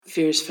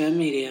Fierce Femme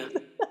Media.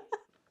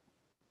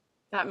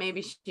 Thought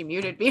maybe she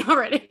muted me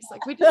already. It's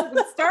like, we didn't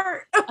even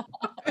start.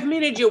 I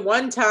muted you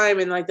one time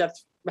in like the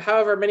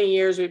however many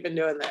years we've been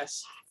doing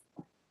this.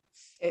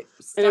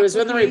 And it was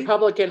when the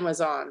Republican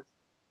was on.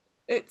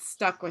 It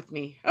stuck with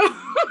me.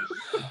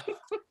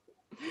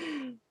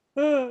 Good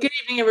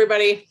evening,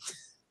 everybody.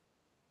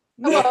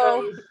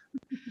 Hello.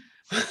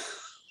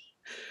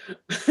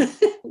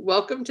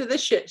 Welcome to the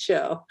shit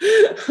show.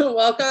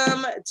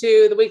 Welcome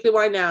to the Weekly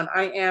Wind Down.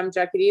 I am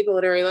Jackie, the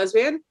literary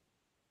lesbian.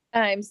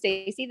 I'm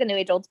Stacy, the new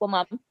age old school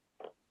mom.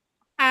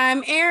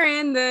 I'm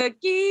Erin, the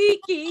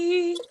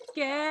geeky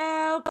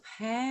gal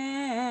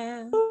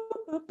pal.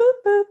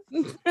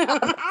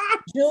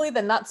 Julie,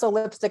 the not so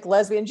lipstick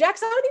lesbian.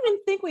 Jax, I don't even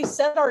think we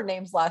said our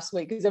names last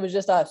week because it was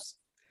just us.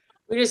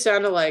 We just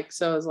sound alike,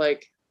 so it was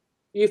like,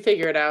 you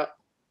figure it out.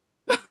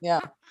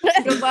 Yeah.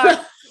 Good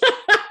luck.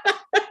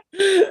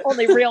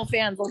 Only real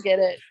fans will get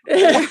it.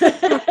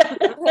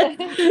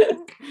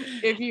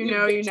 If you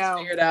know, you know.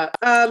 Figure it out.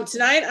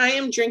 Tonight I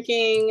am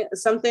drinking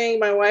something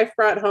my wife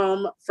brought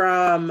home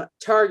from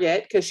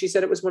Target because she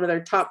said it was one of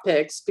their top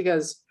picks.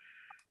 Because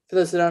for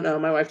those who don't know,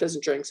 my wife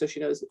doesn't drink, so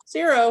she knows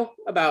zero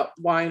about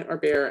wine or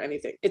beer or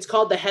anything. It's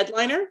called the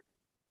Headliner.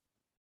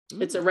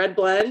 It's a red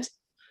blend,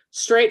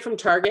 straight from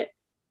Target.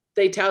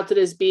 They tout it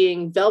as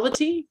being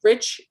velvety,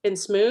 rich, and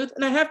smooth,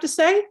 and I have to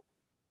say,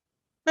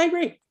 I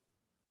agree.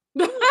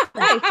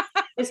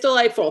 It's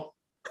delightful.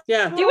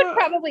 Yeah. You would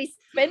probably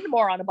spend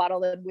more on a bottle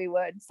than we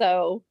would.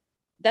 So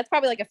that's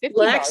probably like a $15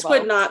 Lex bottle.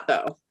 would not,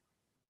 though.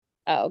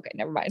 Oh, okay.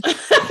 Never mind.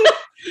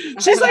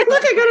 She's like,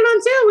 look, I got it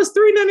on sale. It was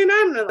 $3.99. And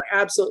I'm like,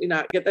 absolutely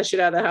not. Get that shit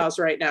out of the house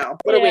right now.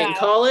 What are we in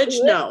college?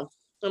 No,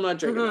 I'm not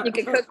drinking that. You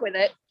can cook with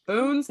it.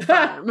 Boone's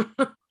Farm.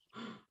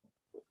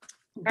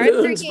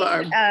 Boone's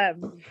Farm.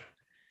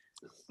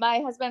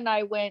 My husband and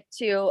I went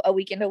to a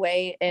weekend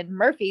away in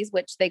Murphy's,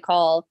 which they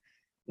call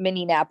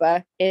mini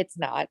Napa. It's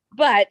not,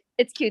 but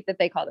it's cute that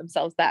they call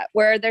themselves that,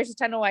 where there's a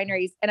ton of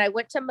wineries. And I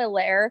went to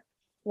Miller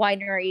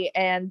Winery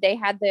and they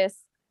had this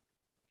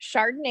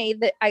Chardonnay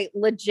that I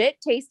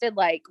legit tasted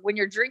like, when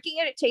you're drinking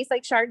it, it tastes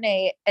like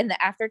Chardonnay and the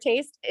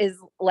aftertaste is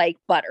like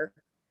butter.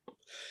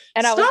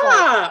 And Stop! I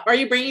was like, are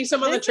you bringing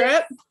some on the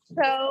trip?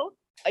 So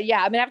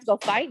yeah, I'm gonna have to go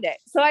find it.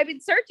 So I've been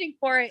searching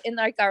for it in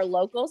like our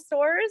local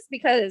stores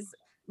because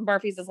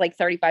Murphy's is like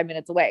 35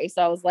 minutes away. So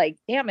I was like,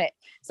 damn it.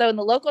 So in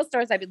the local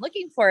stores, I've been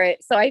looking for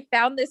it. So I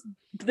found this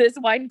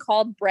wine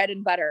called Bread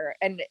and Butter,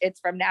 and it's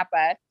from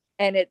Napa,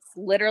 and it's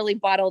literally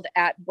bottled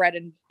at Bread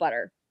and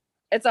Butter.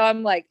 And so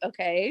I'm like,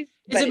 okay.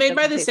 Is it made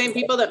by the same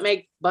people that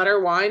make butter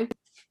wine?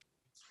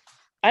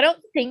 I don't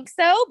think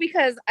so,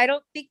 because I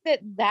don't think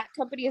that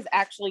company is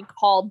actually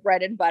called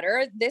Bread and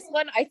Butter. This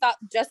one, I thought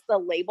just the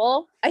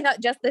label, I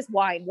thought just this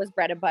wine was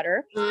Bread and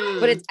Butter,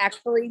 but it's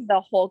actually the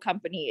whole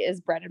company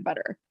is Bread and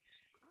Butter.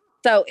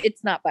 So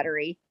it's not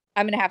buttery.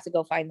 I'm going to have to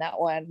go find that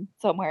one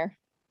somewhere.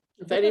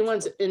 If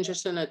anyone's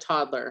interested in a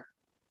toddler,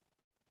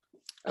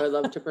 I would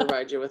love to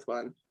provide you with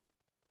one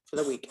for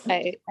the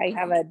weekend. I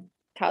have a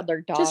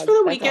toddler dog. Just for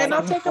the weekend,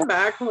 I'll take them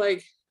back.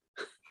 Like,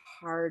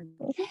 Hard.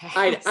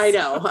 I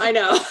know.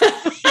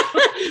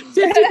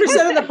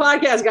 50% of the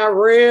podcast got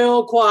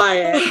real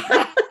quiet.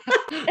 Like,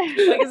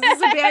 is this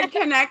a bad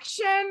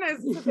connection?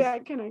 Is this a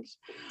bad connection?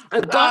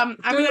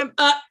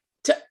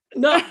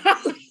 No.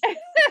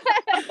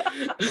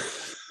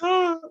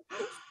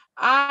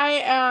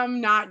 I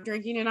am not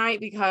drinking tonight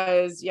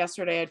because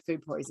yesterday I had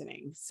food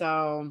poisoning.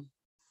 So,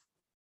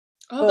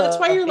 that's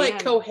why you're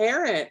like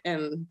coherent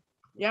and.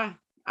 Yeah,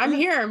 I'm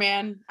here,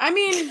 man. I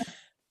mean,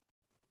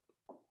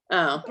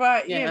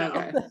 but you know,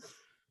 okay.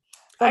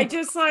 I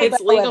just like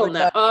it's legal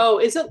now. Oh,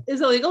 is it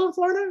legal in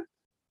Florida?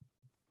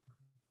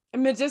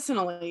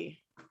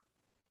 Medicinally,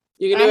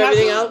 you can do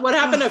everything else. What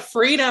happened to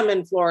freedom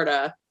in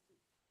Florida?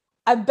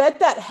 I bet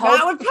that helped.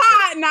 Not with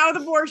pot, not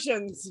with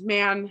abortions,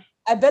 man.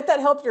 I bet that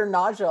helped your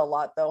nausea a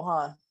lot, though,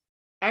 huh?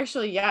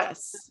 Actually,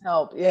 yes.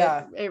 Help,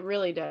 yeah. It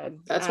really did.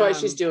 That's why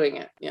she's doing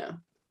it. Yeah,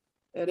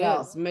 it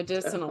is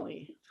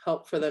medicinally.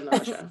 Help for the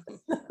nausea.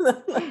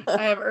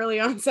 I have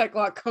early onset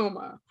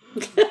glaucoma.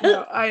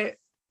 No, why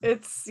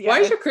is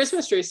your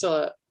Christmas tree still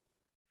up?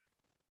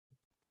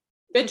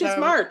 Bitch, it's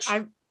March.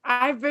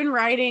 I've been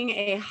writing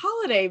a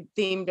holiday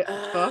themed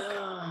book,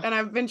 and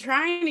I've been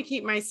trying to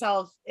keep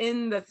myself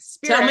in the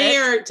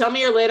spirit. Tell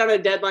me you're late on a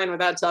deadline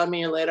without telling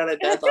me you're late on a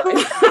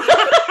deadline.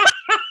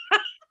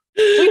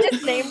 We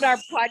just named our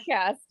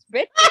podcast,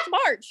 Bitch, it's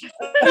March.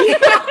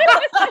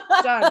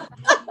 Done.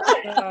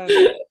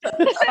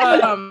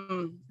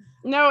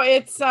 No,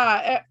 it's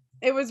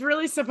it was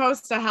really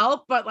supposed to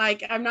help, but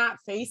like I'm not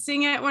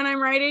facing it when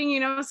I'm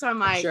writing, so I'm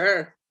like,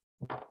 sure.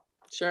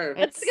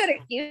 It's a good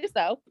excuse,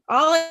 though.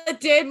 All it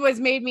did was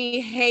made me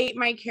hate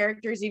my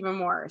characters even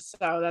more.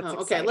 So that's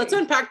okay. Let's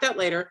unpack that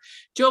later.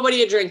 Joe, what are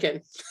you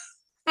drinking?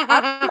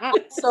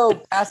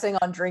 So passing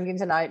on drinking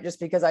tonight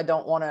just because I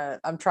don't want to.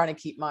 I'm trying to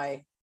keep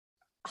my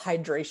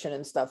hydration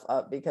and stuff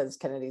up because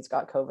Kennedy's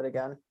got COVID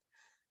again,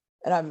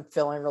 and I'm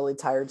feeling really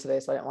tired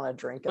today, so I didn't want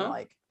to drink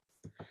and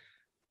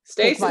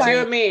Stacy, you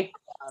and me.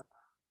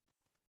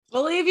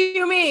 Believe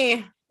you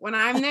me. when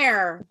I'm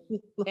there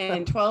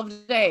in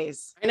 12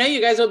 days. I know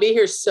you guys will be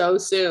here so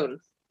soon.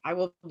 I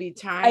will be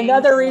tying.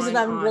 Another reason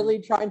one I'm on. really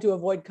trying to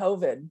avoid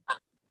COVID.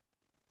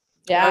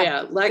 Yeah. Oh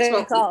yeah.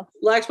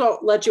 Lex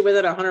won't let you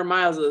within 100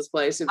 miles of this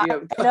place if you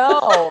have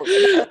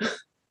No.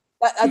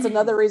 That's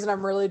another reason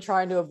I'm really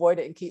trying to avoid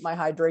it and keep my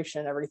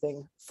hydration and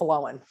everything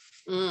flowing.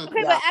 Okay,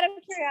 Yeah. but out of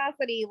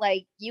curiosity,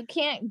 like you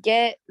can't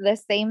get the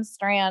same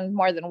strand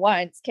more than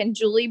once. Can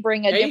Julie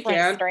bring a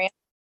different strand?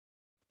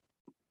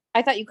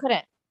 I thought you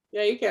couldn't.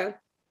 Yeah, you can.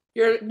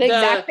 The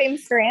exact same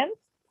strand?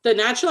 The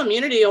natural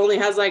immunity only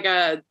has like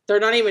they're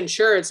not even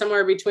sure. It's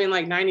somewhere between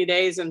like 90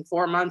 days and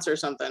 4 months or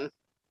something.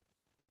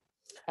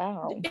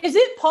 Oh. Is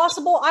it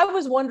possible? I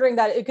was wondering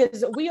that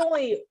because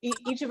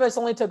each of us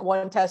only took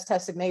one test,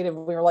 tested negative.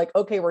 We were like,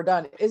 okay, we're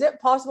done. Is it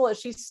possible that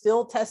she's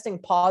still testing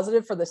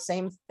positive for the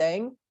same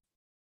thing?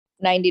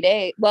 90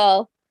 days.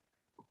 Well,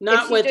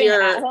 not with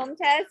your at-home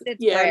test.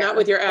 It's rare, not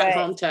with your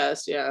at-home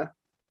test. Yeah.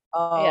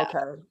 Oh, yeah.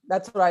 Okay.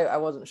 That's what I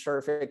wasn't sure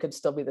if it could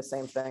still be the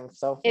same thing.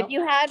 So if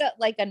you had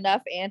like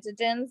enough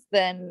antigens,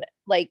 then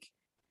like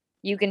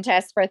you can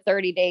test for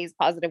 30 days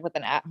positive with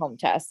an at-home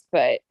test,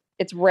 but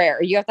it's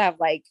rare. You have to have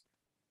like.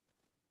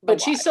 But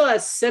she still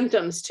has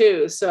symptoms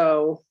too.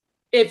 So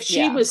if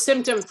she was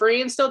symptom free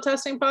and still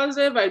testing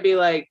positive, I'd be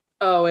like,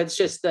 oh, it's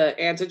just the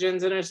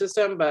antigens in her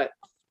system. But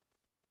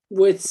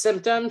with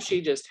symptoms,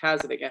 she just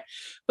has it again.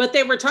 But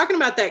they were talking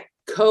about that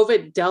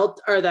COVID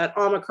Delta or that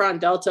Omicron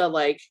Delta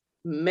like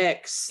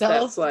mix.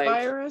 Stealth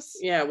virus?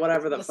 Yeah,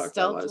 whatever the fuck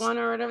that was. One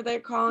or whatever they're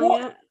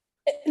calling it.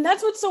 And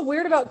that's what's so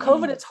weird about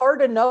COVID. It's hard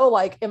to know,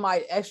 like, am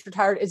I extra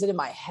tired? Is it in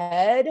my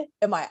head?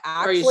 Am I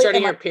actually? Are you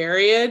starting your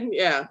period?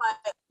 Yeah.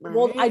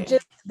 Well, I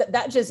just,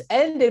 that just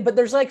ended, but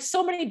there's like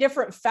so many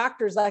different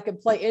factors that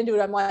could play into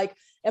it. I'm like,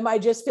 am I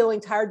just feeling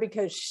tired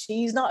because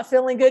she's not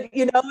feeling good?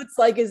 You know, it's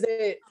like, is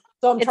it?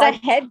 So it's a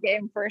head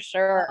game for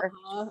sure.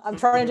 I'm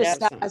trying to just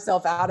snap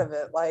myself out of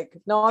it. Like,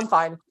 no, I'm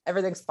fine.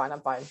 Everything's fine.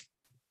 I'm fine.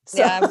 So,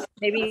 yeah,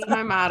 maybe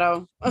my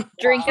motto.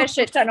 Drink a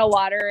shit ton of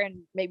water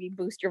and maybe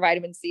boost your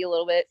vitamin C a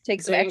little bit.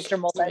 Take some extra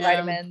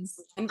multivitamins.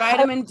 And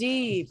vitamin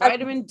D.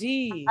 Vitamin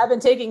D. I've been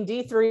taking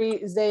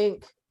D3,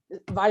 zinc,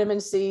 vitamin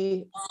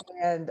C,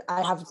 and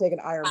I have to take an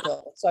iron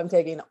pill. So I'm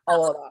taking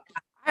all of that.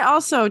 I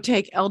also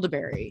take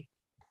elderberry.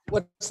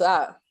 What's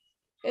that?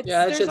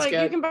 There's like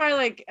good. You can buy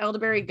like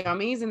elderberry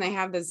gummies and they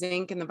have the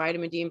zinc and the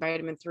vitamin D and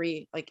vitamin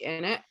 3 like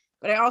in it.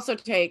 But I also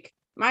take,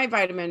 my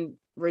vitamin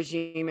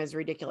regime is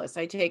ridiculous.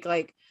 I take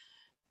like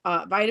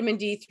vitamin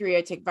D3,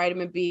 I take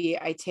vitamin B,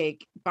 I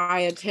take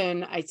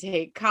biotin, I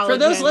take collagen. For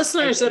those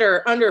listeners that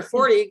are under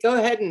 40, go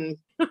ahead and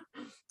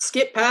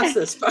skip past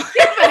this part.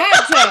 Skip ahead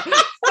to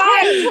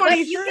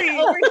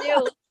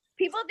 523.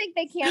 People think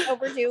they can't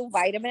overdo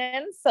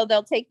vitamins, so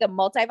they'll take the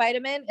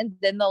multivitamin and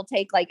then they'll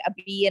take like a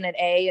B and an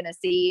A and a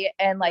C.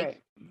 And like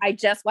I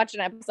just watched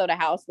an episode of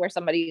House where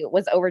somebody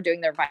was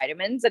overdoing their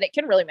vitamins and it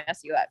can really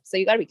mess you up. So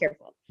you got to be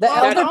careful. The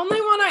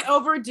only one I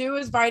overdo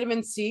is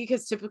vitamin C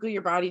because typically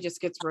your body just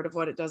gets rid of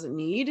what it doesn't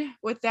need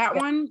with that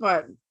one.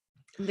 But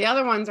the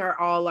other ones are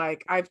all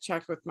like, I've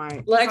checked with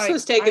my Lex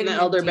was taking the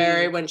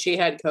elderberry when she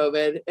had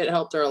COVID. It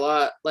helped her a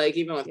lot, like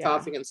even with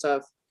coughing and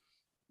stuff.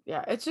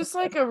 Yeah, it's just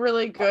like a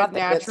really good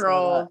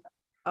natural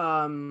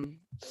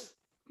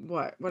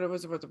what's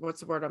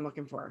the word I'm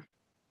looking for?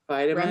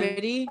 Vitamin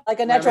remedy, like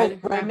a natural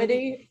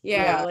remedy.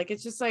 Yeah, like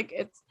it's just like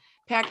it's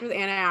packed with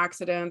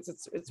antioxidants.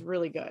 It's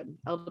really good.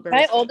 Elderberry.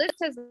 My oldest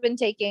has been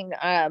taking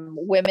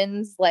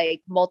women's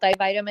like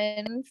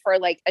multivitamin for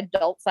like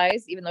adult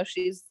size, even though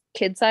she's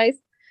kid size,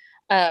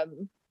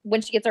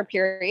 when she gets her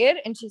period,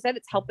 and she said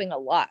it's helping a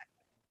lot.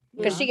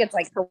 Because she gets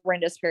like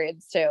horrendous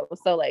periods too.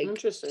 So like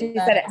she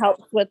said it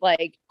helps with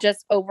like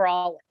just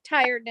overall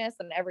tiredness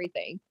and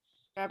everything.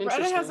 Yeah,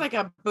 Bretta has like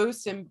a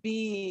boost in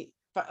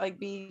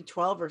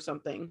B12 or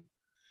something.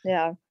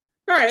 Yeah. All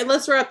right,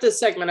 let's wrap this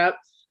segment up.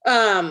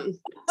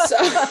 So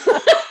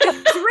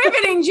it's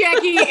riveting,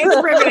 Jackie.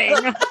 It's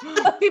riveting.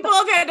 People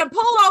have had to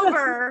pull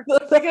over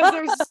because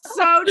they're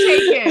so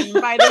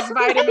taken by this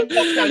vitamin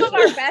discussion. Some of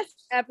our best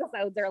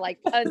episodes are like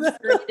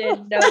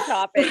unscripted, no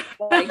topic,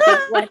 like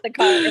just let the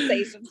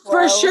conversation flow.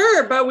 For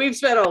sure, but we've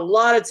spent a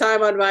lot of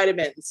time on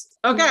vitamins.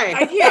 Okay.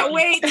 I can't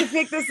wait to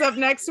pick this up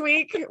next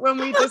week when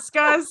we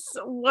discuss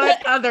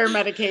what other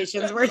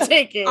medications we're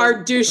taking.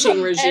 Our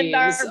douching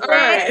regimes. All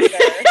right.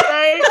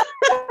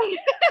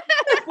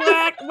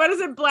 Black, what is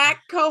it?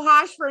 Black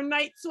cohosh for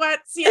night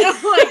sweats, you know,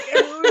 like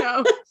who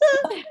knows?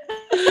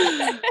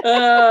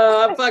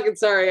 Oh, I'm fucking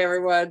sorry,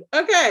 everyone.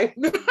 Okay.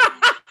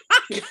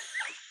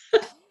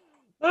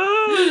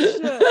 Oh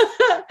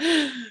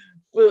shit.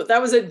 Well,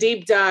 that was a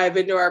deep dive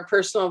into our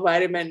personal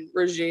vitamin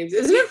regimes.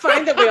 Isn't it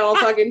fine that we all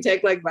fucking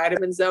take like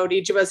vitamins though, and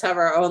each of us have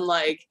our own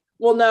like,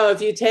 well, no,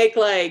 if you take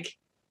like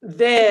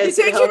this,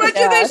 you take too much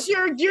of this,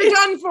 you're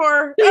done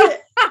for.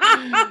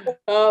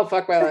 Oh,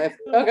 fuck my life.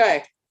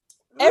 Okay.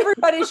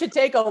 Everybody should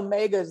take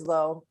omegas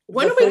though.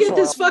 When do we get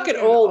this fucking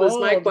old is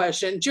my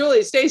question.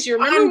 Julie, Stacy,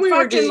 remember when we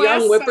were just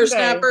young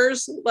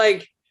whippersnappers?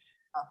 Like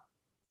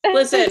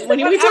Listen, when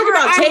we talk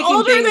about I'm taking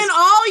older things, than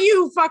all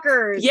you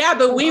fuckers. yeah,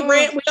 but we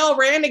all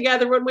ran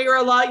together when we were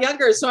a lot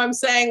younger. So I'm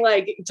saying,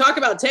 like, talk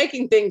about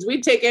taking things.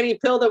 We'd take any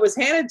pill that was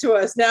handed to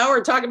us. Now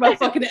we're talking about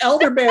fucking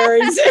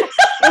elderberries.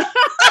 I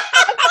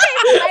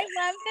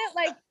love that,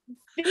 like,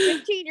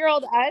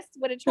 15-year-old us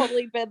would have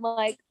totally been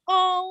like,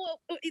 oh,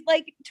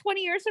 like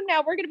 20 years from now,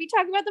 we're going to be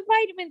talking about the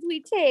vitamins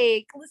we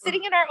take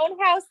sitting in our own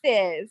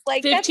houses.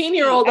 Like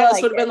 15-year-old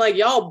us would have been like,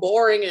 y'all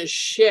boring as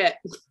shit.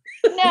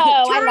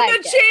 No, turn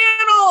the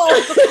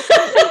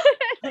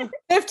channel.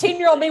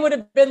 15-year-old me would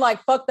have been like,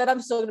 fuck that.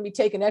 I'm still going to be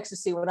taking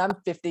ecstasy when I'm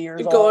 50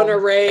 years old. Going to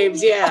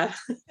raves. Yeah.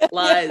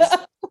 Lies.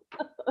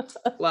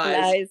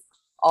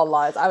 All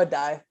lies. I would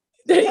die.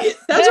 That's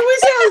what we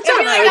say all the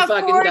time. Like I would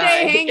fucking 4-day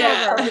die.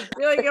 hangover. Yeah.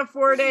 Be like a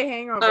 4-day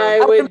hangover. I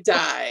would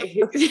die.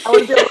 I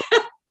would be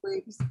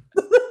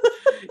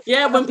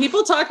Yeah, when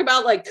people talk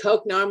about like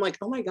Coke now, I'm like,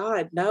 oh my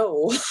God,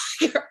 no.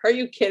 Are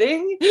you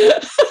kidding?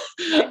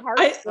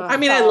 I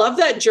mean, I love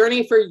that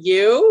journey for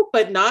you,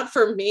 but not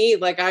for me.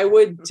 Like, I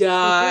would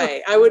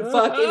die. I would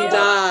fucking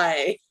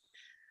die.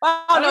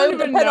 Wow, I don't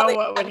even know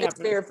what would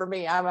happen for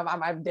me.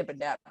 I'm dipping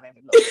down.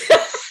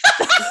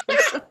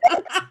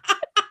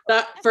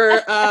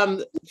 For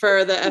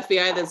the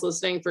FBI that's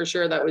listening, for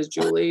sure, that was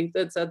Julie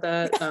that said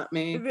that, not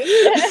me.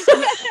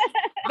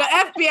 The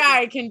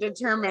FBI can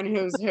determine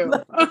who's who.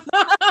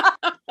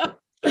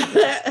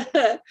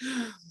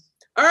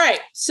 All right,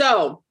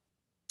 so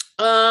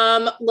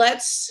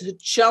let's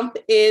jump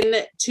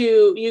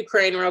into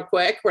Ukraine real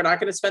quick. We're not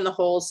going to spend the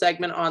whole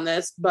segment on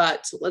this,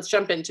 but let's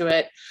jump into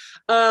it.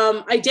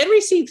 I did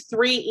receive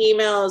 3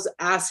 emails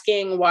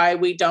asking why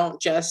we don't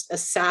just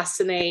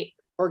assassinate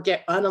or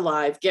get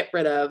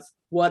rid of,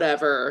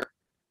 whatever,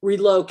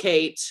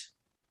 relocate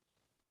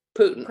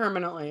Putin.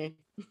 Permanently.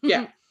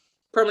 Yeah.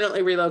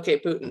 Permanently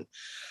relocate Putin.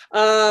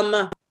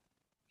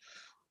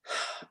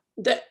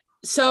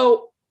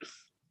 So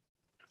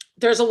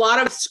there's a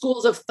lot of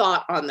schools of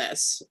thought on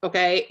this.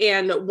 Okay.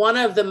 And one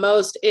of the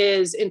most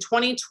is in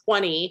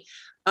 2020,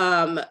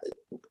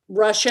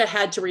 Russia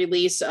had to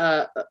release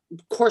a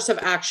course of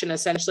action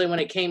essentially when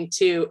it came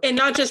to, and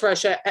not just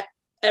Russia,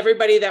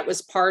 everybody that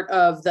was part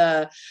of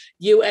the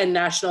UN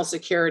National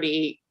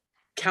Security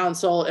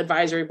Council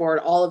Advisory Board,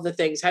 all of the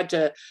things had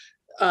to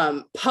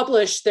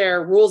publish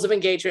their rules of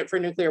engagement for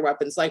nuclear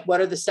weapons. Like,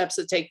 what are the steps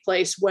that take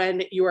place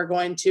when you are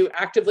going to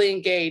actively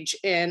engage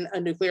in a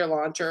nuclear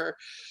launch or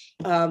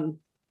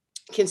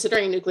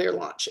considering nuclear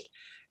launch?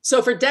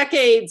 So for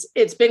decades,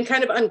 it's been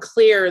kind of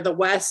unclear. The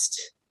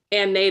West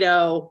and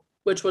NATO,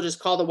 which we'll just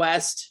call the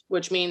West,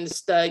 which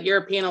means the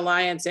European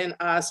alliance and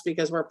us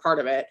because we're part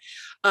of it,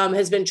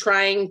 has been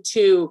trying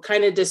to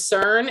kind of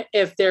discern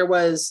if there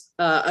was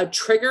a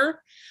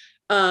trigger.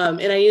 And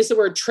I use the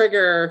word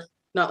trigger,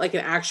 not like an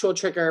actual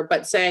trigger,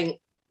 but saying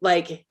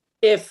like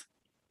if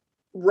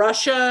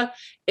Russia,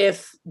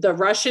 if the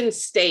Russian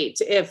state,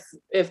 if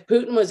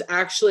Putin was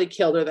actually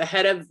killed or the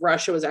head of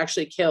Russia was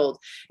actually killed,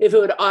 if it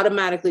would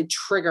automatically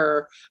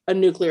trigger a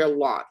nuclear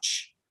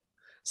launch.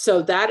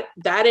 So that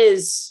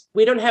is,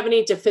 we don't have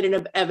any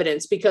definitive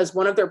evidence because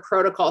one of their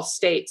protocols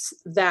states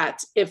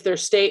that if their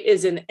state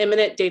is in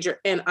imminent danger,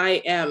 and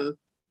I am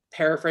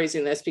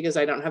paraphrasing this because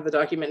I don't have the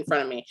document in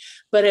front of me,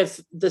 but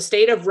if the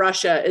state of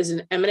Russia is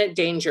in imminent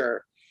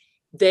danger,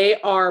 they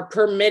are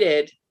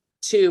permitted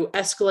to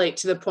escalate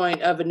to the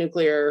point of a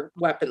nuclear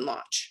weapon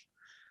launch.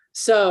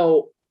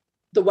 So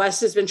the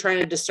West has been trying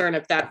to discern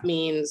if that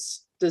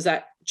means, does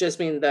that just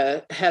mean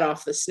the head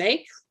off the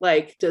snake?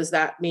 Like, does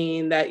that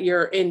mean that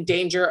you're in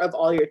danger of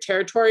all your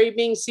territory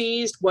being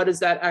seized? What does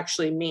that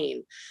actually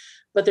mean?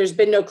 But there's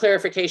been no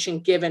clarification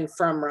given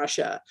from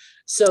Russia.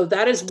 So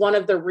that is one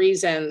of the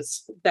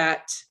reasons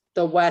that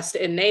the West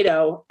and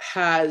NATO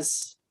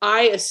has,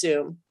 I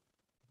assume,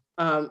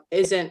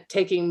 isn't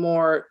taking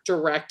more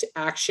direct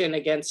action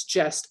against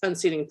just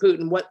unseating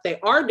Putin. What they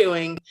are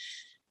doing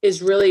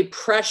is really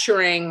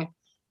pressuring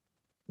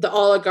the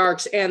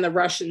oligarchs and the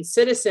Russian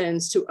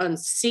citizens to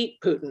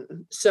unseat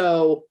Putin.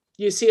 So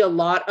you see a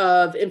lot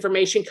of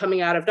information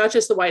coming out of not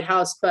just the White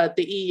House, but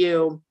the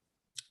EU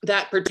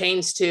that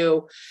pertains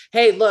to,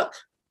 hey, look,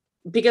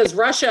 because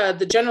Russia,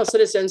 the general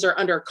citizens are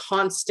under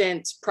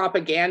constant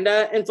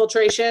propaganda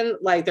infiltration.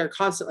 Like they're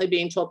constantly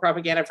being told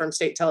propaganda from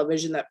state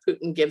television that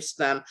Putin gives to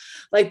them.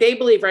 Like they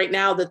believe right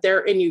now that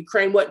they're in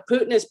Ukraine. What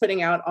Putin is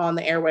putting out on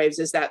the airwaves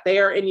is that they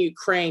are in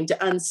Ukraine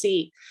to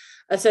unseat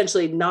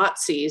essentially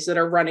Nazis that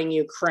are running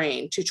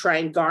Ukraine to try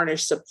and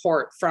garnish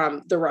support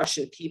from the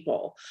Russian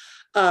people.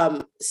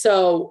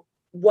 So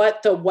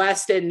what the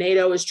West and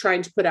NATO is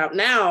trying to put out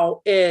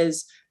now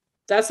is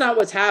that's not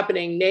what's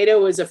happening.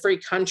 NATO is a free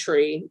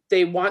country.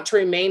 They want to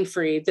remain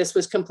free. This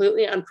was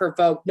completely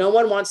unprovoked. No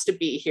one wants to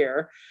be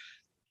here.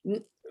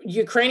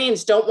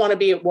 Ukrainians don't want to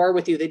be at war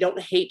with you. They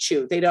don't hate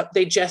you.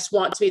 They just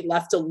want to be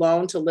left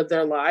alone to live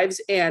their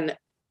lives. And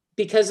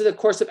because of the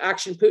course of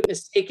action Putin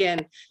has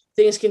taken,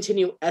 things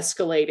continue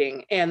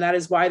escalating. And that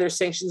is why there's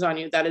sanctions on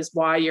you. That is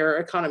why your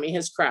economy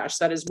has crashed.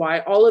 That is why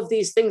all of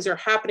these things are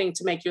happening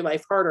to make your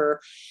life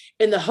harder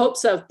in the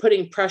hopes of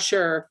putting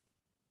pressure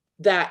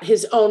that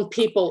his own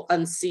people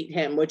unseat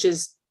him, which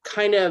is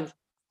kind of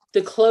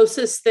the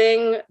closest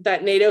thing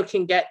that NATO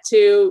can get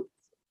to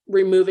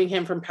removing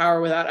him from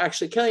power without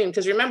actually killing him.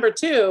 Because remember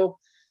too,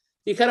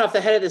 you cut off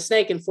the head of the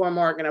snake and 4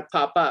 more are going to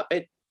pop up.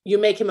 You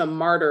make him a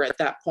martyr at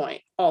that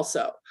point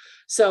also.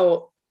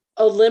 So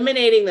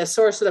eliminating the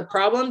source of the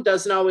problem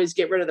doesn't always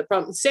get rid of the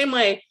problem. Same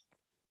way,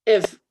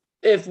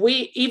 if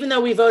we, even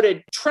though we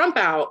voted Trump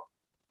out,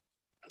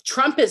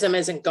 Trumpism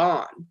isn't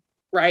gone,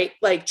 right?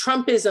 Like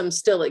Trumpism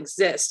still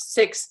exists.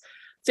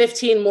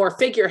 15 more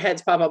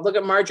figureheads pop up. Look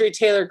at Marjorie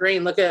Taylor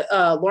Greene. Look at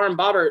Lauren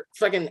Boebert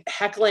fucking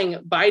heckling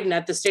Biden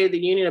at the State of the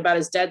Union about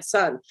his dead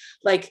son.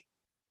 Like,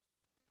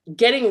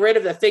 getting rid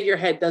of the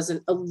figurehead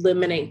doesn't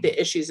eliminate the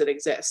issues that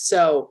exist.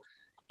 So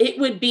it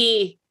would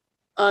be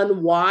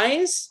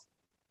unwise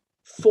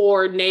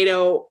for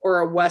NATO or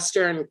a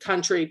Western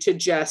country to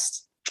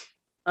just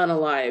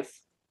unalive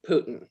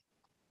Putin,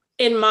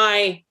 in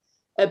my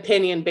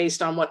opinion,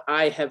 based on what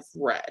I have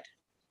read.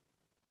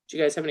 Do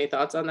you guys have any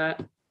thoughts on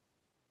that?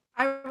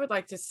 I would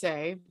like to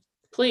say,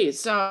 please.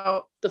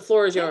 So the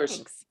floor is yours.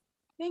 Thanks.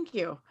 Thank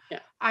you. Yeah.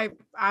 I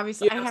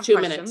obviously I have 2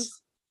 questions.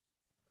 Minutes.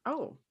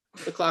 Oh,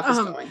 the clock is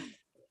going.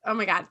 Oh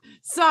my God.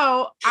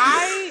 So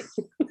I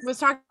was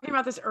talking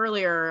about this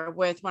earlier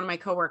with one of my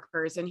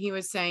coworkers, and he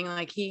was saying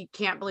like he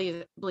can't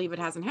believe it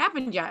hasn't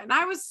happened yet. And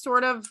I was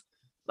sort of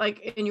like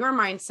in your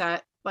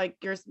mindset, like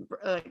your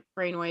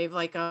brainwave,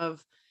 like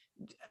of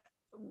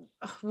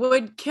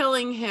would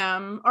killing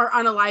him or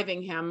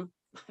unaliving him.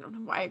 I don't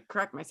know why I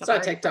correct myself. It's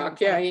on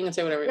TikTok. Yeah, you can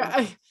say whatever you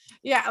want.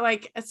 Yeah,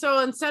 like so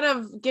instead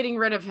of getting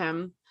rid of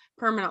him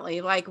permanently,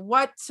 like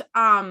what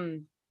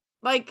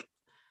like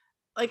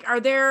are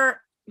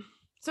there,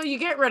 so you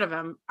get rid of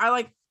him.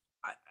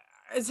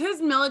 Is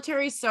his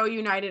military so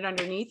united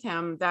underneath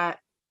him that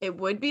it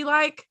would be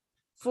like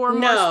 4 more?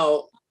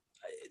 No,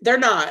 they're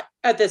not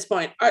at this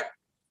point.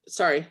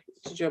 Sorry,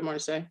 did you have more to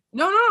say?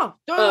 No.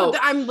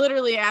 I'm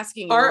literally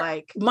asking you.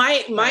 Like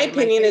my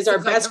opinion is our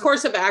best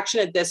course of action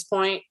at this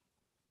point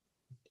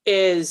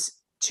is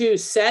to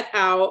set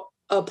out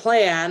a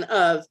plan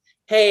of,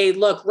 hey,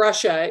 look,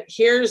 Russia,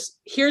 here's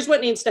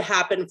what needs to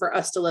happen for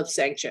us to lift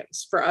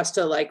sanctions, for us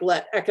to like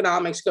let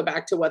economics go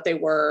back to what they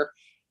were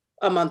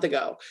a month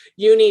ago.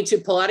 You need to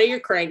pull out of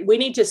Ukraine. We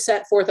need to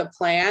set forth a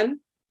plan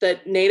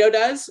that NATO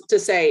does to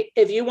say,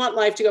 if you want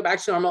life to go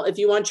back to normal, if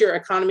you want your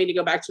economy to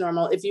go back to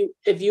normal, if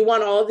you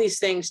want all of these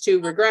things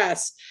to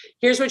regress,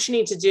 here's what you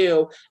need to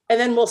do. And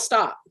then we'll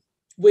stop.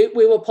 We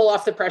will pull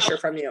off the pressure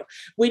from you.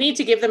 We need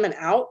to give them an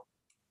out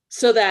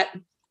so that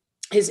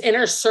his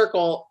inner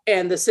circle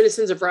and the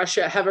citizens of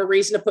Russia have a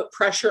reason to put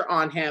pressure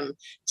on him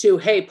to,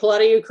 hey, pull out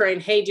of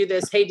Ukraine, hey, do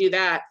this, hey, do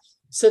that,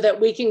 so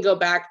that we can go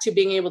back to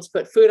being able to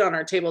put food on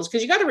our tables.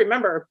 Because you got to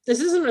remember, this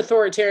is an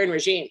authoritarian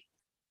regime.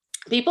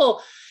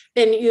 People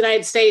in the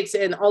United States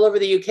and all over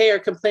the UK are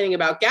complaining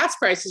about gas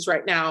prices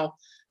right now,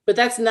 but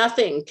that's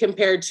nothing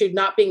compared to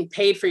not being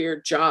paid for your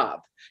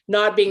job,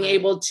 not being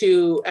able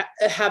to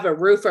have a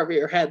roof over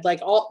your head.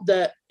 Like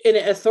in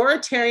an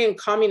authoritarian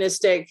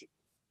communistic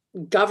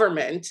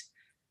government,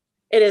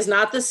 it is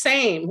not the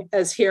same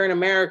as here in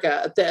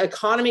America. The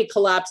economy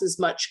collapses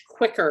much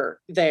quicker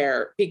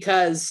there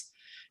because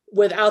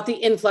without the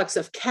influx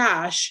of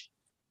cash,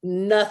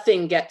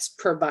 nothing gets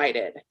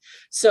provided.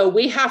 So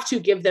we have to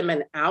give them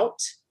an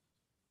out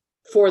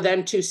for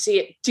them to see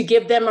it, to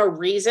give them a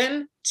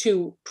reason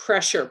to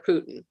pressure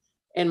Putin,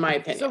 in my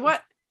opinion.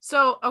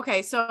 So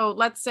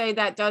let's say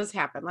that does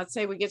happen. Let's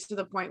say we get to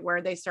the point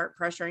where they start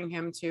pressuring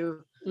him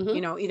to,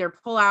 either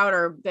pull out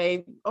or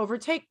they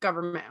overtake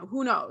government.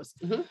 Who knows?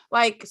 Mm-hmm.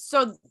 Like,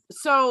 so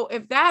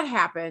if that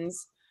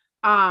happens,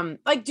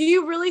 do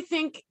you really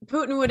think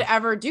Putin would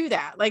ever do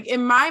that? Like,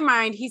 in my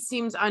mind, he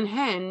seems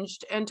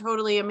unhinged and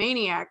totally a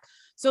maniac.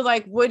 So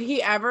like, would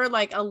he ever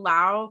like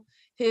allow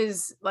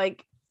his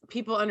like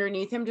people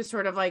underneath him to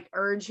sort of like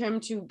urge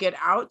him to get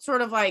out,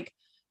 sort of like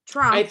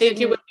Trump? I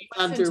think it would be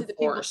done through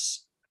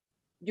force.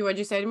 What'd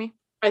you say to me?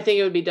 I think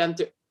it would be done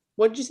through.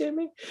 What did you say to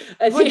me?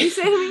 What'd you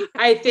say to me?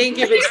 I think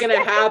if it's going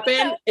to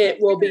happen, it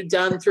will be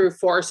done through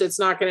force. It's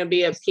not going to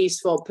be a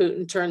peaceful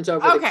Putin turns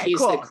over the keys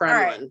to the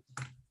Kremlin.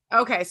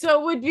 Right. Okay, so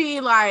it would be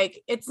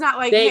like, it's not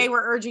like, hey,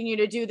 we're urging you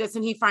to do this,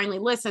 and he finally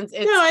listens.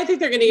 No, I think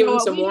they're going to give him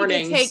some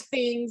warnings.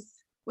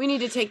 We need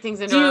to take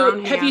things into our own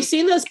hands. Have you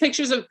seen those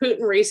pictures of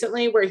Putin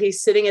recently where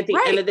he's sitting at the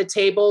end of the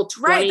table,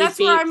 20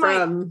 feet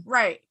from...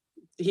 Right.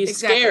 He's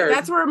scared.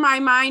 That's where my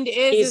mind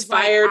is. He's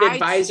fired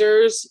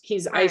advisors.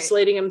 He's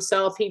isolating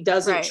himself. He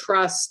doesn't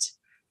trust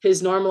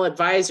his normal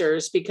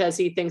advisors because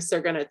he thinks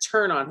they're going to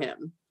turn on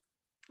him.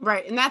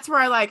 Right. And that's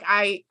where my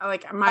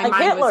mind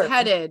Hitler was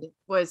headed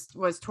was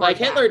toward like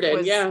Hitler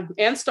did. Yeah.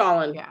 And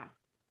Stalin. Yeah.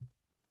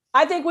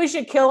 I think we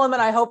should kill him,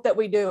 and I hope that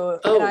we do.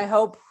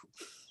 Oh.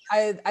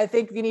 And I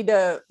think you need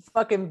to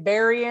fucking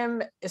bury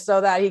him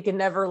so that he can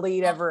never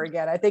lead ever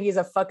again. I think he's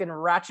a fucking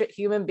ratchet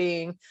human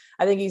being.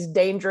 I think he's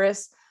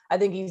dangerous. I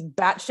think he's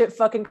batshit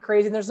fucking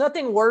crazy. And there's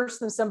nothing worse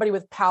than somebody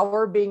with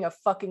power being a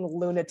fucking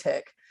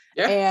lunatic.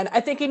 Yeah. And I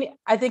think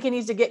he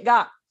needs to get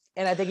got.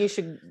 And I think he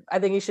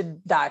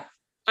should die.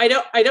 I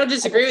don't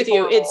disagree with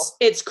you.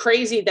 It's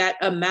crazy that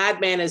a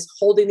madman is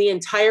holding the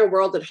entire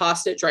world at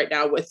hostage right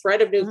now with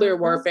threat of nuclear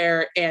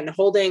warfare and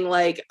holding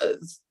like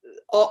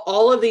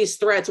all of these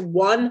threats.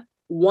 One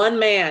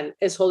man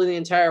is holding the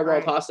entire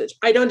world hostage.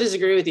 I don't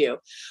disagree with you.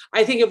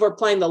 I think if we're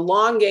playing the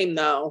long game,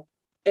 though,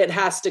 it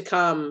has to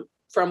come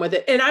from with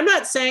it. And I'm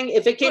not saying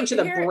if it came to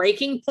the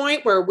breaking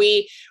point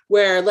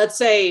where let's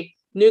say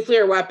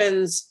nuclear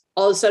weapons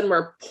all of a sudden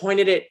were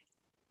pointed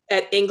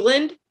at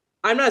England,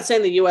 I'm not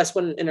saying the US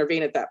wouldn't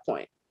intervene at that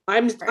point.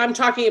 I'm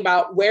talking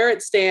about where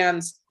it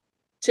stands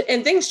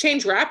and things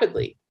change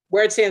rapidly,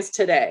 where it stands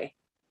today.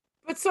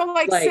 But so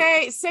like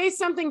say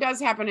something does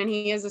happen and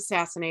he is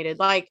assassinated.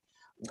 Like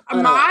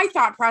my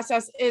thought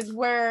process is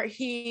where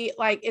he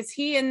like, is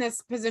he in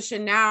this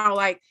position now?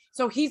 Like,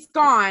 so he's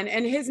gone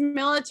and his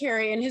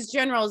military and his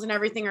generals and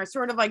everything are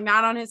sort of like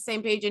not on his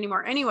same page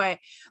anymore. Anyway,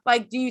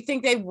 like, do you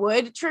think they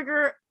would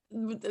trigger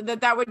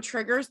that would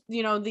trigger,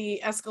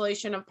 the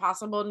escalation of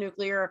possible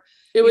nuclear?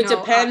 It would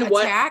depend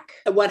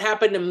what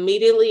happened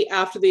immediately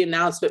after the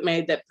announcement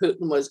made that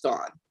Putin was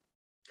gone.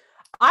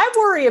 I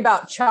worry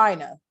about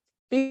China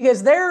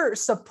because they're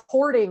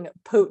supporting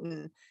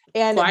Putin.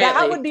 And quietly.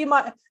 that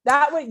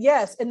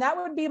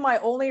would be my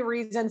only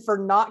reason for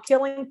not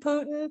killing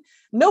Putin.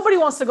 Nobody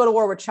wants to go to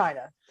war with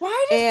China.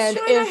 Why does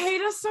China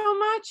hate us so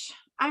much?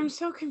 I'm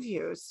so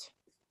confused.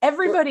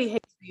 Everybody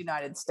hates the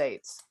United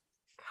States.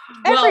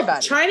 Well,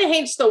 China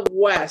hates the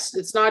West.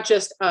 It's not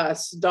just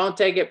us. Don't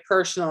take it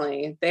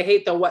personally. They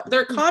hate the West.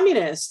 They're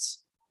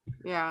communists.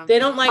 Yeah. They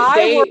don't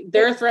like,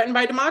 they're threatened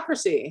by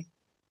democracy.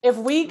 If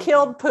we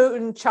killed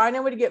Putin,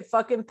 China would get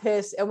fucking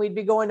pissed and we'd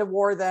be going to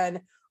war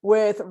then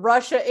with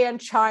Russia and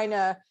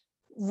China.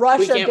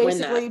 Russia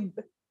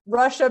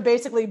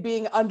basically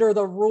being under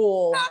the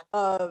rule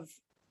of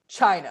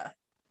China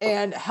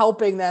and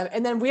helping them.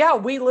 And then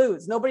we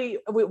lose. We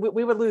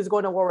would lose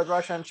going to war with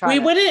Russia and China. We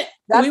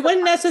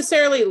wouldn't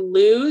necessarily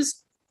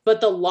lose, but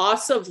the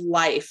loss of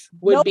life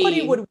would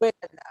nobody would win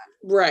in that.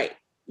 Right.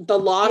 The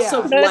loss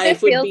of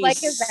life would be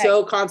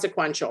so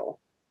consequential.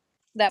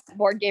 That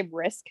board game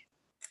Risk.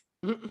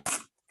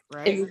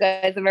 Right. If you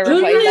guys have ever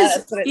played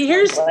that,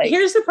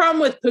 here's the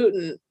problem with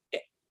Putin.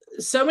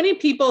 So many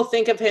people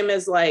think of him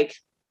as like,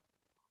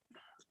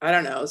 I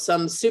don't know,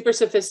 some super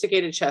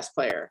sophisticated chess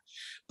player,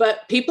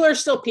 but people are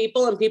still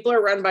people and people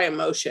are run by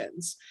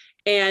emotions.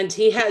 And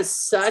he has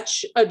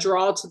such a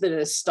draw to the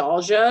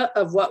nostalgia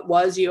of what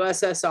was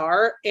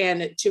USSR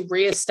and to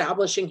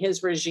reestablishing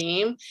his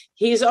regime.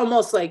 He's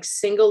almost like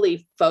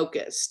singly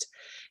focused.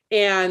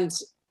 And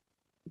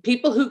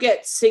people who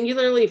get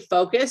singularly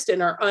focused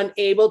and are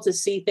unable to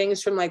see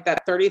things from like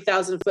that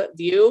 30,000 foot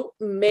view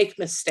make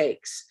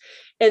mistakes.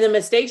 And the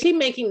mistakes he's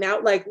making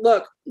now, like,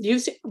 look,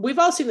 we've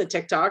all seen the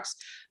TikToks.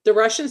 The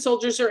Russian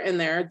soldiers are in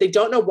there. They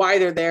don't know why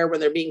they're there when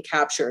they're being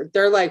captured.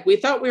 They're like, we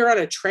thought we were on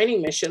a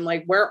training mission.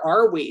 Like, where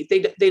are we?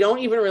 They don't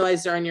even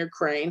realize they're in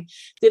Ukraine.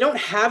 They don't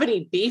have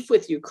any beef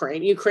with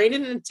Ukraine. Ukraine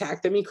didn't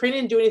attack them. Ukraine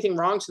didn't do anything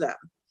wrong to them.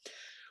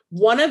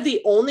 One of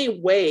the only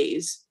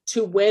ways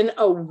to win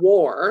a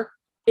war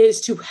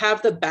is to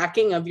have the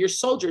backing of your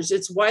soldiers.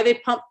 It's why they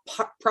pump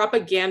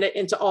propaganda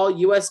into all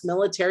U.S.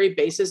 military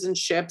bases and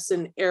ships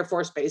and Air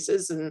Force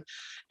bases. And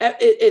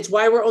it's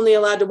why we're only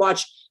allowed to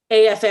watch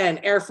AFN,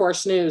 Air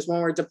Force News,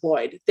 when we're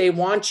deployed. They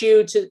want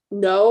you to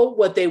know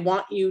what they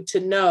want you to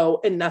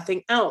know and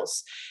nothing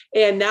else.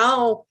 And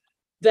now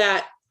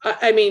that,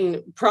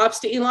 props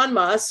to Elon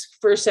Musk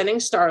for sending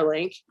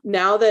Starlink.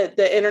 Now that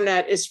the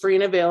internet is free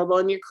and available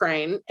in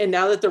Ukraine, and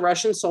now that the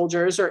Russian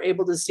soldiers are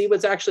able to see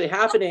what's actually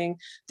happening,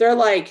 they're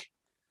like,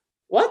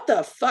 what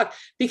the fuck?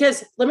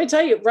 Because let me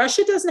tell you,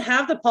 Russia doesn't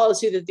have the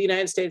policy that the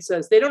United States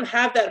does. They don't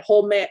have that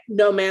whole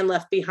no man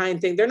left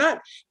behind thing. They're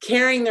not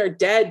carrying their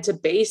dead to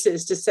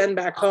bases to send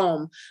back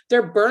home.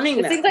 They're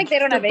burning them. It seems like they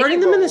don't have burning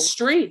them in the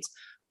streets.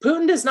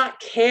 Putin does not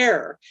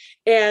care.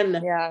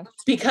 And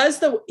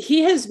because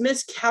he has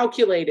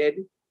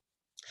miscalculated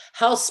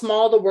how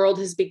small the world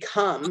has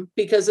become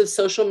because of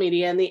social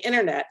media and the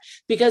internet,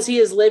 because he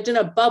has lived in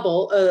a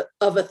bubble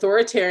of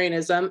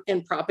authoritarianism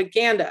and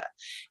propaganda.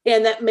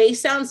 And that may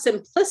sound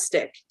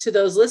simplistic to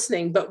those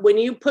listening, but when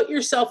you put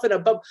yourself in a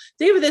bubble,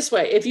 think of it this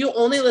way: if you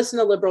only listen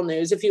to liberal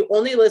news, if you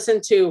only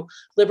listen to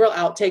liberal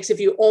outtakes, if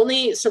you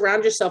only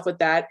surround yourself with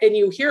that, and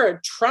you hear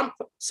a Trump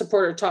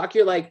supporter talk,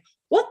 you're like,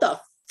 what the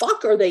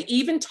fuck are they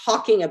even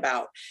talking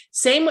about?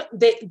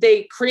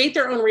 They create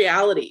their own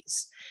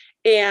realities.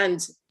 And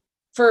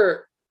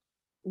for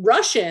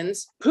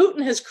Russians,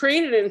 Putin has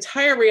created an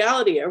entire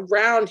reality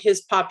around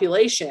his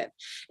population.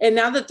 And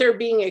now that they're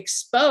being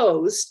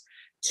exposed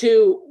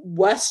to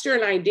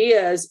Western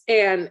ideas,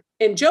 and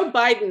Joe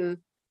Biden,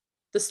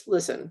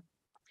 listen,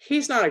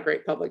 he's not a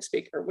great public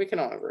speaker. We can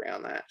all agree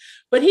on that.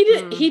 But he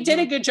did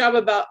a good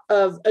job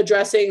of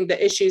addressing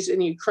the issues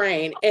in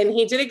Ukraine. And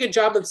he did a good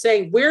job of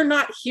saying, we're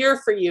not here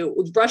for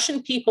you.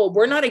 Russian people,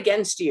 we're not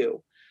against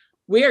you.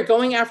 We are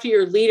going after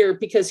your leader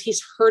because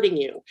he's hurting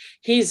you.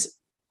 He's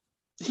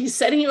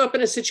setting you up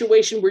in a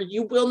situation where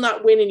you will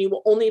not win and you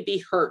will only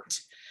be hurt.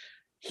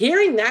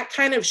 Hearing that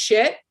kind of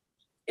shit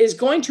is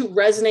going to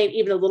resonate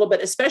even a little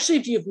bit, especially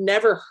if you've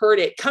never heard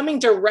it coming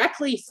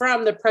directly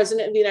from the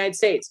president of the United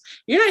States.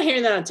 You're not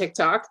hearing that on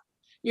TikTok.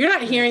 You're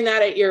not hearing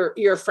that at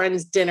your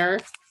friend's dinner.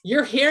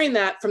 You're hearing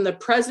that from the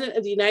president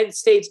of the United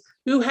States,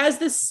 who has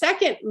the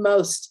second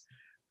most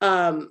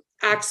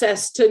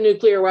access to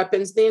nuclear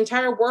weapons in the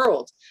entire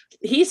world.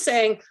 He's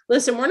saying,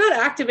 listen, we're not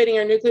activating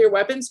our nuclear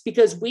weapons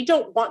because we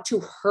don't want to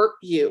hurt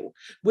you.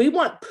 We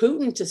want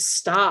Putin to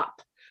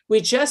stop. We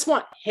just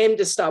want him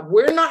to stop.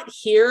 We're not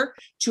here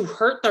to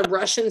hurt the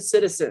Russian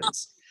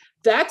citizens.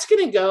 That's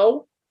going to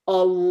go a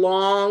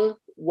long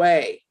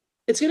way.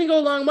 It's going to go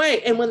a long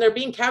way. And when they're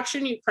being captured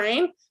in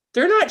Ukraine,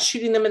 they're not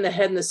shooting them in the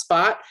head in the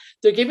spot.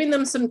 They're giving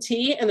them some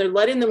tea and they're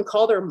letting them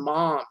call their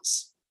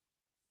moms.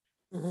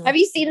 Have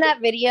you seen that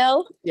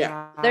video?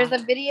 Yeah. There's a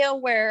video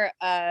where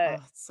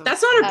that's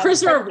not a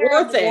prisoner of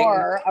war thing.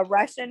 A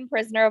Russian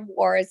prisoner of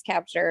war is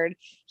captured.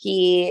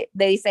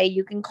 They say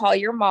you can call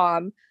your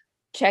mom,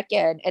 check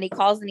in, and he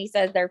calls and he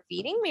says they're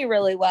feeding me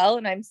really well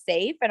and I'm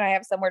safe and I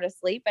have somewhere to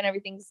sleep and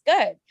everything's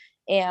good.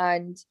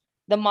 And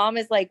the mom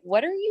is like,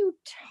 what are you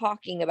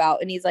talking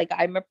about? And he's like,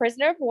 I'm a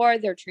prisoner of war.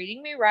 They're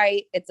treating me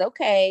right. It's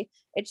okay.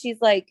 And she's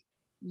like,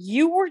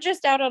 you were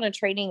just out on a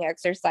training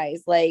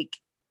exercise. Like,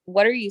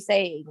 what are you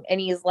saying?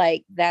 And he's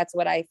like, that's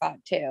what I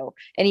thought too.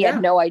 And he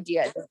had no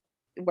idea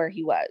where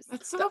he was.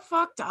 That's so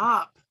fucked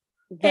up.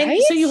 And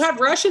right? so you have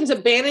Russians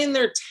abandoning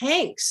their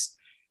tanks.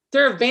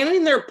 They're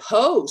abandoning their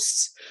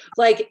posts.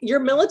 Like, your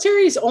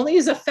military is only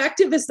as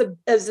effective as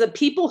the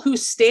people who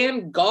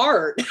stand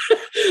guard.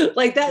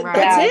 Like that. Right.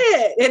 That's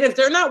it. And if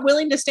they're not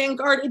willing to stand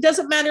guard, it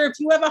doesn't matter if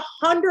you have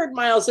 100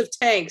 miles of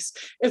tanks.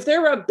 If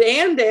they're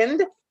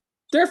abandoned,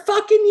 they're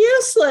fucking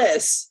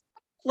useless.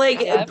 Like,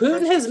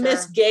 Putin has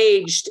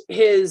misgauged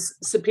his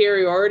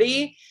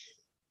superiority.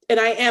 And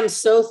I am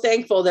so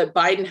thankful that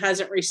Biden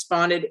hasn't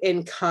responded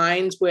in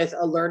kind with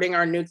alerting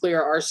our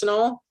nuclear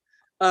arsenal,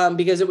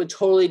 because it would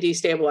totally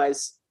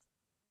destabilize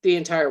the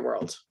entire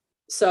world.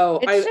 So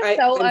I'm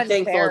thankful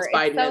it's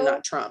Biden and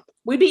not Trump.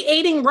 We'd be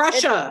aiding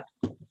Russia.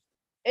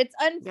 It's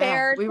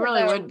unfair. We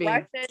really would be.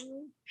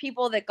 Russian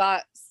people that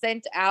got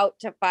sent out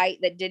to fight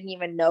that didn't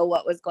even know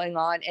what was going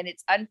on. And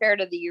it's unfair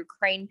to the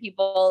Ukraine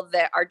people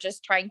that are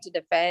just trying to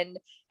defend,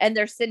 and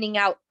they're sending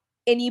out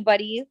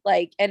anybody,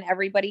 like, and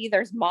everybody.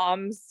 There's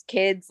moms,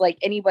 kids, like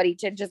anybody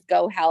to just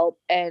go help.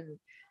 And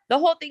the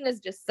whole thing is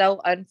just so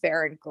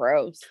unfair and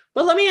gross.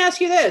 But let me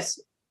ask you this.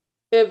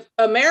 If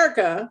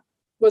America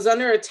was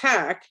under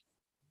attack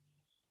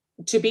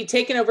to be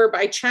taken over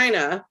by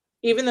China,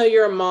 even though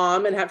you're a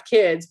mom and have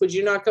kids, would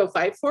you not go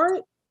fight for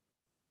it?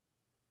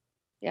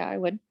 Yeah, I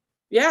would.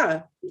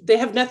 Yeah. They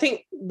have nothing.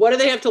 What do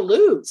they have to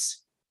lose?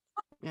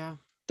 Yeah.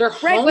 They're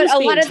right, but a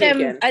lot of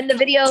them and the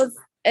videos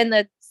and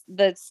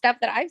the stuff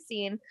that I've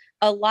seen,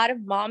 a lot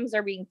of moms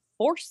are being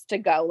forced to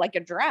go, like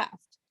a draft.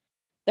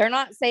 They're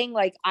not saying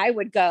like I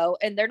would go,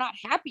 and they're not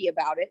happy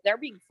about it. They're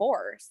being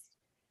forced.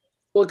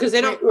 Well, because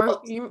they don't.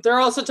 Well, they're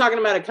also talking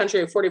about a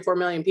country of 44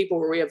 million people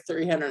where we have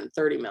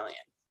 330 million.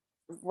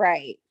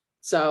 Right.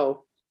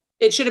 So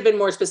it should have been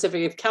more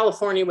specific. If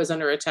California was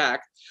under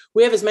attack,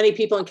 we have as many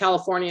people in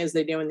California as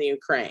they do in the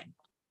Ukraine.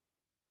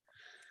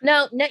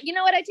 No, you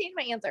know what? I changed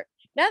my answer.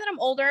 Now that I'm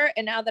older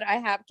and now that I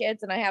have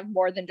kids and I have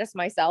more than just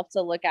myself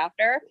to look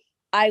after,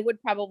 I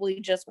would probably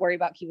just worry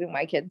about keeping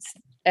my kids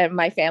and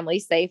my family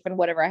safe and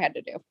whatever I had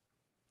to do.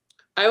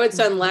 I would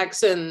send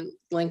Lex and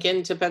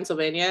Lincoln to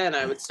Pennsylvania, and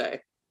I would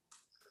stay.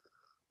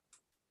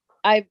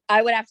 I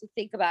would have to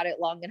think about it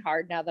long and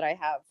hard now that I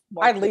have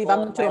more. I'd leave.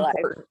 I'm too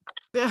important.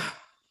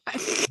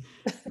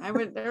 I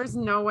would. There's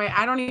no way.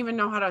 I don't even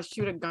know how to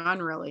shoot a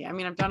gun, really. I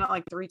mean, I've done it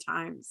like 3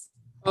 times.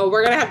 Oh,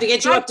 we're gonna have to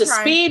get you up to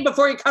speed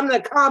before you come to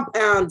the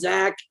compound,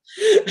 Zach.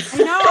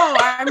 I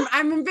know.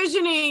 I'm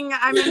envisioning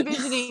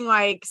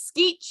like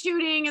skeet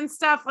shooting and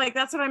stuff. Like,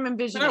 that's what I'm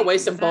envisioning. I'm gonna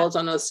waste some bullets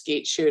on those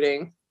skeet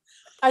shooting.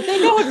 I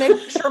think I would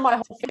make sure my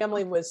whole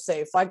family was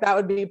safe. Like, that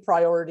would be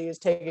priority, is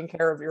taking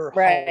care of your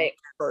home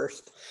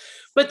first.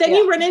 But then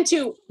you run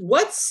into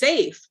what's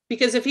safe,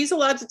 because if he's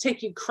allowed to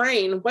take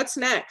Ukraine, what's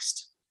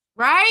next?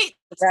 Right.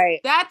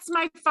 That's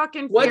my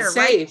fucking fear. What's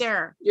safe? Right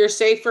there. You're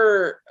safe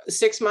for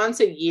 6 months,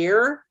 a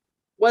year.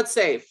 What's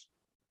safe?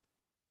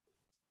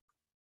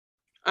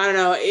 I don't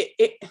know.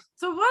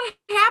 So what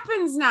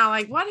happens now?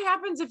 Like, what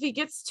happens if he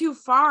gets too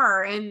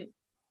far? And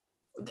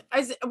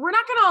we're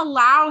not going to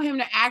allow him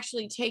to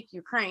actually take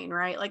Ukraine,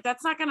 right? Like,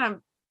 that's not going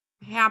to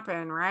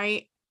happen,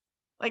 right?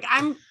 Like,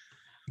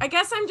 I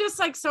guess I'm just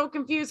like so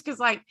confused, because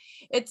like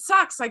it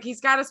sucks. Like,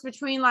 he's got us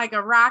between like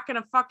a rock and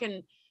a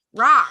fucking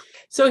rock.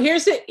 So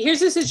here's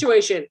the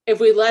situation. If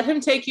we let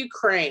him take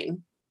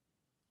Ukraine,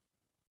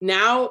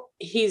 now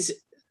he's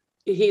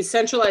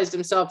centralized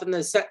himself in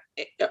the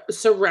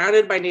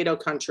surrounded by NATO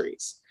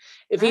countries.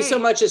 If he so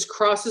much as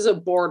crosses a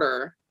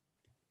border,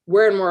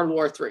 we're in World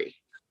War III.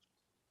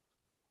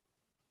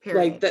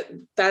 Period.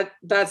 Like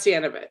that's the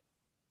end of it.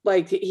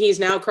 Like, he's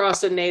now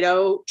crossed a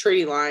NATO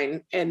treaty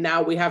line, and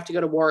now we have to go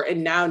to war,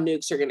 and now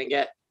nukes are going to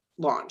get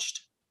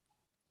launched.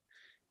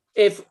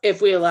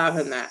 If we allow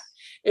him that.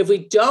 If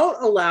we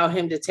don't allow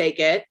him to take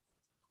it,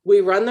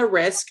 we run the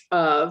risk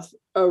of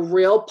a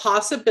real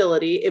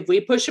possibility, if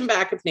we push him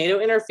back, if NATO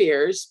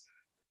interferes,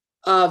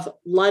 of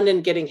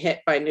London getting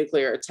hit by a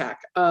nuclear attack,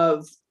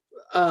 of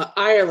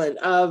Ireland,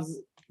 of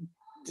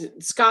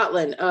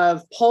Scotland,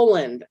 of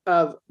Poland,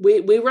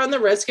 we run the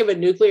risk of a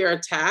nuclear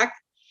attack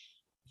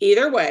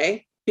either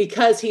way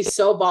because he's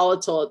so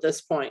volatile at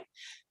this point.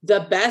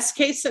 The best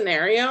case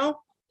scenario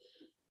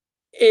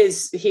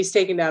is he's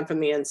taken down from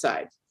the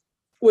inside,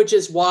 which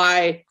is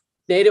why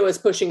NATO is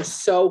pushing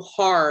so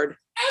hard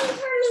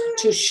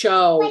to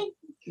show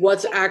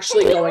what's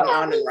actually going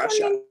on in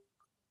Russia.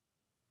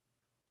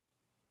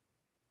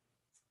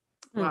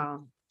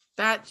 Wow.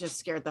 That just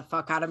scared the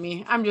fuck out of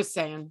me. I'm just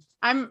saying.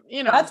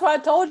 That's why I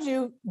told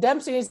you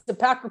Dempsey needs to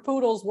pack her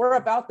poodles. We're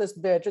about this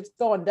bitch. It's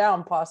going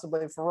down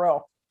possibly for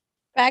real.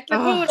 Pack your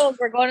poodles.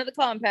 We're going to the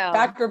compound.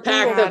 Pack your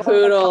poodles. Pack the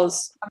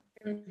poodles.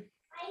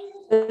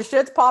 The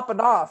shit's popping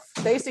off.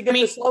 Stacy, get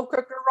the slow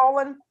cooker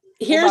rolling.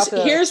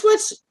 Here's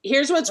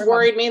what's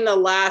worried me in the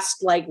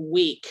last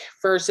week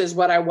versus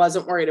what I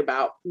wasn't worried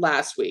about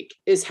last week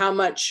is how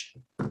much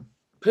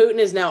Putin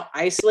is now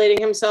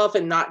isolating himself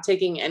and not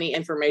taking any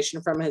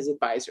information from his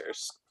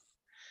advisors.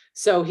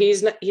 So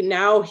he's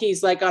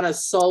like on a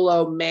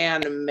solo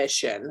man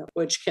mission,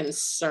 which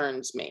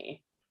concerns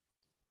me.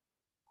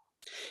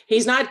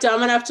 He's not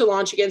dumb enough to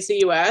launch against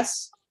the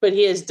US, but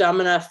he is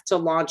dumb enough to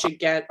launch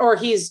against, or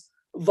he's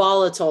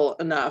volatile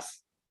enough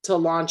to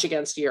launch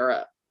against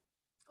Europe.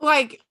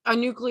 Like a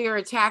nuclear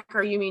attack,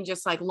 or you mean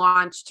just like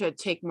launch to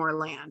take more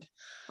land?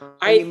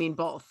 Or you mean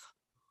both?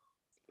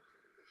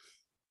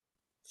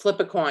 Flip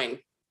a coin.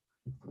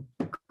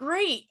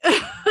 Great.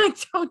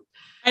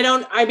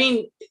 I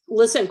mean,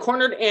 listen,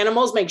 cornered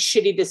animals make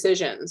shitty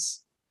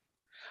decisions.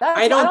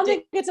 I don't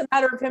think it's a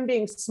matter of him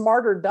being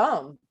smart or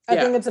dumb. I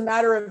think it's a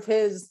matter of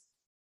his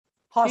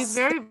he's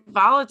very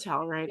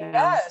volatile right now.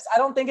 Yes. I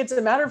don't think it's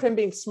a matter of him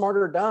being smart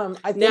or dumb.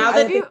 I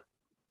think he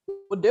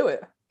would do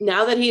it.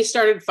 Now that he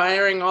started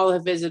firing all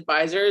of his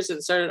advisors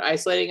and started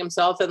isolating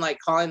himself and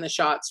calling the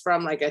shots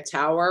from a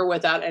tower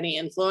without any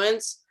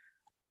influence,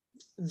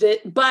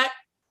 but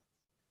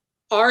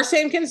our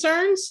same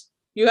concerns,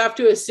 you have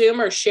to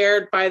assume, are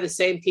shared by the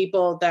same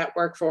people that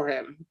work for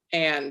him.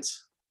 And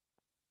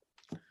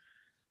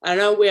I don't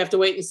know, we have to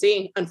wait and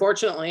see,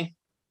 unfortunately.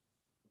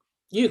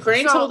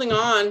 Ukraine's holding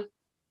on.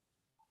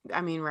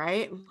 I mean,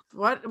 right?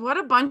 What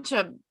a bunch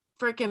of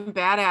freaking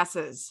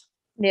badasses.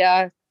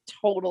 Yeah,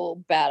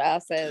 total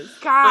badasses.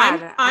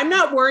 God. I'm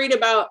not worried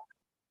about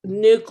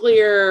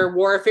nuclear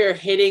warfare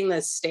hitting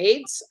the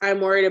States.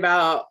 I'm worried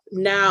about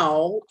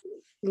now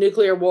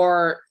nuclear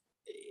war.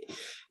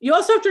 You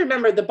also have to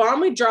remember the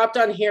bomb we dropped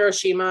on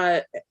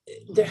Hiroshima,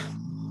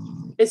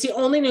 it's the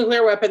only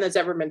nuclear weapon that's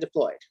ever been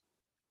deployed.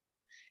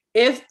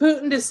 If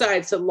Putin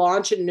decides to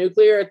launch a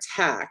nuclear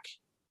attack,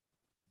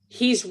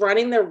 he's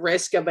running the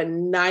risk of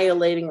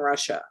annihilating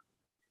Russia.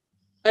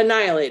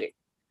 Annihilating.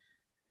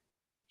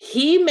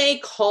 He may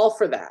call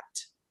for that.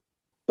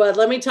 But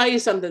let me tell you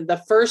something.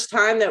 The first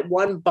time that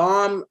one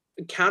bomb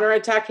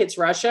counterattack hits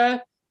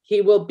Russia,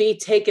 he will be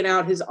taken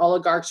out. His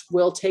oligarchs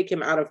will take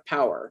him out of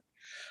power.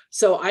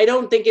 So I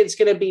don't think it's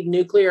going to be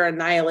nuclear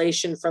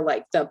annihilation for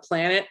the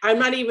planet. I'm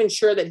not even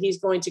sure that he's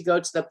going to go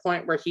to the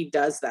point where he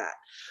does that.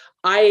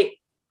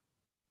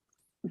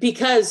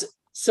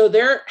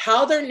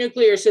 How their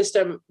nuclear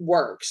system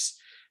works,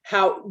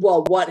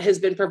 what has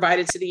been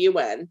provided to the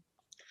UN,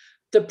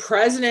 the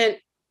president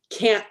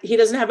he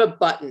doesn't have a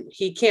button.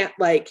 He can't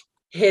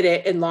hit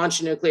it and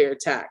launch a nuclear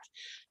attack.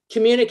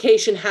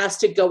 Communication has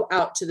to go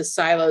out to the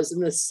silos,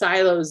 and the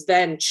silos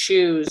then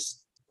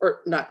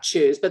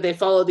they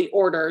follow the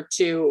order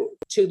to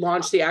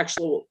launch the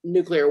actual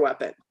nuclear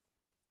weapon.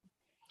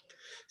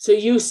 So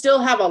you still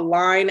have a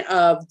line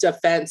of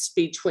defense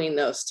between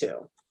those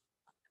two.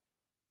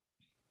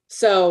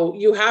 So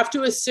you have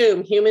to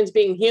assume humans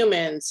being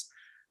humans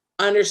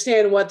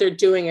understand what they're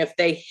doing if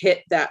they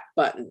hit that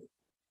button.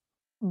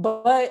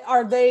 But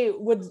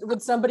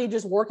would somebody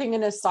just working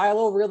in a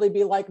silo really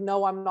be like,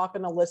 no, I'm not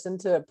going to listen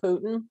to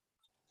Putin?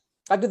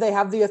 Do they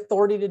have the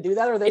authority to do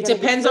that? Or it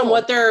depends on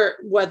what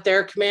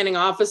their commanding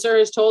officer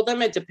has told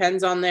them. It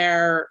depends on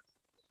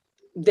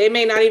they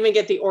may not even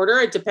get the order.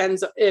 It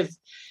depends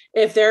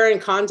if they're in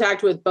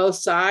contact with both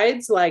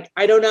sides.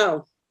 I don't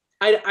know.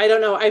 I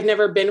don't know. I've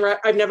never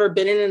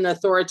been in an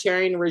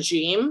authoritarian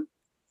regime.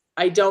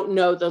 I don't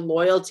know the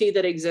loyalty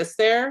that exists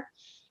there.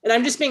 And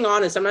I'm just being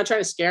honest. I'm not trying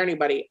to scare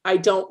anybody. I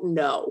don't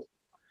know.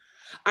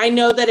 I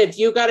know that if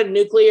you got a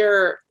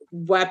nuclear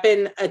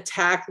weapon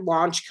attack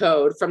launch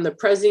code from the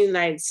president of the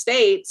United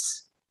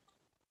States,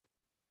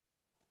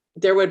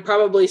 there would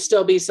probably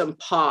still be some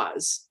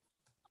pause.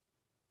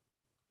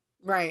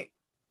 Right.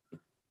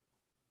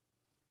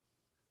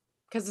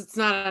 Because it's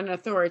not an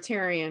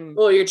authoritarian.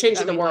 Well, you're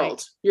changing the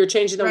world. You're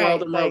changing the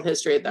world and world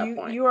history at that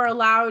point. You're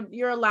allowed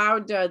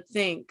to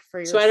think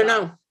for yourself. So I don't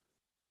know.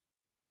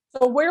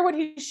 So where would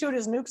he shoot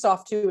his nukes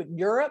off to?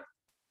 Europe?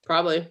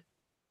 Probably.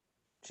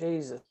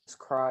 Jesus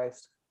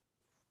Christ.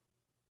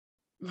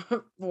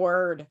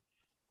 Word.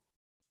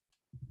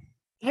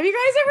 Have you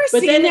guys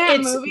ever seen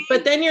that movie?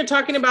 But then you're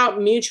talking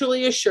about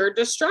mutually assured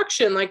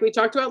destruction, like we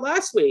talked about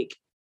last week.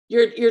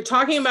 You're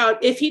talking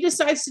about if he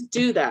decides to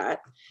do that,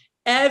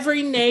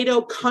 every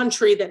NATO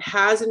country that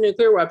has a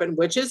nuclear weapon,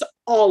 which is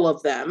all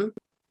of them,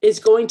 is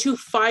going to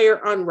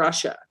fire on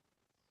Russia.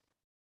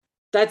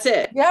 That's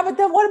it. Yeah, but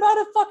then what about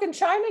if fucking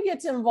China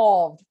gets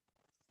involved?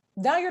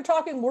 Now you're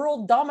talking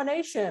world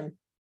domination.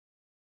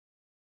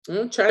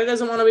 China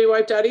doesn't want to be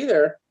wiped out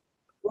either.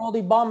 World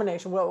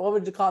abomination. What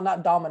would you call it?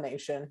 Not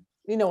domination.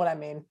 You know what I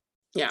mean?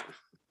 Yeah.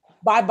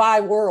 Bye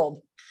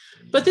world.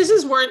 But this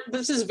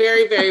is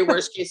very, very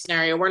worst case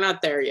scenario. We're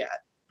not there yet.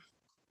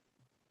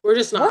 We're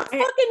just not.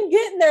 We're fucking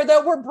getting there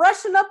though. We're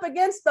brushing up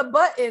against the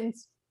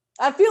buttons.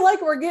 I feel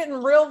like we're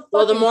getting real.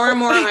 Well, the more and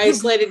more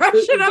isolated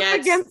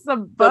Putin gets,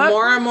 the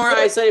more and more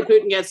isolated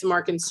Putin gets, the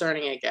more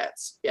concerning it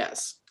gets.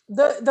 Yes.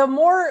 The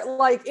more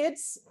like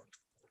it's.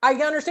 I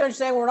understand what you're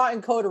saying. We're not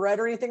in code red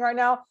or anything right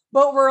now,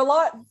 but we're a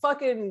lot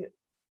fucking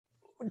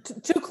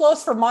too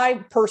close for my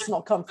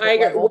personal comfort. I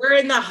agree. Level. We're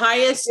in the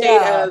highest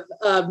state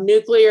of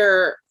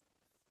nuclear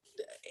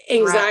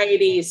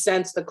anxiety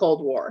since the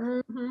Cold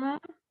War. Mm-hmm.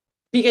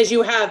 Because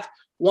you have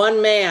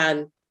one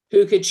man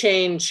who could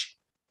change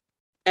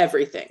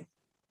everything.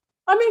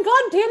 I mean,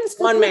 goddamn, this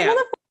one man.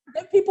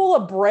 Give people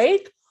a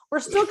break. We're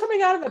still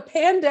coming out of a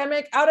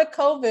pandemic, out of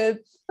COVID.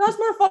 Now this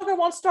motherfucker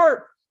wants to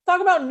start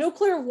talking about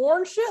nuclear war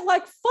and shit.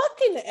 Like,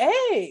 fucking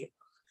A.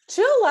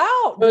 Chill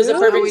out. It was a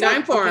perfect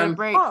time for him.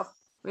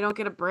 We don't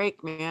get a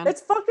break, man. It's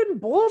fucking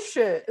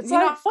bullshit. It's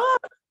like,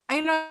 fuck.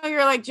 I know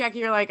you're like, Jackie,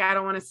 you're like, I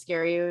don't want to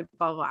scare you,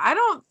 blah, blah. I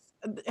don't.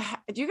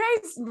 Do you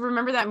guys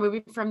remember that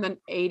movie from the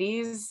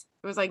 80s?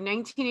 It was like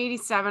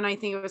 1987. I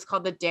think it was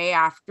called The Day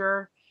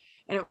After.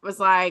 And it was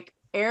like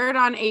aired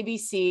on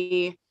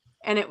ABC.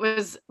 And it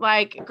was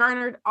like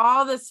garnered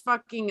all this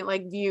fucking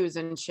like views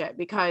and shit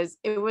because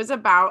it was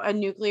about a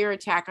nuclear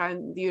attack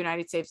on the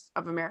United States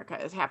of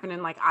America. It happened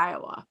in like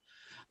Iowa.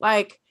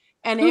 Like,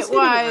 and it was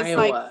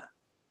like,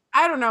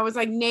 I don't know. It was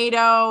like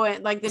NATO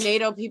and like the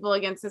NATO people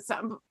against this.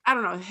 I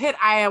don't know. Hit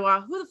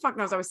Iowa. Who the fuck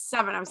knows? I was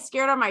 7. I was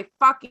scared out of my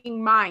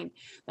fucking mind.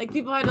 Like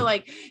people had to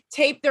like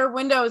tape their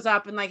windows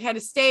up and like had to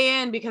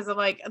stay in because of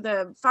like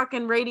the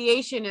fucking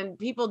radiation and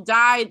people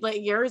died like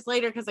years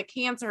later because of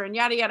cancer and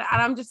yada yada.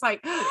 And I'm just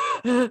like,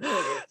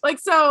 like,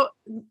 so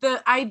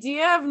the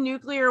idea of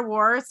nuclear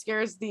war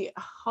scares the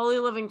holy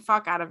living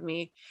fuck out of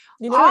me.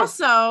 You know,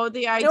 also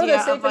the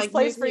idea of like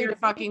nuclear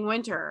fucking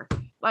winter.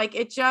 Like,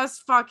 it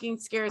just fucking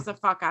scares the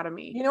fuck out of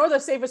me. You know where the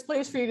safest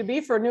place for you to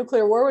be for a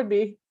nuclear war would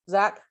be,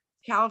 Zach?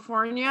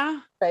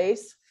 California?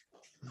 Space.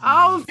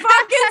 Oh,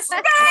 fucking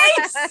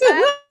space!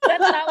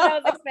 That's not what I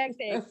was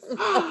expecting.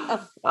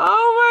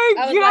 Oh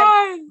my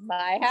God. Like,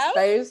 my house?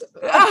 Space.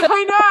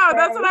 I know.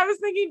 That's what I was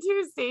thinking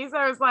too, Stace.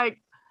 I was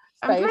like,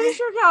 I'm pretty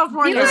sure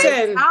California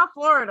is not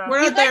Florida.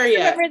 We're not there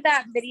yet. Remember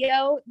that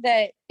video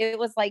that it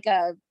was like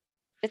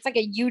it's like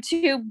a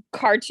YouTube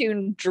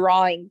cartoon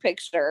drawing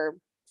picture,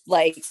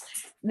 like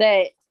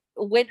that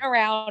went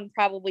around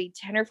probably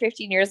 10 or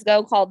 15 years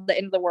ago called The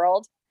End of the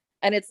World.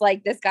 And it's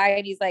like this guy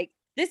and he's like,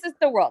 this is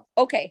the world.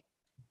 Okay.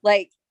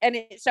 Like, and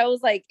it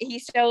shows like,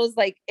 he shows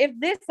like, if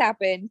this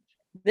happened,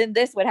 then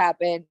this would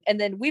happen. And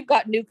then we've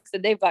got nukes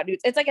and they've got nukes.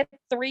 It's like a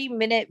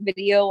 3-minute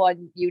video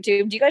on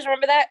YouTube. Do you guys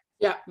remember that?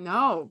 Yeah.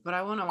 No, but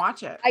I want to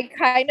watch it. I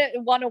kind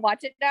of want to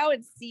watch it now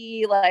and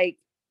see like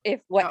if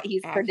what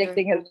he's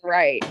predicting is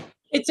right.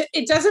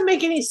 It doesn't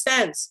make any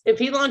sense. If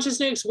he launches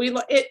nukes,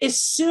 as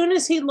soon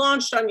as he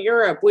launched on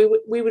Europe,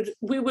 we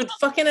would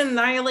fucking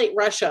annihilate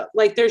Russia.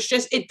 Like there's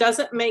just, it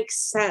doesn't make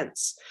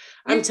sense.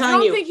 I'm telling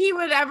you. You don't think he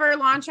would ever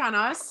launch on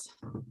us?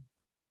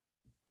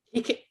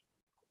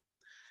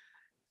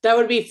 That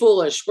would be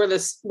foolish. We're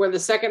the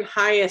second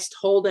highest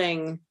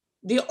holding.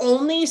 The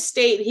only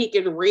state he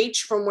could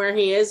reach from where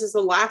he is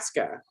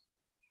Alaska.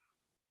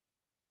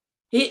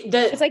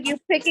 It's like you're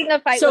picking a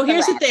fight. So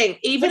here's the thing.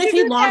 Even if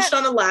he launched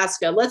on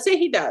Alaska, let's say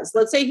he does.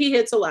 Let's say he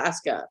hits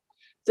Alaska.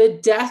 The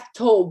death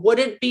toll, would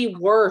it be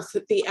worth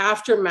the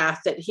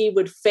aftermath that he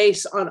would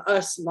face on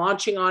us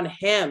launching on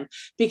him?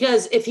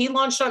 Because if he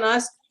launched on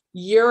us,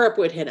 Europe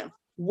would hit him.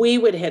 We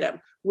would hit him.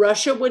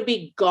 Russia would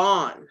be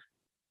gone.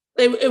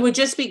 It would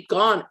just be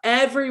gone.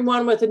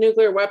 Everyone with a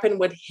nuclear weapon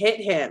would hit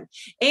him.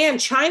 And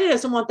China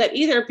doesn't want that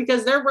either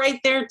because they're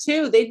right there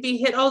too. They'd be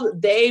hit.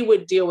 They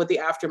would deal with the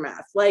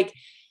aftermath. Like,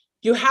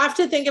 you have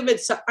to think of it.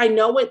 I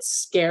know it's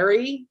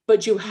scary,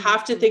 but you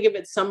have to think of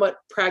it somewhat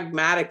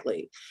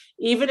pragmatically.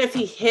 Even if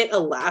he hit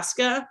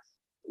Alaska,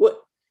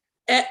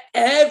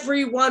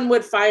 everyone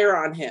would fire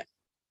on him.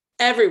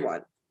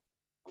 Everyone.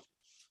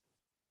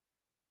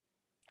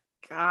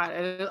 God,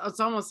 it's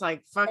almost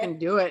like fucking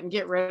do it and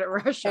get rid of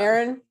Russia.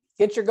 Erin,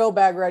 get your go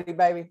bag ready,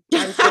 baby.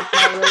 Yeah,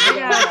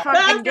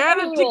 fucking get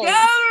it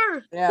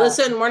together. Yeah.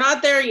 Listen, we're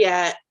not there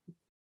yet.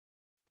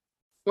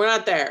 We're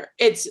not there.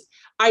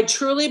 I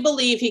truly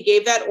believe he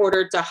gave that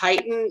order to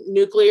heighten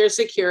nuclear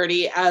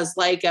security as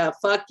like a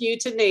fuck you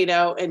to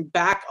NATO and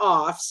back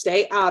off,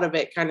 stay out of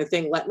it kind of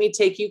thing. Let me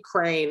take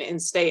Ukraine and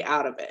stay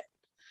out of it.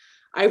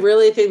 I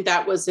really think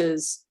that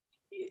was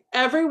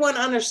everyone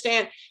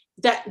understand.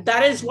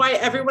 That is why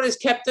everyone has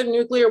kept their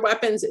nuclear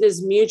weapons. It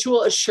is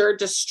mutual assured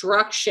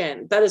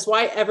destruction. That is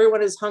why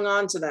everyone has hung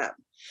on to them.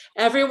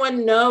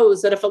 Everyone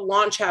knows that if a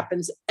launch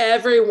happens,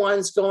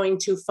 everyone's going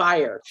to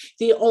fire.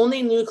 The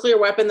only nuclear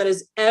weapon that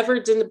has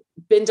ever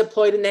been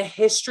deployed in the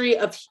history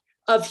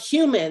of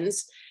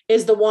humans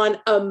is the one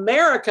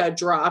America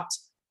dropped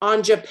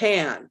on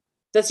Japan.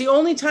 That's the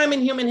only time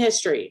in human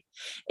history.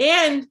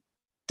 And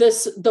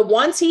the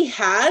ones he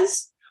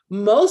has,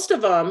 most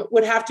of them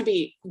would have to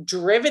be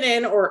driven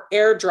in or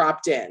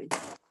airdropped in.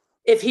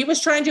 If he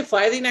was trying to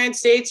fly the United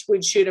States,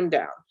 we'd shoot him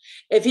down.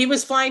 If he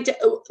was flying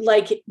to,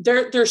 like,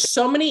 there's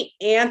so many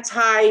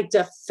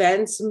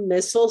anti-defense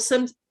missile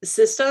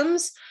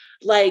systems.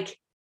 Like,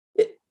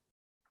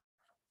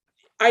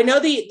 I know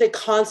the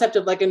concept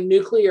of like a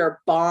nuclear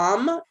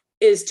bomb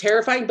is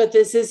terrifying, but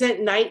this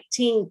isn't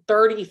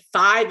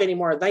 1935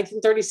 anymore,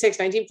 1936,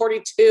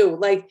 1942.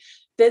 Like,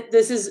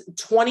 this is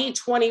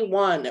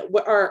 2021.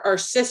 Our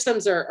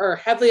systems are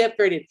heavily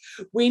upgraded.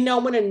 We know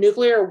when a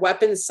nuclear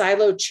weapons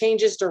silo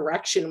changes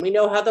direction. We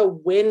know how the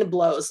wind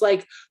blows.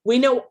 Like, we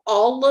know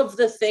all of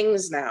the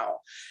things now.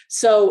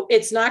 So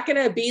it's not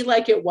going to be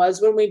like it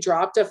was when we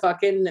dropped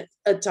the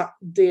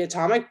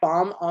atomic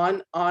bomb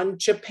on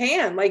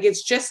Japan. Like,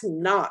 it's just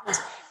not.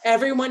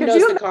 Everyone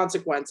knows the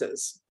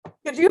consequences.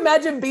 Could you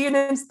imagine being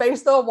in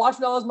space though,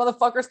 watching all those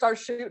motherfuckers start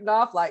shooting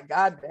off? Like,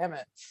 God damn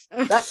it!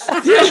 Julie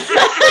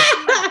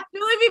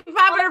be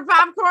popping her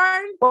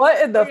popcorn.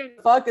 What in the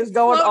fuck is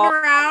going on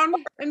around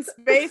in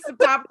space? The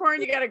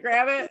popcorn, you gotta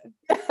grab it.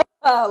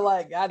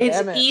 Like, God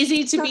damn it! It's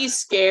easy to be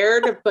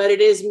scared, but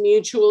it is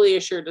mutually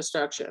assured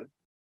destruction.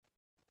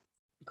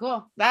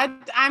 Cool.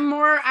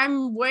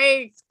 I'm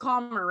way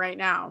calmer right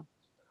now.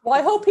 Well,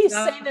 I hope he's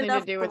Nothing sane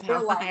enough to do with to how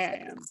realize high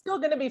I am. I'm still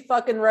going to be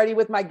fucking ready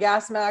with my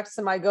gas masks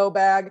and my go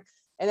bag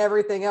and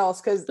everything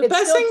else. Because the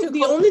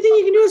only thing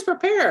you can do is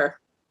prepare.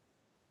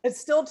 It's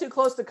still too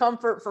close to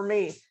comfort for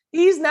me.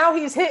 He's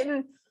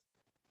hitting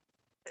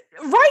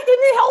right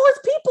in all his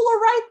people are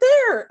right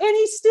there, and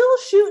he's still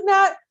shooting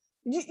at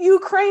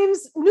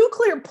Ukraine's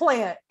nuclear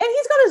plant, and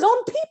he's got his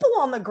own people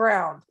on the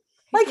ground.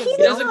 Like, he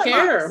doesn't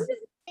care.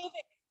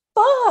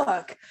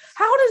 Fuck.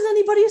 How does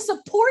anybody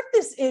support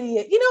this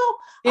idiot? You know,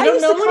 they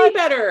don't know any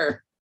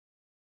better.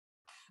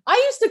 I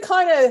used to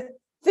kind of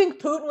think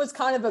Putin was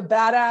kind of a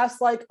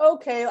badass. Like,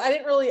 okay, I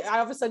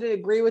obviously didn't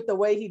agree with the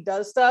way he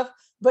does stuff,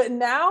 but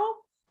now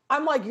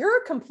I'm like,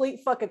 you're a complete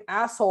fucking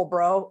asshole,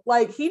 bro.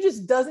 Like, he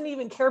just doesn't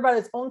even care about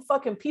his own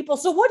fucking people.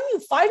 So what are you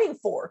fighting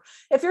for?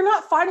 If you're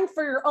not fighting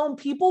for your own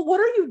people,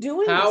 what are you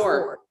doing this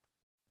for?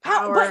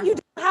 Power. But you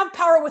don't have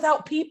power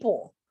without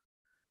people.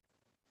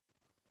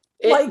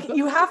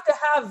 You have to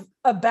have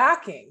a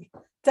backing.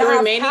 The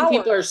remaining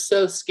people are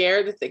so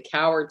scared that they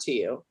cower to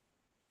you.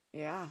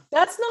 Yeah.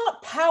 That's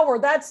not power.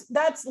 That's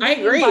I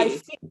agree. By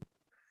fear.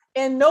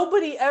 And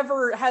nobody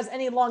ever has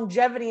any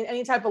longevity in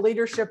any type of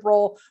leadership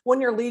role when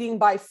you're leading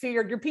by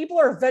fear. Your people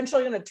are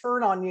eventually going to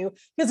turn on you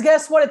because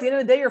guess what? At the end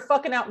of the day, you're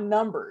fucking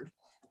outnumbered.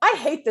 I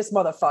hate this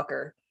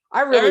motherfucker.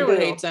 I really Everyone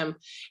do. hates him.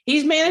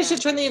 He's managed to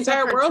turn the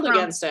entire world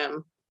against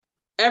him.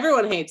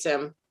 Everyone hates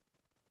him.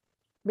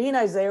 Me and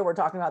Isaiah were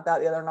talking about that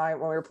the other night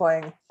when we were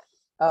playing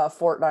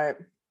Fortnite,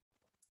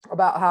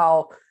 about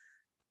how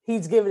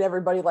he's given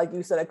everybody, like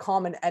you said, a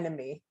common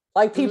enemy.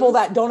 Like, people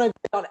that don't agree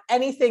on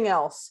anything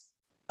else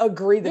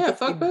agree that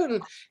fuck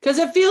Putin, because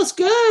it feels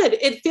good.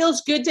 It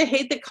feels good to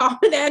hate the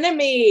common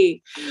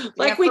enemy.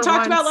 Like we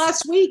talked about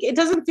last week, it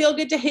doesn't feel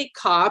good to hate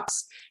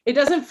cops. It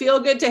doesn't feel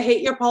good to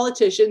hate your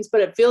politicians,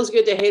 but it feels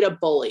good to hate a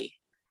bully.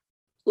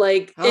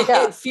 Like,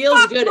 it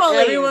feels good. Bullies.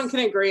 Everyone can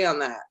agree on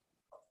that.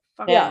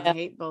 I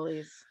hate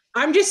bullies.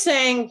 I'm just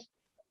saying,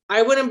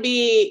 I wouldn't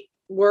be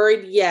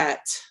worried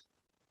yet.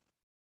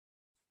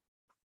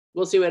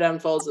 We'll see what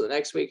unfolds in the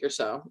next week or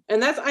so.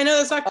 And I know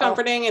that's not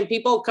comforting, and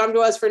people come to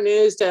us for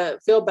news to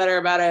feel better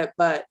about it.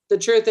 But the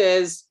truth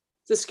is,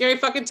 it's a scary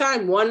fucking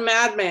time. One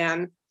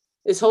madman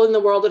is holding the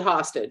world at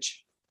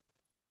hostage.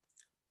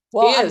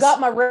 Well, I've got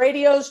my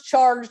radios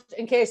charged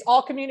in case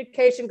all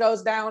communication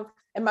goes down,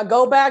 and my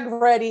go bag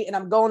ready, and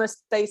I'm going to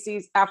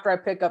Stacy's after I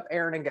pick up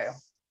Erin and Gail.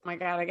 Oh my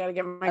God, I got to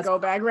get my go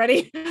bag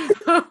ready.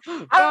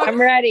 I'm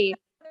ready.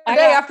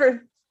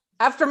 After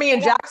me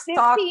and Jack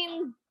talk.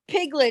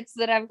 Piglets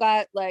that I've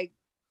got, like,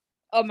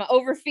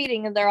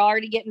 overfeeding, and they're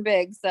already getting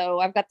big. So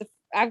I've got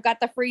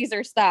the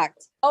freezer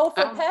stocked. Oh,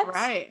 for pets?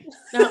 Right.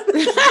 No.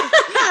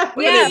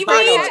 we each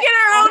get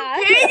our own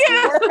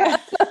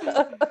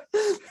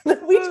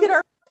pig. We each get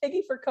our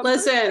piggy for comfort.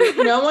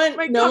 Listen, no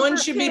one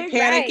should be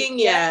panicking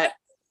yet.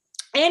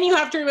 And you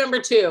have to remember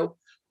too,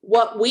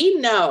 what we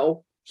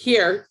know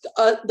here,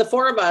 the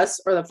four of us,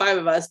 or the five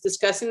of us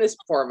discussing this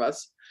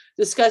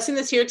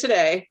here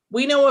today,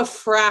 we know a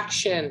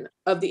fraction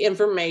of the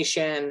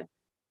information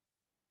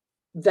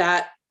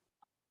that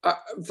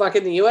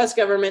fucking the US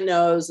government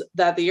knows,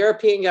 that the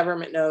European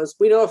government knows.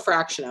 We know a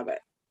fraction of it.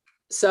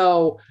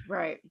 So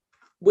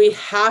we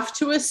have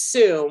to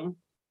assume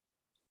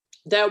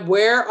that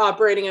we're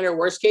operating under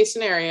worst case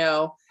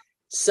scenario.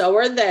 So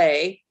are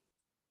they.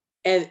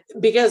 And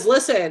because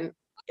listen,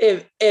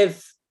 if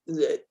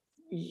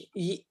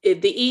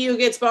if the EU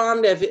gets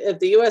bombed, if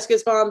the US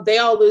gets bombed, they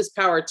all lose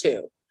power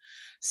too.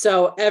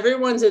 So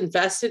everyone's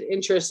invested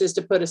interest is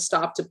to put a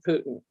stop to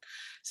Putin.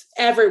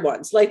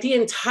 Everyone's, like, the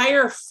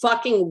entire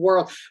fucking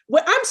world.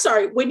 I'm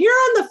sorry, when you're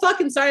on the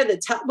fucking side of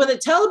when the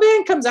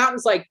Taliban comes out and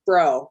is like,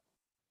 bro,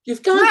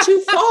 you've gone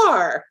too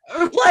far.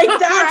 Like,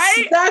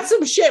 that's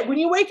some shit. When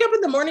you wake up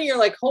in the morning, you're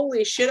like,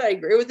 holy shit, I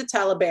agree with the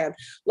Taliban.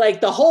 Like,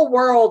 the whole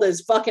world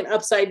is fucking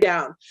upside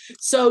down.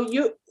 So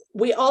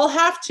we all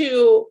have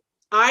to,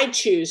 I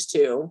choose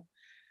to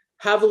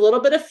have a little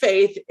bit of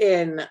faith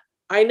in,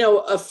 I know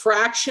a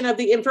fraction of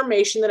the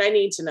information that I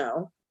need to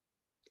know.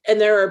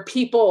 And there are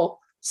people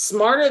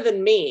smarter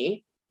than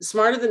me,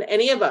 smarter than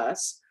any of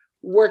us,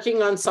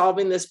 working on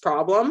solving this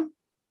problem.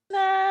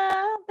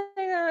 Nah,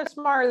 they're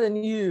smarter than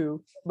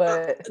you,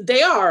 but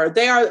they are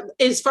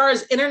as far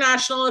as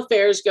international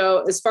affairs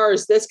go, as far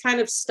as this kind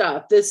of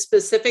stuff, this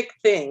specific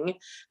thing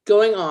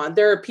going on,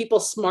 there are people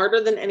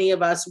smarter than any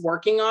of us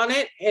working on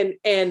it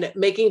and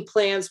making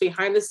plans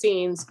behind the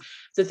scenes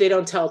that they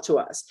don't tell to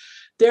us.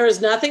 There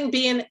is nothing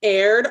being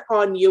aired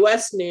on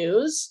US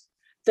news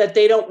that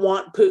they don't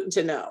want Putin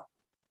to know.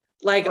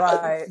 Like,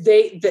 right.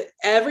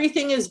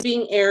 Everything is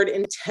being aired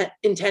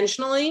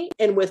intentionally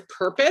and with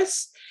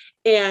purpose,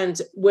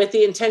 and with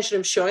the intention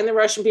of showing the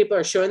Russian people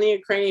or showing the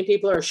Ukrainian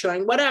people or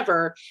showing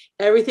whatever.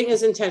 Everything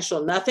is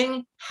intentional.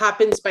 Nothing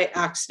happens by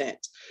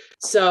accident.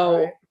 So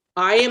right.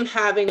 I am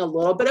having a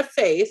little bit of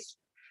faith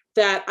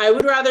that I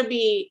would rather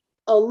be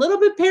a little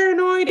bit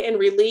paranoid and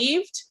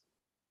relieved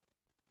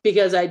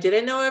because I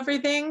didn't know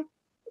everything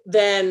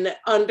than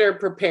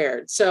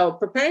underprepared. So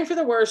preparing for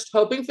the worst,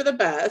 hoping for the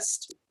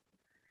best.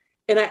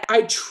 And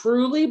I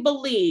truly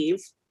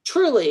believe,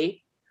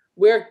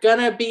 we're going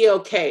to be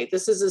okay.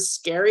 This is a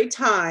scary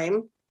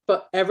time,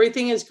 but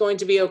everything is going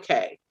to be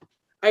okay.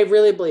 I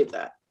really believe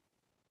that.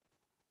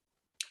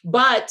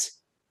 But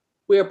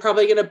we are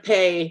probably going to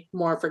pay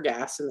more for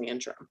gas in the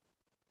interim.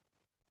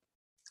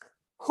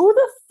 Who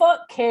the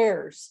fuck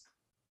cares?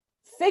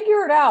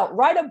 Figure it out.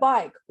 Ride a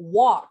bike.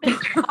 Walk.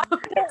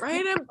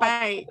 Ride a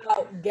bike.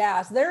 About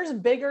gas. There's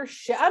bigger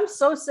shit. I'm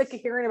so sick of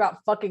hearing about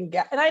fucking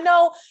gas. And I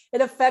know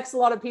it affects a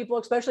lot of people,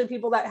 especially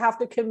people that have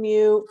to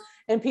commute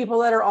and people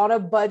that are on a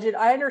budget.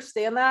 I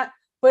understand that.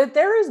 But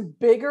there is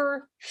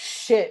bigger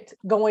shit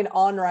going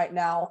on right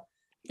now.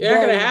 You're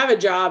not going to have a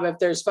job if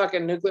there's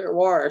fucking nuclear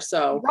war.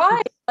 So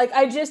right. Like,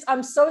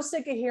 I'm so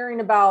sick of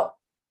hearing about.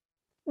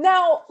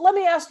 Now, let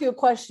me ask you a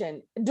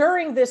question.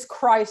 During this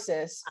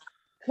crisis,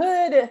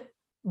 could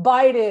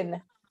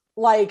Biden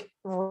like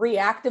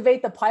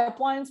reactivate the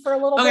pipelines for a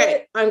little bit?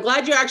 Okay, I'm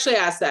glad you actually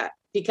asked that,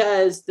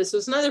 because this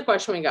was another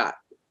question we got.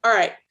 All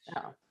right,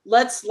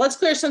 let's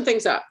clear some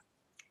things up.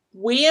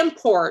 We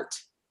import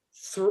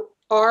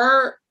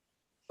our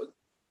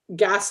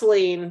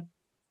gasoline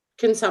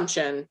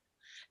consumption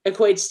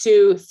equates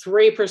to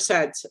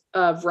 3%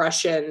 of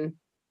Russian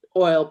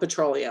oil,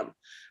 petroleum.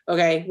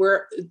 Okay,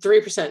 we're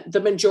 3%. The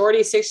majority,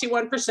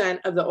 61%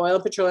 of the oil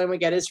and petroleum we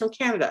get is from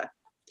Canada.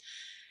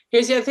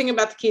 Here's the other thing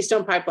about the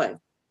Keystone Pipeline.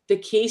 The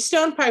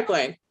Keystone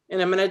Pipeline,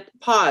 and I'm going to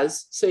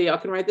pause so y'all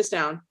can write this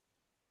down.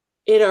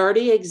 It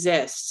already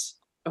exists,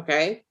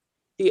 okay?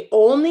 The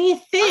only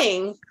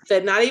thing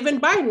that not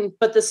even Biden,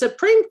 but the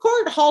Supreme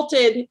Court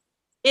halted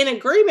in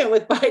agreement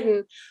with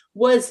Biden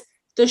was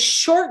the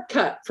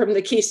shortcut from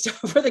the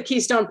Keystone for the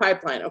Keystone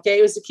Pipeline, okay?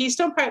 It was the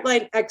Keystone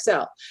Pipeline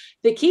XL.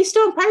 The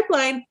Keystone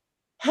Pipeline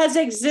has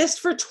existed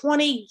for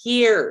 20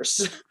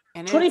 years,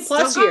 and 20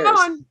 plus years.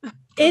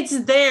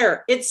 It's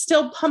there. It's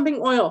still pumping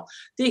oil.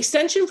 The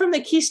extension from the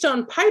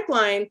Keystone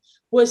Pipeline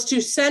was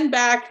to send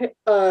back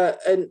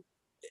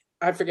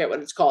I forget what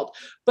it's called,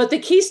 but the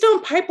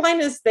Keystone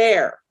Pipeline is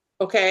there.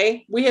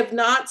 Okay. We have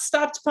not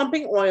stopped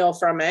pumping oil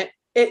from it.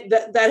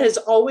 That has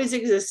always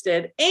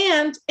existed.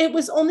 And it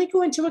was only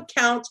going to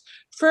account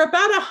for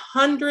about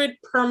 100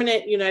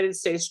 permanent United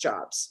States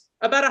jobs,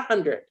 about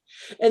 100.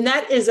 And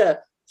that is a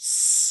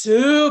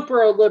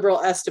super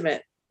liberal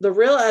estimate. The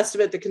real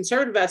estimate, the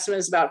conservative estimate,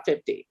 is about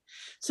 50.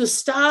 So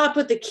stop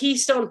with the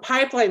Keystone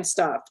Pipeline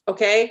stuff,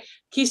 okay?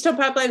 Keystone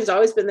Pipeline has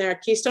always been there.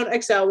 Keystone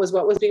XL was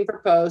what was being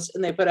proposed,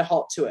 and they put a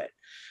halt to it.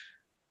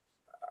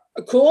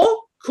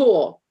 Cool?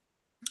 Cool.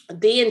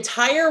 The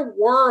entire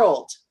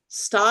world,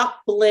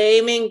 stop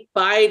blaming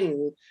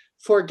Biden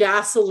for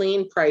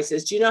gasoline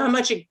prices. Do you know how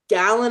much a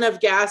gallon of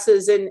gas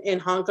is in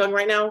Hong Kong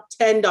right now?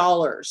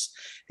 $10.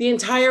 The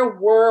entire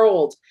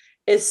world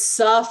is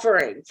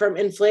suffering from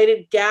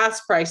inflated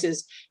gas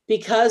prices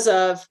because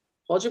of,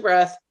 hold your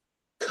breath,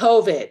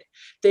 COVID.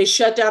 They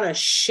shut down a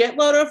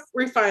shitload of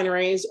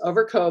refineries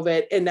over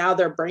COVID, and now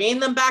they're bringing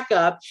them back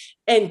up,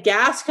 and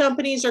gas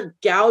companies are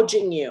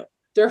gouging you.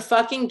 They're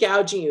fucking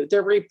gouging you.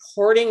 They're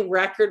reporting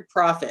record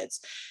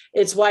profits.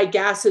 It's why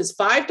gas is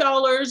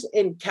 $5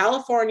 in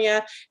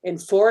California and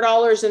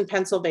 $4 in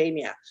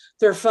Pennsylvania.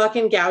 They're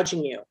fucking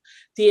gouging you.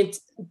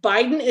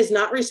 Biden is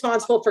not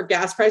responsible for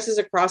gas prices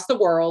across the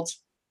world.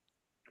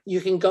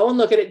 You can go and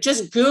look at it.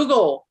 Just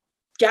Google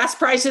gas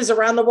prices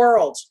around the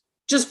world.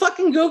 Just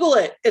fucking Google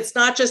it. It's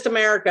not just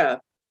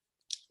America.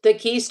 The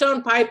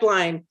Keystone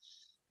Pipeline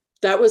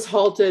that was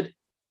halted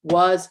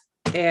was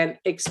an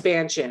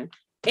expansion.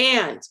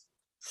 And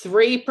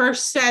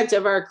 3%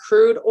 of our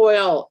crude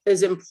oil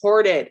is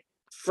imported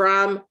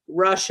from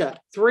Russia.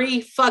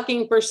 3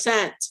 fucking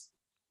percent.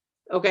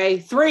 Okay,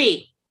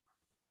 3.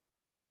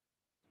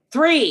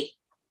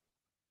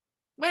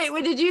 Wait,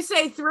 what did you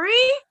say?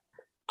 3?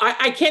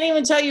 I can't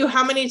even tell you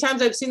how many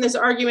times I've seen this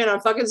argument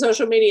on fucking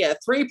social media.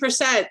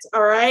 3%.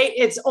 All right.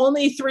 It's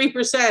only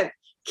 3%.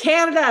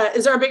 Canada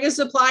is our biggest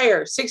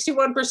supplier,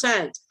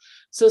 61%.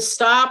 So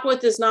stop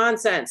with this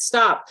nonsense.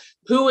 Stop.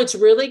 Who it's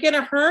really going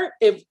to hurt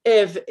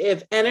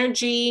if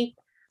energy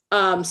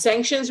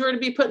sanctions were to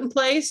be put in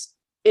place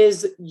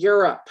is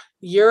Europe.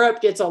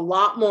 Europe gets a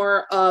lot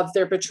more of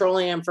their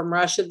petroleum from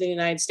Russia than the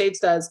United States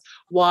does.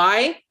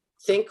 Why?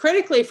 Think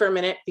critically for a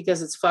minute,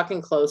 because it's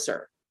fucking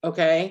closer.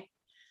 Okay.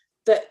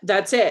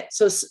 That's it.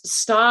 So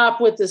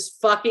stop with this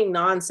fucking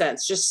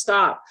nonsense. Just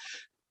stop.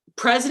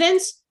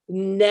 Presidents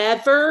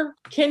never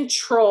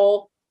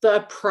control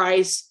the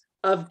price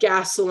of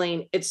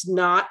gasoline. It's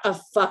not a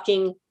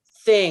fucking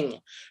thing.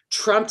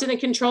 Trump didn't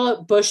control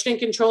it. Bush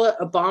didn't control it.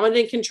 Obama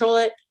didn't control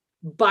it.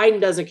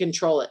 Biden doesn't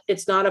control it.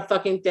 It's not a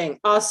fucking thing.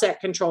 Offset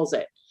controls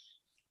it.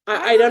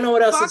 I don't know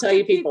what else to tell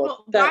you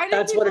people.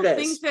 That's what it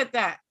is. Think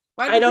that?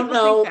 I don't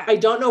know. I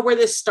don't know where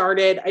this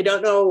started. I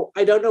don't know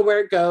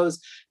where it goes.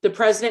 The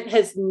president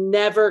has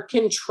never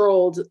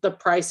controlled the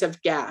price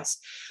of gas.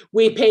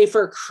 We pay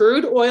for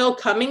crude oil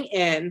coming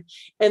in,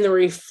 and the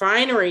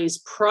refineries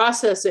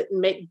process it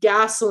and make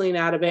gasoline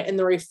out of it. And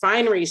the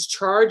refineries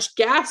charge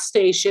gas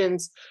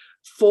stations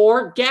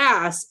for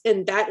gas.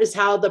 And that is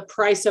how the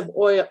price of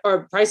oil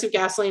or price of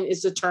gasoline is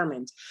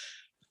determined.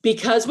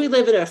 Because we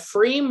live in a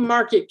free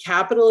market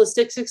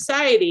capitalistic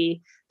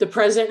society, the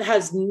president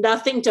has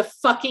nothing to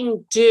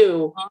fucking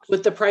do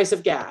with the price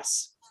of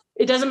gas.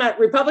 It doesn't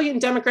matter. Republican,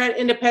 Democrat,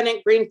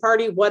 Independent, Green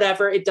Party,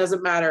 whatever. It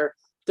doesn't matter.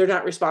 They're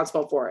not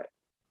responsible for it.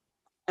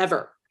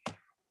 Ever.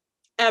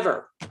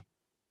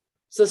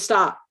 So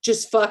stop.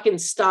 Just fucking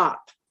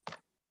stop.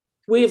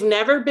 We've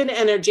never been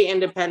energy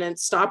independent.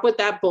 Stop with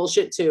that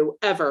bullshit too,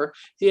 ever.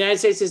 The United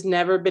States has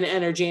never been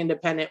energy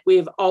independent.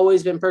 We've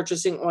always been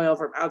purchasing oil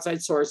from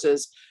outside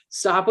sources.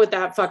 Stop with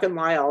that fucking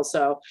lie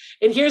also.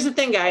 And here's the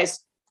thing, guys.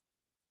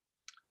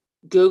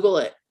 Google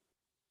it.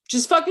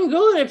 Just fucking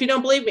Google it if you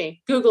don't believe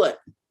me. Google it.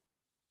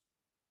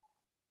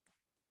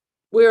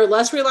 We were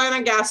less reliant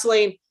on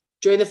gasoline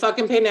during the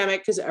fucking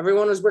pandemic because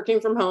everyone was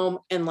working from home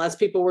and less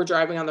people were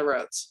driving on the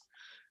roads.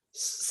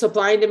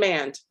 Supply and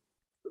demand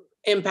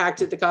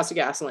impacted the cost of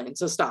gasoline.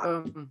 So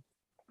stop.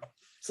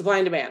 Supply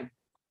and demand.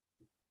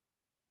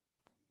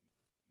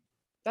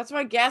 That's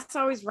why gas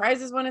always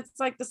rises when it's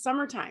like the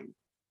summertime.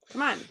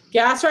 Come on.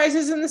 Gas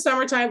rises in the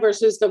summertime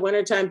versus the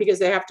wintertime because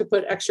they have to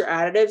put extra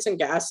additives in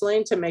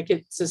gasoline to make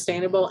it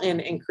sustainable and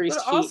increase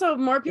heat. But also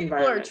more people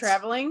are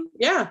traveling.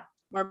 Yeah.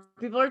 More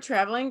people are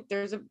traveling.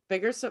 There's a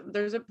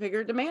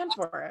bigger demand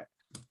for it.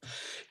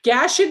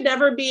 Gas should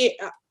never be,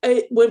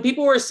 when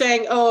people were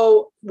saying,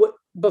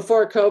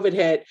 before COVID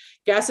hit,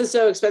 gas is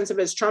so expensive,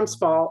 it's Trump's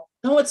fault.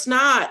 No, it's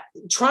not.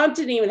 Trump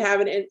didn't even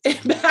have an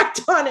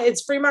impact on it.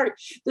 It's free market.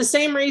 The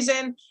same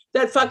reason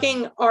that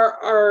fucking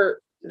our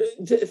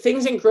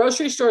things in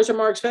grocery stores are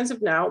more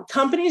expensive now.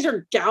 Companies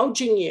are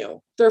gouging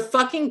you. They're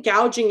fucking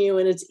gouging you,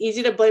 and it's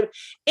easy to blame.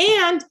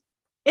 And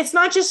it's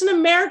not just in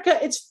America,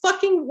 it's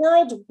fucking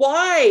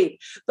worldwide.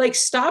 Like,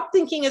 stop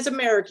thinking as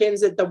Americans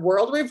that the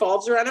world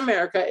revolves around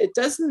America. It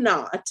does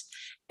not.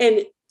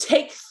 And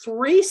take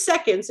 3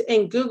 seconds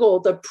and Google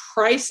the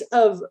price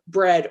of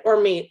bread or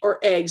meat or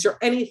eggs or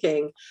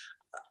anything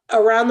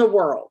around the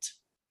world.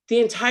 The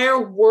entire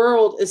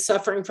world is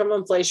suffering from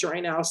inflation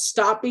right now.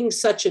 Stop being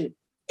such an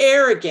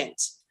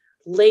arrogant,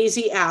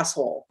 lazy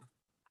asshole.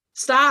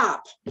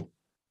 Stop.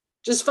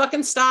 Just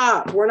fucking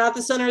stop. We're not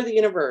the center of the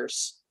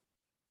universe.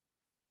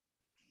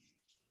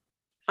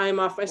 I'm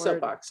off my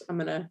soapbox. I'm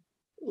gonna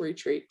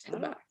retreat to the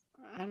back.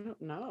 I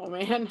don't know,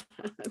 man.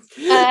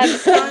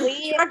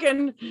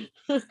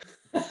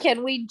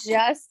 Can we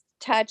just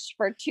touch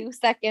for 2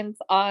 seconds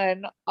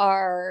on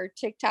our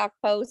TikTok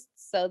posts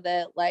so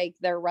that like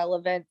they're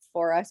relevant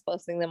for us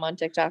posting them on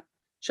TikTok?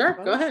 Sure,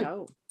 go ahead.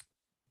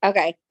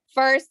 Okay,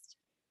 first,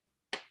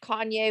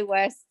 Kanye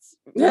West's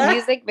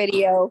music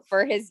video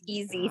for his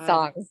Easy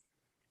songs.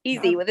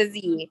 Easy with a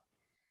Z.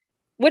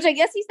 Which I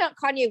guess he's not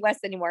Kanye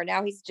West anymore.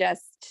 Now he's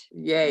just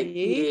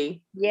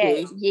Kanye.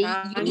 Kanye.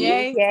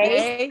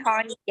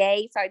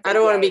 Sorry, I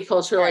don't want to be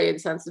culturally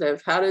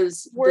insensitive. How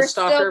does the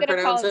stalker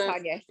pronounce it?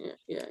 Kanye.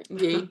 Yeah.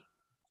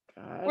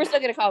 We're still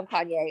gonna call him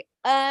Kanye.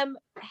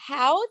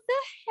 How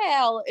the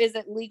hell is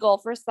it legal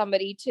for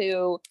somebody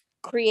to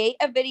create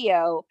a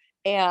video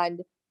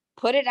and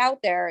put it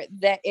out there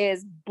that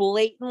is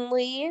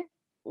blatantly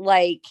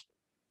like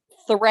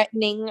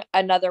threatening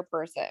another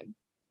person?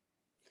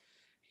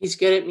 He's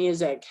good at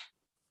music.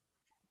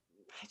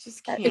 I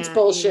just can't. It's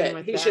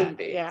bullshit. He shouldn't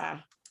be.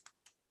 Yeah.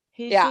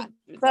 So,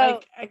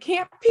 like, I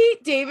can't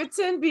Pete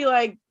Davidson be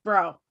like,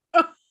 bro.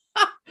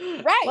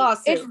 Right.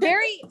 Lawsuit. It's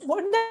very.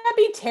 Wouldn't that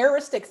be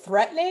terroristic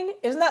threatening?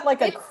 Isn't that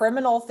like a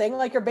criminal thing?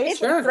 Like you're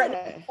basically Sure.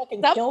 threatening to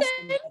fucking kill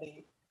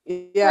somebody. For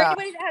Yeah.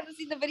 anybody that hasn't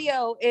seen the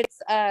video,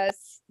 it's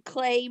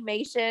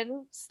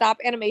claymation, stop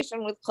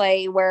animation with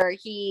clay, where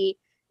he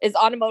is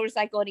on a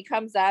motorcycle and he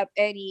comes up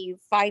and he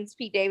finds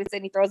Pete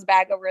Davidson. He throws a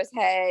bag over his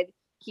head.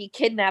 He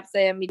kidnaps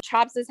him. He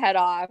chops his head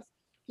off.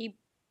 In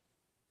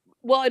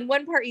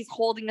one part he's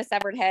holding a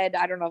severed head.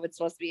 I don't know if it's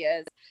supposed to be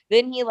his.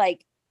 Then he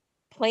like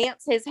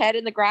plants his head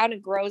in the ground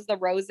and grows the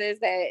roses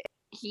that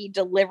he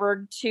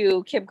delivered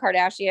to Kim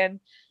Kardashian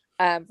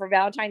for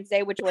Valentine's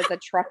Day, which was a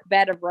truck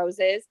bed of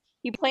roses.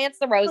 He plants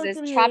the roses,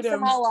 chops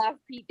them all off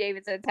Pete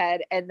Davidson's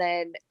head, and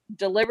then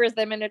delivers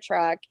them in a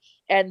truck.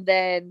 And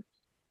then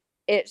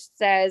it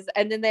says,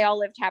 and then they all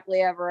lived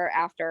happily ever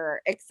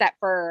after, except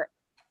for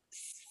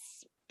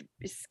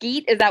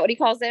Skeet. Is that what he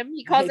calls him?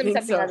 He calls him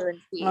something other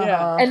than Skeet.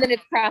 Yeah. And then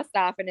it's crossed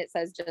off and it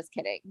says, just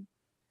kidding.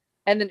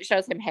 And then it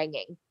shows him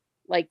hanging,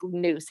 like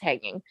noose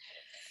hanging.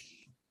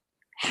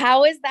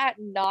 How is that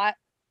not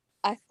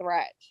a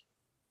threat?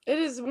 It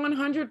is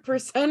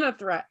 100% a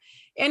threat.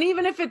 And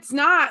even if it's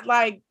not,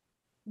 like,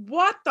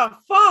 what the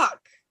fuck?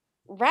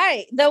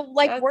 Right. The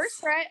worst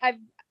threat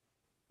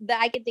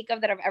that I can think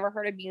of that I've ever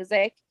heard of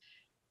music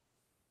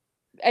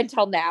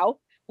until now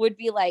would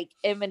be like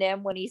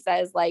Eminem when he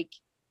says like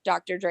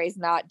Dr. Dre's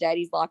not dead,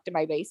 he's locked in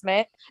my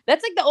basement.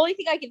 That's like the only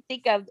thing I can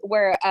think of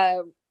where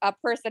a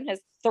person has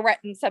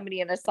threatened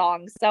somebody in a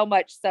song so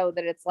much so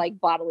that it's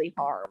like bodily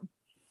harm.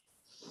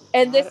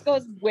 And this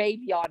goes way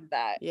beyond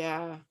that.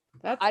 Yeah.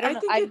 I don't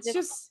know.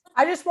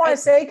 I just want to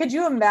say, could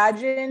you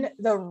imagine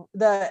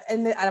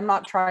and I'm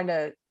not trying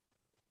to,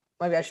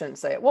 maybe I shouldn't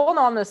say it. Well,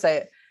 no, I'm going to say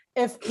it.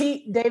 If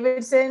Pete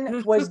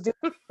Davidson was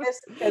doing this,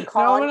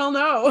 no one will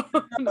know.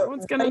 No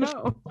one's going to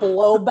know.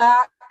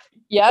 Blowback.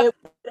 Yep. It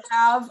would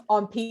have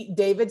on Pete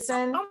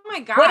Davidson. Oh my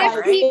God. What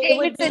if Pete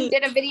Davidson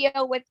did a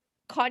video with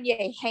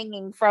Kanye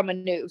hanging from a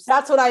noose?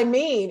 That's what I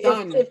mean.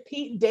 If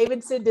Pete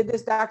Davidson did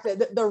this back,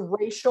 the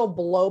racial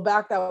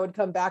blowback that would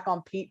come back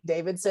on Pete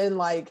Davidson,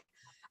 like,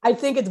 I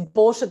think it's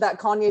bullshit that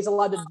Kanye's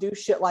allowed to do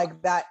shit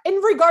like that.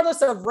 And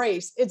regardless of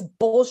race, it's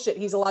bullshit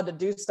he's allowed to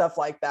do stuff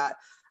like that.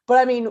 But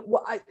I mean,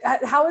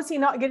 how is he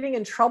not getting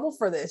in trouble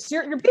for this?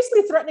 You're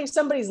basically threatening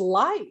somebody's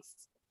life.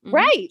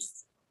 Right.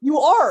 You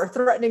are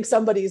threatening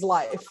somebody's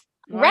life.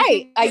 Well,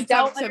 right. I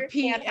don't to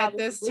Pete at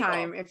this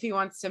time if he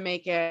wants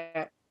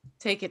to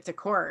take it to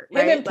court,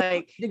 right?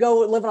 Like to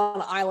go live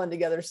on an island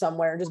together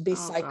somewhere and just be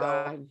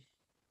psycho.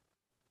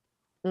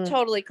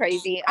 Totally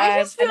crazy. I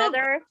just feel,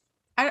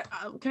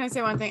 can I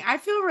say one thing? I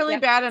feel really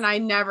bad, and I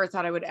never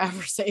thought I would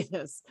ever say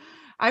this.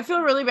 I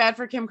feel really bad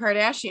for Kim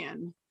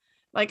Kardashian.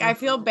 Like, I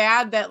feel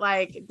bad that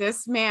like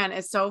this man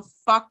is so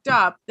fucked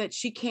up that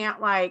she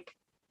can't like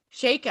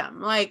shake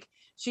him. Like,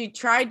 she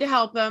tried to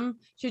help him.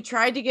 She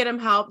tried to get him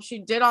help. She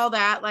did all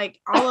that. Like,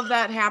 all of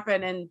that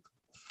happened, and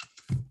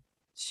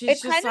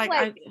she's just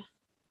like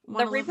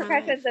the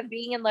repercussions of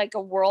being in like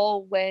a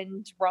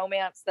whirlwind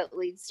romance that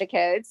leads to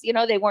kids. You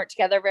know, they weren't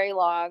together very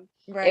long.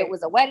 Right. It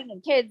was a wedding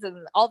and kids,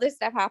 and all this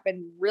stuff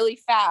happened really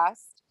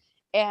fast.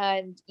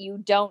 And you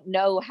don't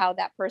know how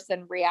that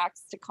person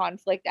reacts to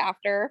conflict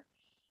after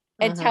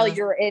until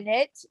you're in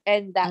it.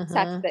 And that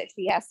sucks that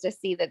she has to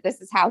see that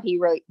this is how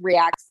he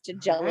reacts to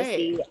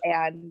jealousy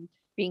and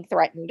being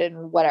threatened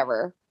and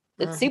whatever.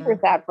 It's super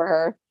sad for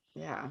her.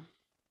 Yeah.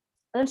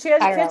 And she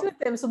has kids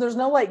with him, so there's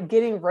no like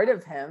getting rid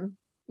of him.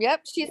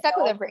 Yep, she's stuck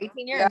with him for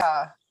 18 years.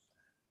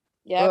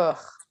 Yeah.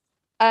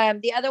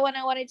 Yep. The other one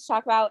I wanted to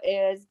talk about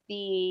is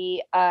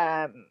the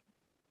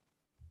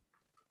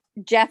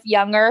Jeff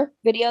Younger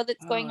video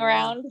that's going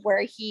around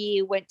where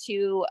he went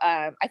to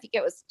I think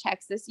it was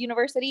Texas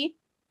University.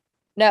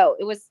 No,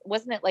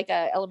 wasn't it like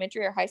a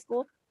elementary or high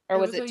school? Or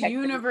was it a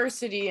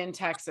university in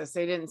Texas?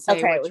 They didn't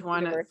say which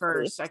one at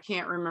first. I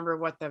can't remember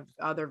what the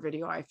other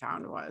video I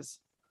found was.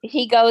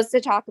 He goes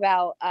to talk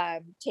about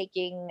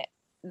taking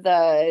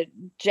the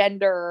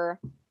gender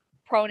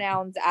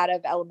pronouns out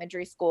of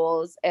elementary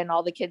schools, and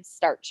all the kids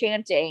start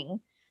chanting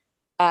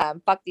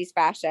fuck these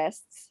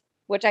fascists,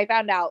 which I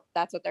found out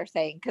that's what they're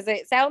saying, because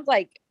it sounds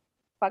like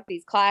fuck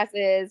these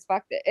classes,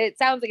 it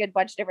sounds like a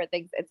bunch of different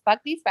things. It's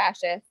fuck these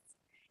fascists.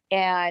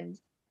 And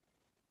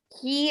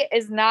he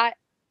is not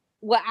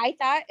what I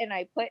thought, and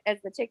I put as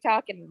the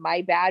TikTok, and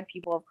my bad,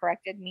 people have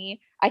corrected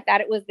me. I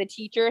thought it was the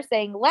teacher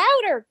saying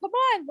louder, come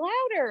on,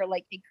 louder,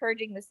 like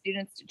encouraging the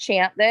students to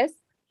chant this.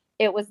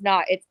 It was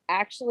not. It's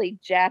actually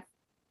Jeff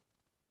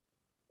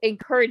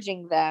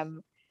encouraging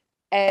them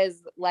as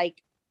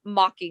like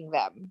mocking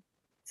them.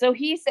 So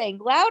he's saying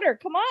louder,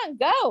 come on,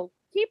 go,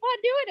 keep on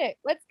doing it,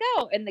 let's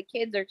go. And the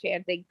kids are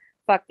chanting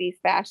fuck these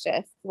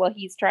fascists while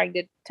he's trying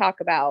to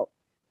talk about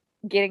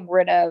getting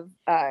rid of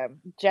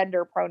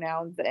gender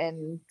pronouns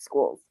in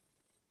schools.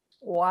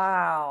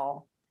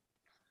 Wow.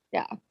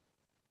 Yeah.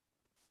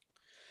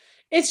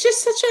 It's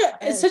just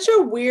such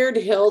a weird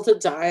hill to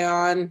die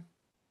on.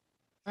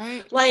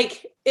 Right.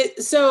 Like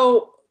it.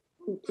 So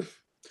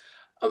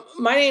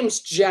my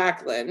name's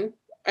Jacqueline.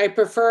 I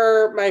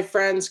prefer my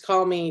friends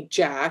call me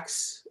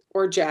Jax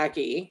or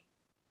Jackie.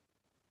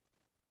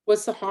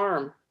 What's the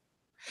harm?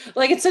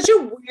 Like, it's such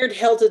a weird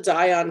hill to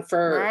die on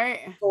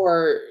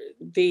for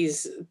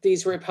these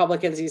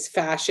Republicans, these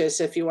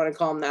fascists, if you want to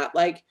call them that.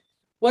 Like,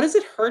 what does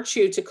it hurt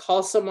you to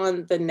call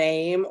someone the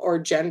name or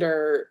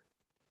gender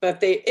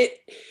that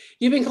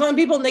you've been calling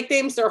people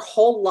nicknames their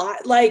whole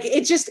life? Like,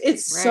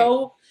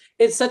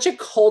 it's such a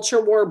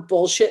culture war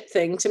bullshit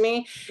thing to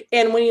me.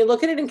 And when you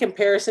look at it in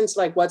comparison to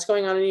like what's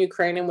going on in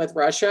Ukraine and with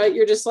Russia,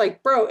 you're just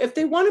like, bro, if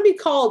they want to be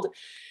called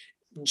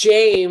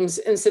James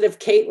instead of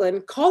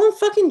Caitlin, call them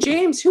fucking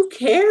James. Who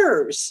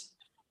cares?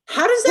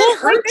 How does that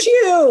hurt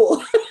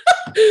you?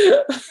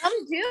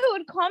 Some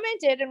dude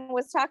commented and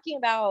was talking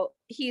about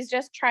he's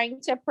just trying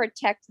to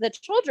protect the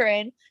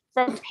children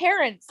from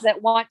parents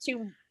that want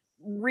to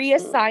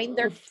reassign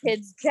their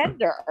kids'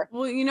 gender.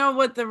 Well, you know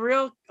what the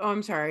real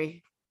I'm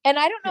sorry. And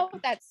I don't know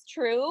if that's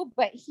true,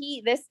 but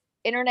this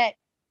internet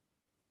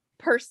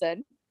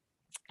person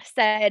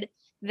said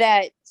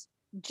that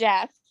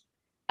Jeff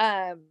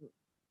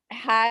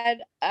had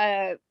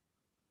a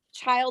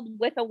child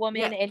with a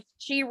woman and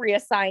she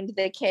reassigned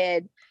the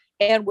kid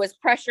and was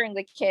pressuring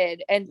the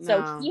kid. And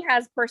so he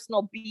has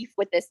personal beef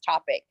with this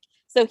topic.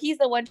 So he's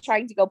the one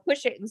trying to go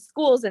push it in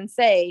schools and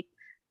say,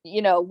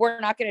 we're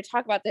not going to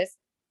talk about this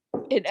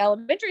in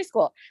elementary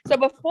school. So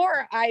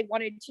before I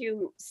wanted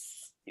to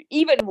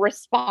even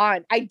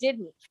respond, I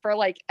didn't for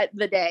like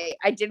the day.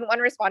 I didn't want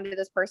to respond to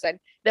this person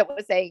that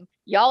was saying,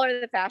 y'all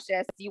are the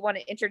fascists. You want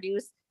to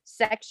introduce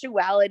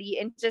sexuality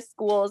into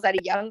schools at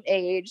a young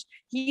age.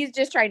 He's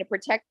just trying to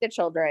protect the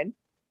children.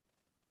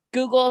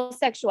 Google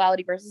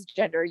sexuality versus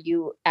gender,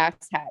 you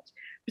asshat.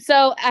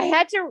 So I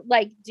had to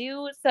like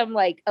do some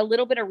like a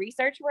little bit of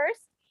research first.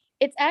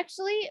 It's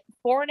actually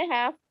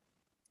 4.5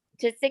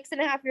 to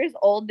 6.5 years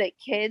old that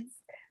kids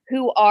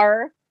who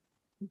are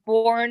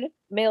born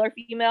male or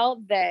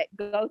female that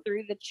go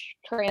through the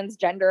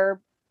transgender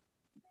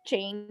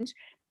change,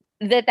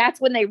 that's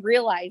when they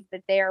realize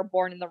that they are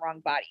born in the wrong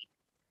body.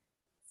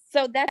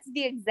 So that's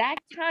the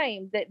exact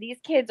time that these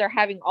kids are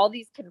having all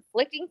these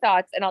conflicting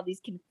thoughts and all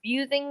these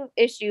confusing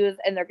issues,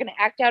 and they're going to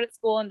act out at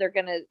school, and they're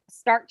going to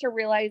start to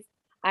realize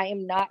I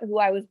am not who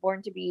I was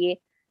born to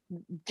be,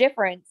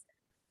 different.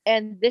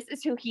 And this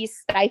is who he's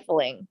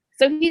stifling.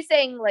 So he's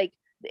saying like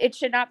it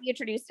should not be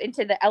introduced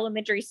into the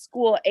elementary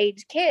school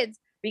age kids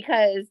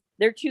because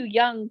they're too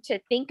young to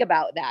think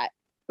about that.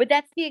 But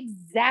that's the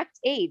exact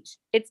age.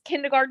 It's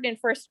kindergarten and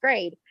first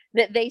grade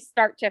that they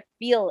start to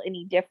feel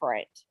any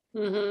different.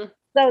 Mm-hmm.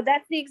 So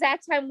that's the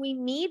exact time we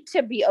need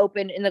to be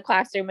open in the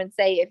classroom and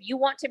say, if you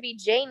want to be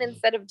Jane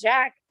instead of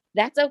Jack,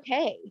 that's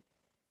okay.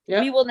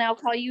 Yep. We will now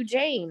call you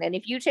Jane. And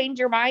if you change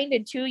your mind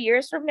in 2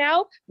 years from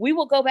now, we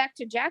will go back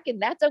to Jack,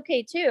 and that's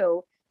okay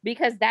too,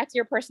 because that's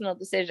your personal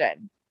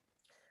decision.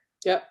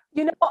 Yep.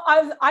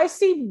 I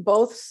see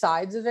both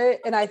sides of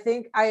it. And I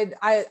think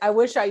I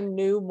wish I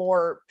knew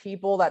more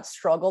people that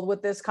struggled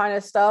with this kind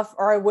of stuff,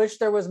 or I wish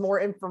there was more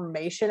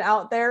information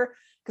out there.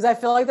 Because I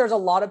feel like there's a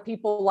lot of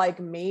people like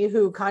me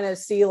who kind of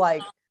see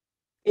like,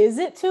 is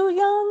it too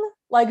young?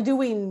 Like, do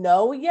we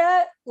know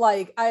yet?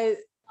 Like, I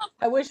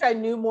wish I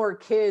knew more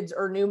kids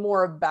or knew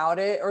more about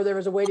it, or there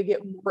was a way to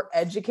get more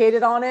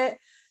educated on it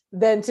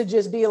than to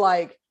just be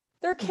like,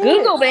 they're kids.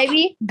 Google,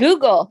 baby.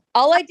 Google.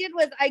 All I did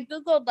was I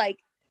Googled like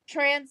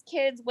trans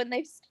kids when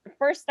they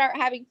first start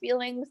having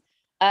feelings,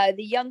 the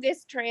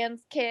youngest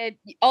trans kid,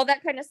 all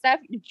that kind of stuff.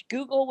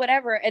 Google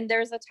whatever. And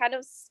there's a ton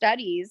of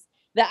studies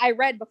that I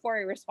read before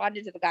I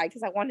responded to the guy,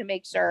 because I wanted to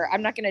make sure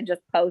I'm not going to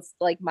just post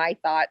like my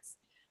thoughts.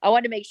 I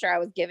wanted to make sure I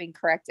was giving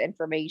correct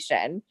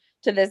information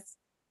to this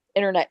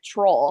internet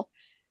troll,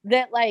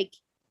 that like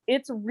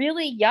it's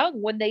really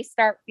young when they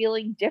start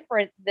feeling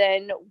different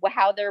than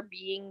how they're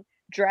being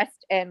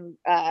dressed and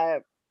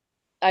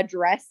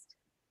addressed.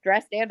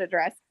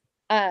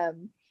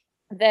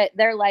 That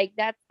they're like,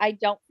 I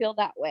don't feel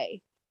that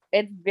way.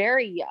 It's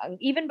very young,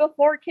 even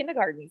before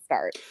kindergarten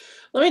starts.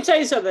 Let me tell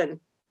you something.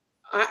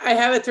 I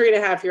have a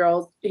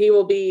 3.5-year-old. He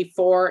will be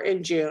 4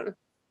 in June.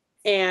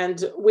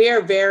 And we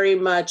are very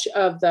much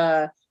of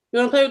the, you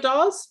want to play with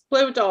dolls?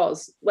 Play with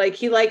dolls. Like,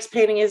 he likes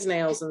painting his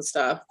nails and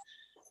stuff.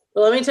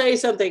 But let me tell you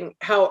something,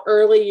 how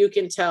early you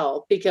can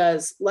tell,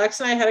 because Lex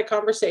and I had a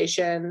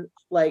conversation,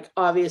 like,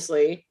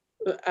 obviously,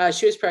 as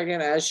she was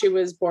pregnant, as she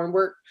was born.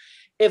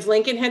 If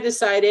Lincoln had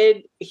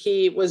decided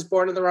he was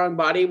born in the wrong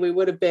body, we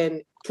would have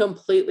been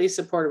completely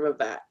supportive of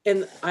that.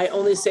 And I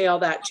only say all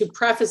that to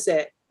preface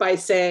it by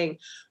saying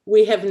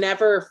we have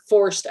never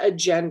forced a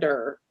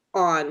gender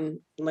on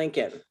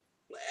Lincoln,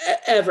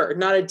 ever,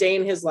 not a day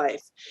in his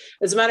life.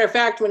 As a matter of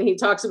fact, when he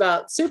talks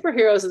about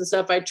superheroes and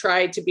stuff, I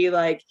try to be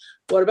like,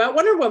 what about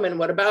Wonder Woman?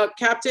 What about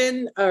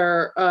Captain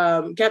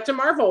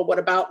Marvel? What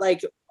about,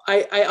 like,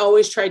 I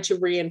always try to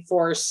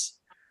reinforce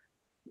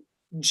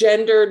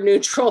gender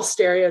neutral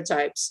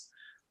stereotypes.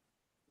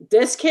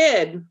 This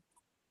kid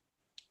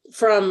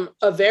from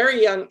a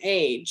very young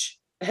age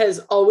has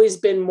always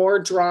been more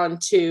drawn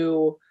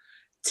to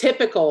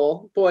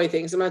typical boy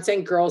things. I'm not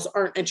saying girls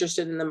aren't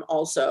interested in them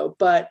also,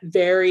 but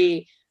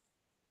very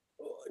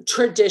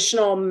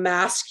traditional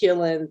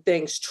masculine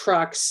things,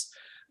 trucks,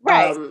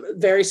 Right.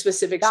 Very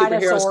specific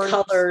Dinosaurs. superheroes,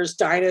 colors,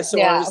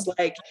 dinosaurs.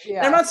 Like,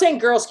 and I'm not saying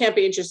girls can't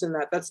be interested in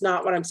that. That's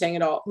not what I'm saying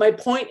at all. My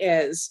point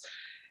is,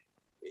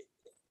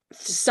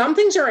 some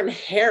things are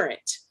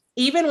inherent,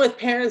 even with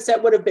parents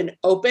that would have been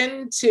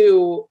open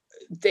to,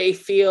 they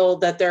feel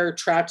that they're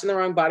trapped in the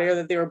wrong body or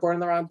that they were born in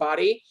the wrong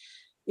body.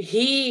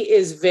 He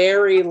is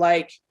very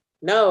like,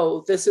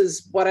 no, this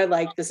is what I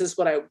like. This is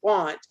what I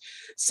want.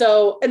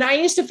 So, and I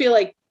used to feel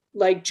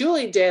like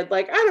Julie did,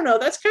 like, I don't know,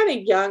 that's kind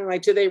of young.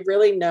 Like, do they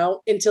really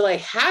know? Until I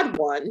had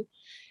one.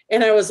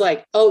 And I was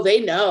like, oh,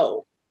 they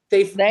know.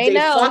 They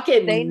know.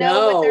 Fucking they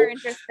know what they're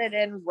interested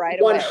in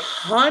right away.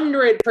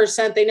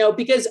 100% they know,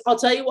 because I'll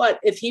tell you what,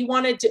 if he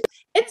wanted to,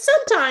 and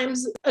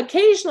sometimes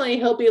occasionally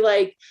he'll be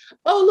like,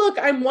 oh, look,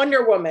 I'm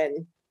Wonder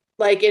Woman.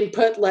 Like, and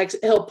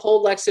he'll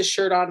pull Lex's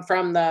shirt on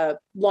from the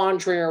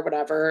laundry or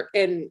whatever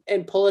and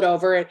pull it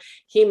over, and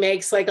he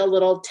makes like a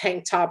little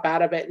tank top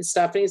out of it and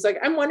stuff. And he's like,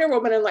 I'm Wonder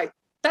Woman. And like,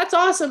 that's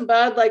awesome,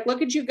 bud. Like,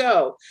 look at you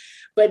go.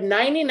 But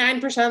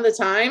 99% of the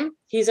time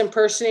he's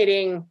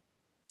impersonating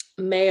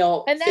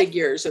male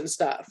figures and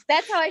stuff.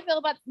 That's how I feel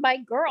about my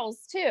girls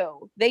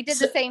too. They did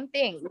the same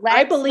thing.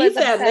 I believe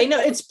them. They know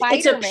it's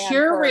a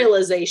pure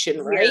realization,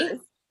 right?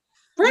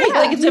 Right. Yeah,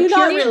 like, it's a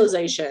pure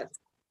realization.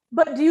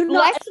 But do you know,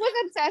 Lex was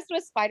obsessed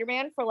with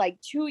Spider-Man for like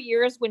 2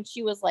 years when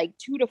she was like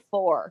 2 to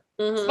 4.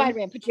 Mm-hmm.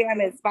 Spider-Man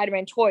pajamas,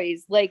 Spider-Man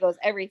toys, Legos,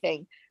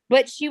 everything.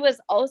 But she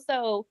was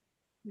also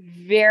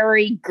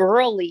very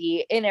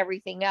girly in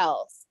everything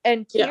else.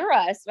 And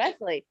Kira,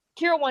 especially,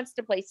 Kira wants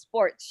to play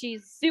sports.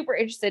 She's super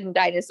interested in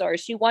dinosaurs.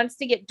 She wants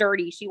to get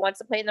dirty. She wants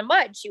to play in the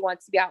mud. She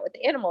wants to be out with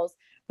the animals.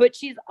 But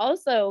she's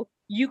also,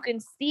 you can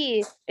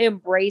see,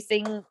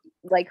 embracing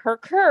like her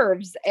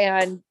curves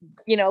and,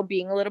 you know,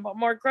 being a little bit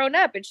more grown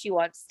up, and she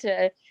wants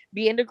to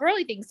be into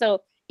girly things.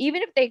 So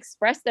even if they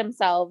express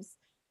themselves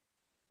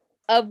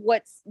of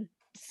what's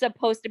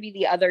supposed to be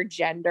the other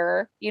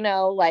gender, you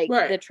know, like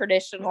the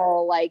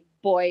traditional like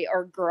boy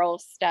or girl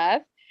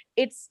stuff,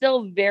 it's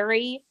still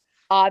very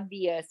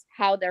obvious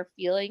how they're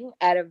feeling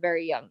at a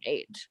very young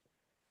age.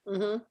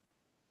 Mm-hmm.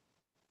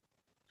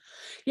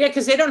 Yeah,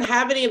 because they don't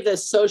have any of the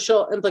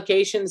social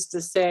implications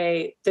to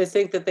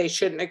think that they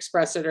shouldn't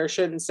express it or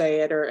shouldn't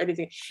say it or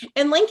anything.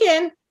 And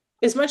Lincoln,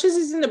 as much as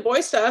he's into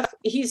boy stuff,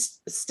 he's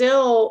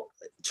still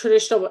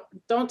traditional.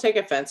 Don't take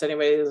offense,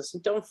 anybody. Listen,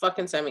 don't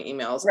fucking send me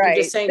emails. Right. I'm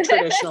just saying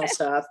traditional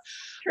stuff.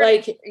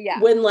 Like,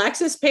 when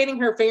Lex is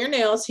painting her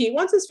fingernails, he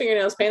wants his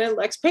fingernails painted.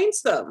 Lex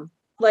paints them.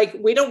 Like,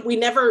 we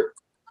never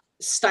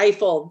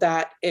stifle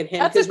that in him.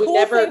 That's a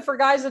cool thing for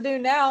guys to do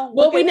now.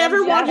 Well, we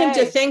never want him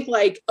to think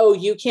like, oh,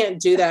 you can't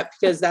do that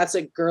because that's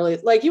a girly,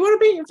 like, you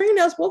want to paint your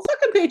fingernails? Well,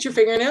 fucking paint your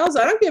fingernails.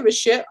 I don't give a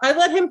shit. I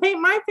let him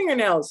paint my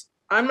fingernails.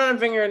 I'm not a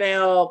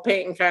fingernail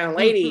painting kind of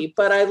lady,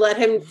 but I let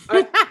him,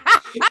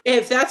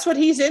 if that's what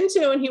he's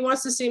into and he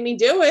wants to see me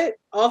do it,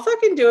 I'll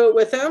fucking do it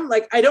with him.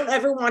 Like, I don't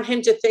ever want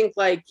him to think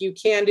like, you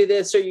can do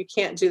this or you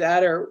can't do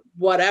that or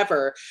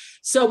whatever.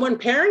 So when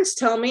parents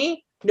tell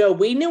me, no,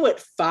 we knew at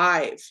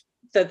 5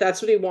 that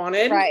that's what he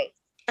wanted. Right.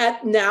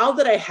 Now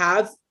that I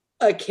have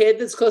a kid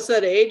that's close to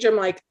that age, I'm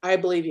like, I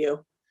believe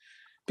you,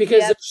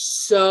 because they're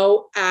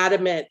so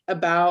adamant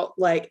about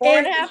like,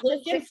 4.5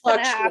 to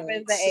 6.5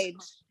 is the age.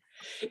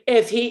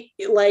 If he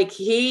like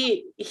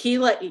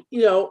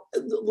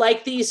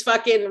like these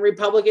fucking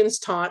Republicans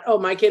taunt, oh,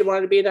 my kid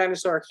wanted to be a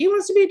dinosaur. He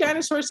wants to be a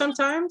dinosaur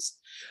sometimes,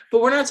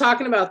 but we're not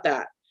talking about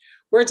that.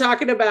 We're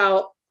talking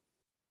about,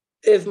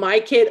 if my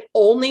kid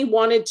only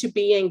wanted to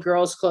be in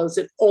girls' clothes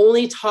and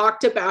only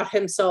talked about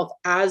himself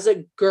as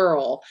a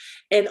girl,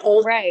 and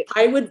only,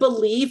 I would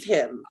believe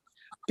him,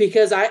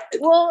 because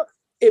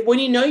when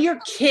you know your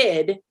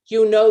kid,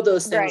 you know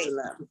those things in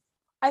them.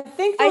 I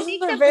think those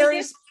are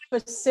very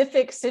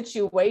specific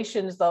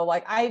situations, though.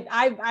 Like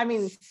I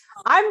mean,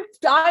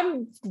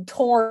 I'm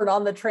torn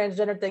on the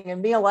transgender thing, and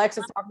me and Lex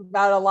have talked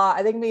about it a lot.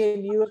 I think me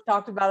and you have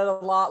talked about it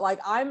a lot. Like,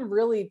 I'm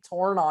really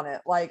torn on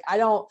it. Like, I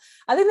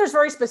think there's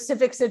very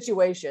specific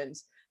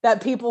situations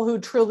that people who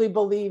truly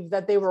believe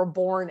that they were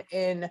born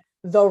in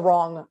the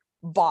wrong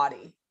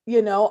body.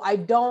 You know, I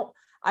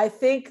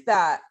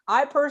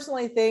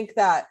personally think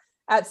that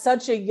at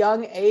such a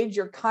young age,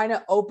 you're kind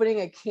of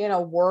opening a can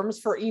of worms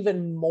for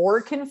even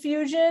more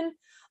confusion.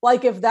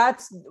 Like, if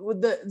that's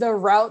the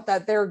route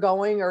that they're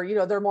going, or, you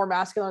know, they're more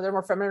masculine, they're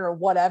more feminine or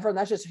whatever, and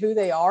that's just who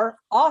they are,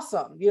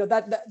 awesome. You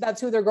know, that's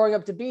who they're growing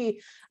up to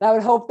be. And I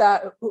would hope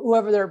that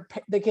whoever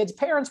the kids'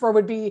 parents were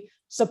would be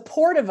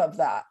supportive of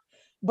that.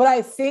 But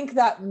I think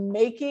that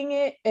making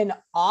it an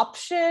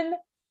option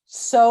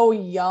so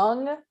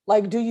young,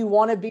 like, do you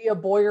want to be a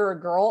boy or a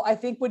girl, I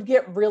think would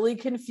get really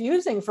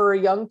confusing for a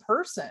young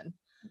person.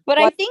 But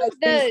like, I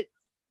think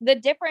the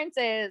difference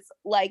is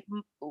like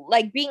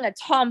being a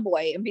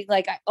tomboy and being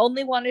like, I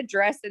only want to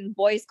dress in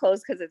boys'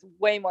 clothes because it's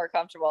way more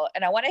comfortable,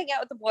 and I want to hang out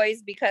with the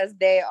boys because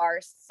they are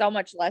so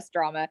much less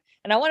drama,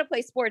 and I want to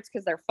play sports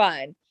because they're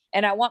fun,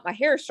 and I want my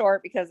hair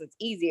short because it's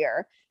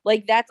easier.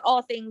 Like, that's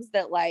all things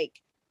that, like,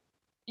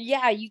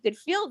 yeah, you could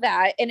feel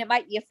that, and it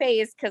might be a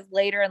phase because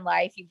later in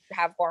life you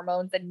have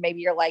hormones and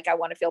maybe you're like, I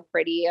want to feel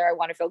pretty or I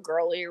want to feel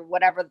girly or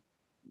whatever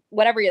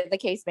whatever the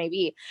case may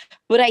be.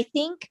 But I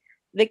think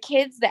the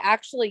kids that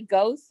actually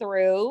go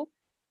through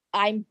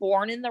I'm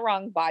born in the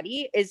wrong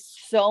body is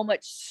so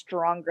much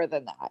stronger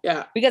than that.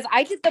 Yeah. Because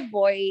I did the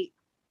boy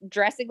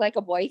dressing like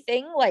a boy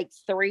thing like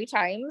 3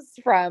 times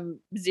from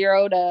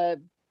 0 to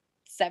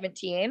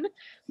 17,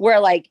 where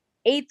like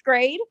 8th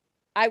grade,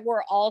 I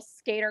wore all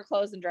skater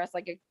clothes and dressed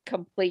like a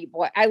complete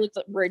boy. I looked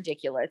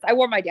ridiculous. I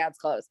wore my dad's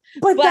clothes.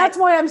 But that's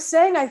why I'm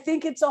saying I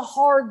think it's a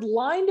hard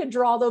line to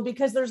draw, though,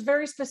 because there's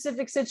very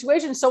specific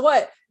situations. So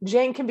what?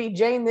 Jane can be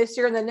Jane this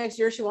year, and the next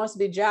year she wants to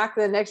be Jack,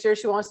 and the next year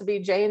she wants to be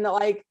Jane. That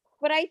like.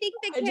 But I think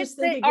the kids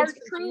that are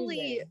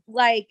truly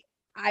like,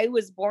 I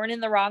was born in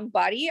the wrong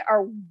body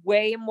are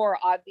way more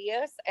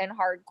obvious and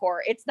hardcore.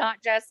 It's not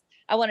just,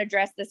 I want to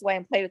dress this way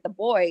and play with the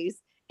boys.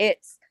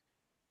 It's,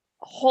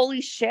 holy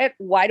shit,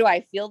 why do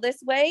I feel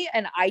this way?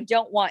 And I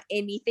don't want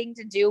anything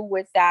to do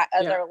with that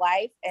other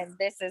life. And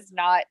this is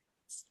not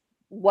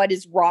what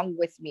is wrong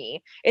with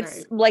me.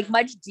 It's like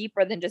much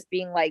deeper than just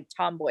being like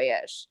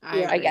tomboyish,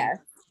 I guess.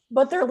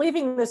 But they're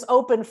leaving this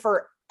open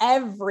for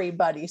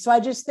everybody. So I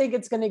just think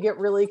it's going to get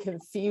really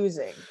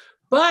confusing.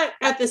 But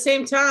at the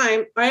same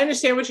time, I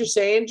understand what you're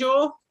saying,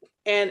 Joel.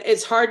 And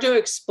it's hard to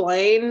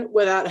explain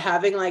without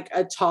having like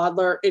a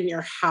toddler in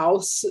your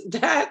house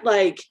that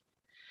like,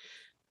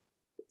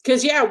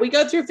 because we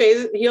go through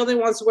phases. He only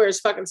wants to wear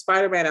his fucking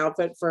Spider-Man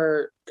outfit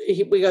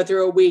we go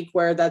through a week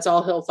where that's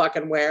all he'll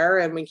fucking wear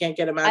and we can't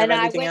get him out of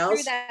anything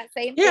else. And I went through that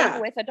same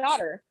thing with a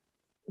daughter.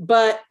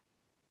 But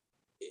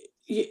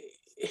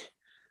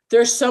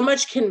there's so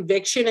much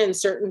conviction in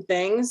certain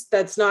things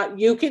that's not,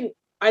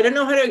 I don't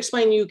know how to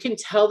explain. You can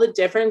tell the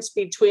difference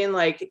between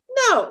like,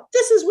 no,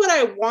 this is what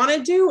I want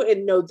to do.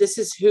 And no, this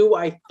is who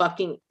I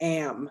fucking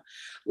am.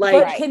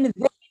 Like, but can they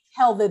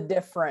tell the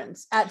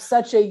difference at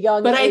such a young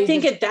age? But I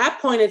think at that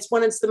point, it's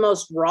when it's the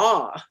most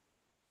raw.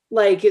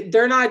 Like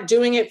they're not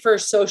doing it for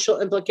social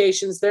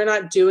implications. They're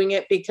not doing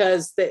it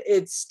because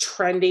it's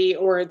trendy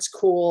or it's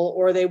cool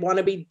or they want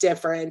to be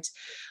different.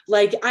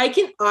 Like I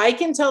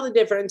can tell the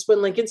difference when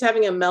Lincoln's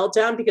having a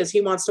meltdown because he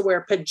wants to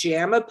wear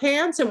pajama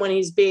pants and when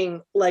he's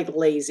being like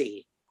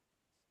lazy.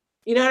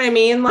 You know what I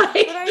mean?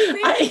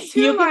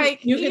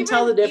 Like you can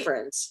tell the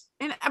difference.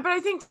 But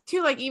I think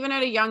too, like even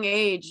at a young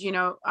age, you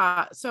know,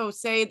 so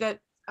say that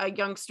a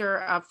youngster,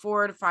 a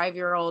 4 to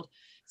 5-year-old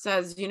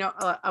says, you know,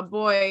 a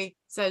boy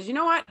says, you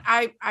know what,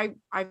 I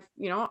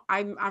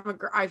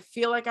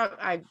feel like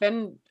I've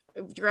been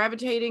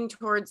gravitating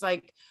towards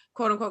like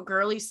quote unquote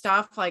girly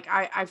stuff. Like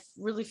I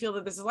really feel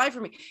that this is life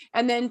for me.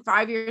 And then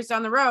 5 years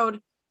down the road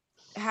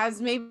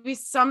has maybe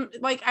some,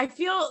 like, I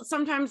feel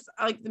sometimes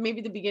like maybe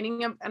the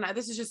beginning of, and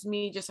this is just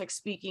me just like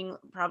speaking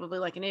probably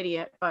like an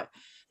idiot, but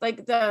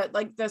like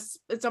this,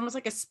 it's almost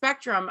like a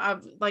spectrum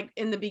of like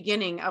in the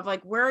beginning of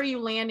like, where are you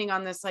landing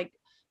on this like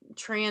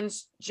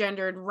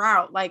transgendered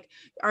route? Like,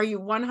 are you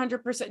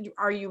 100%,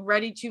 are you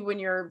ready to, when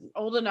you're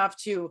old enough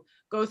to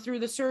go through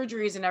the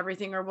surgeries and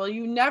everything, or will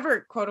you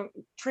never quote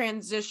unquote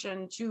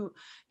transition to,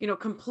 you know,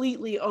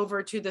 completely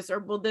over to this, or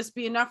will this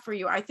be enough for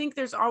you? I think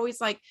there's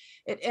always like,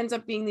 it ends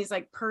up being these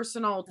like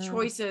personal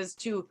choices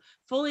to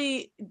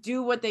fully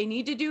do what they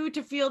need to do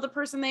to feel the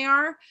person they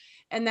are.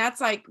 And that's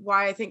like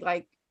why I think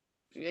like,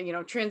 you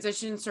know,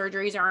 transition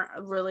surgeries aren't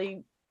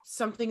really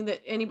something that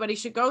anybody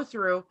should go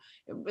through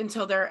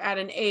until they're at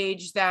an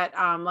age that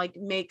like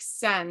makes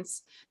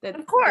sense, that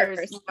of course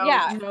there's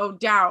no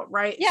doubt,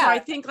 right? So I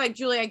think like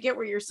Julie, I get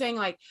what you're saying,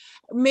 like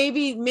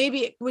maybe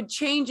it would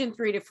change in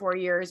 3 to 4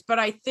 years, but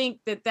I think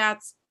that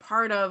that's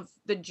part of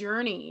the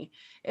journey,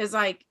 is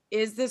like,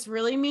 is this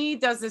really me?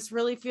 Does this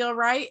really feel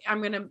right?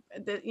 I'm gonna,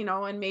 you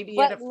know, and maybe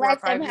at a 4 or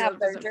 5 years,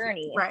 their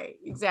journey. Right,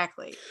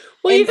 exactly.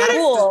 Well, you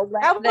gotta,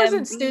 that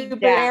wasn't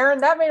stupid, Erin.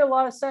 That made a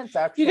lot of sense,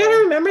 actually. You gotta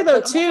remember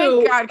though, too.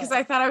 Oh my God, because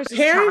I thought I was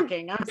just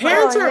talking.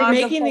 Parents aren't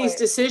making these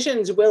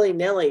decisions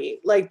willy-nilly.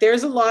 Like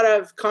there's a lot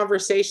of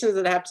conversations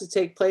that have to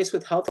take place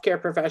with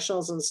healthcare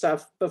professionals and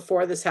stuff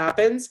before this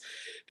happens.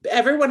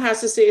 Everyone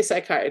has to see a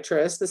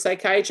psychiatrist. The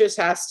psychiatrist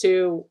has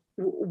to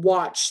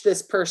watch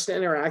this person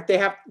interact.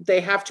 They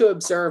have to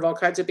observe all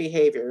kinds of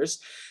behaviors.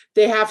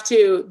 They have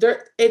to,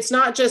 it's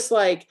not just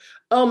like,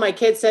 oh, my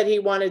kid said he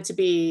wanted to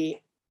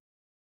be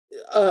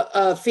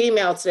a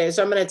female today,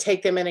 so I'm going to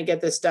take them in and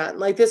get this done.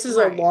 Like this is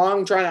a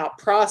long drawn out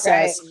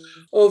process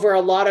over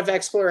a lot of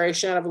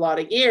exploration out of a lot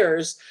of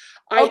years.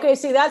 Okay,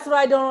 see, that's what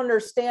I don't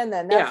understand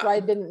then. That's what I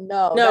didn't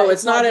know. No,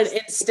 it's not an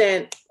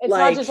instant. It's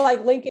not just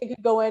like Lincoln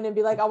could go in and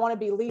be like, I want to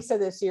be Lisa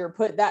this year,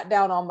 put that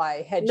down on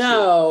my head.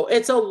 No,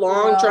 it's a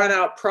long drawn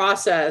out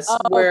process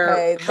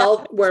where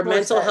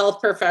mental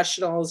health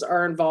professionals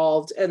are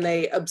involved and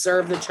they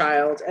observe the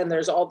child, and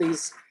there's all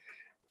these,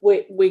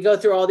 we go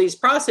through all these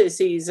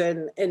processes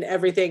and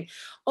everything.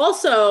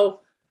 Also,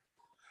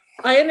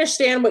 I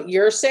understand what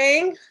you're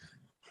saying.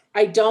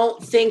 I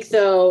don't think,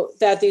 though,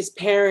 that these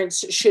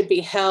parents should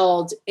be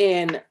held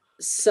in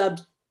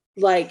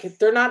like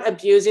they're not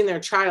abusing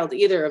their child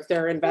either if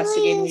they're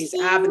investigating these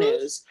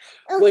avenues,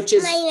 which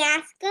is my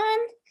mask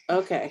on.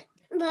 Okay.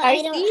 But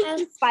I don't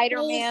have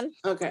Spider-Man.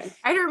 Okay.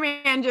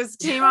 Spider-Man just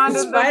came on.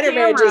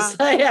 Spider-Man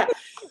just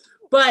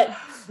But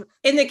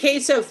in the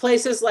case of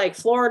places like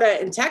Florida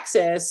and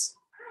Texas,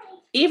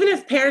 even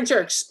if parents are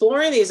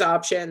exploring these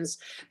options,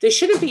 they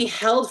shouldn't be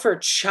held for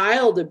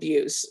child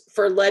abuse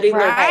for letting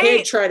their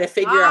kid try to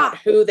figure out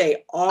who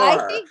they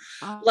are.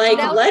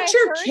 Let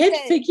your kid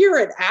figure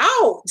it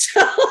out.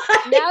 Now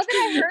that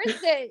I heard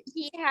that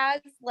he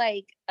has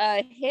like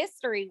a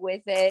history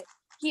with it,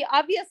 he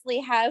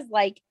obviously has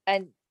like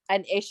an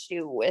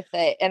issue with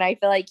it, and I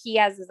feel like he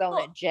has his own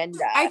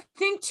agenda. I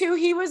think too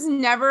he was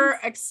never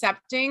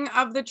accepting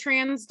of the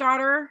trans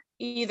daughter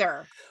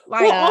either.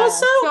 Like,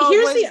 also,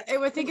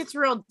 I think it's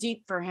real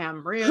deep for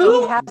him. He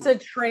has a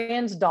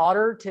trans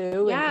daughter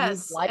too.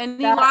 Yes, and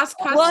he lost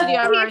custody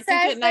of her. I think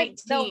at 19.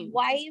 The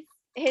wife,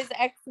 his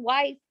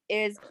ex-wife,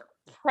 is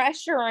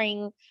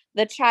pressuring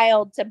the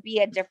child to be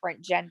a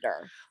different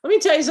gender. Let me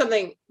tell you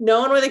something.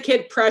 No one with a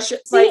kid pressure.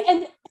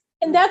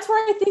 And that's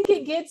where I think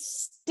it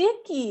gets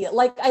sticky.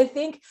 Like, I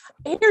think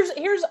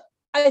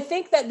I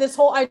think that this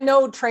whole, I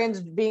know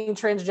being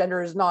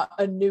transgender is not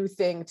a new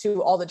thing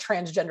to all the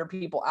transgender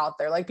people out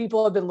there. Like,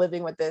 people have been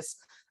living with this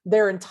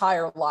their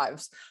entire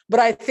lives. But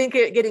I think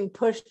it getting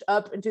pushed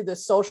up into the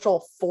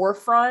social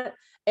forefront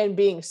and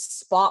being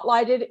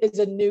spotlighted is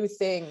a new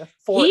thing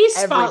for He's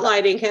everybody.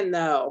 Spotlighting him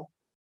though.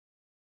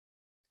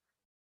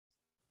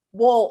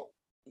 Well,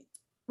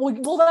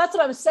 that's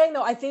what I'm saying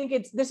though. I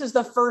think this is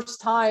the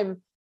first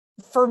time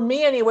for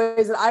me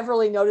anyways that I've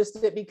really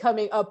noticed it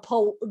becoming a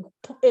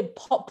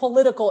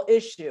political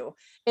issue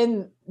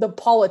in the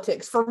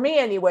politics. For me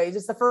anyways,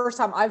 it's the first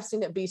time I've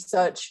seen it be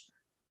such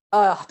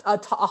a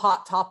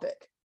hot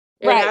topic.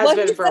 Right. Well,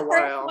 he's the first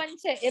one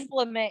to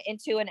implement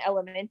into an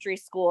elementary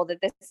school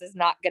that this is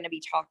not going to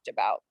be talked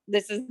about.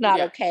 This is not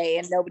okay,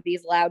 and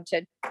nobody's allowed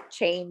to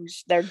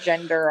change their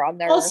gender on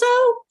their. Also,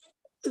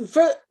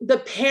 for the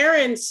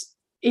parents,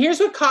 here's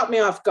what caught me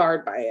off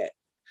guard by it: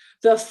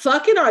 the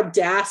fucking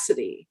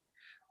audacity.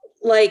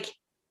 Like,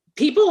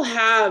 people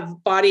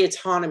have body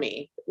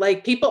autonomy.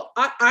 Like, people,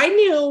 I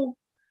knew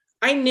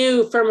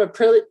from a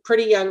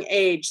pretty young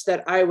age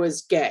that I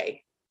was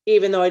gay,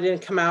 even though I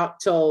didn't come out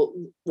till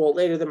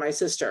later than my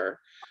sister.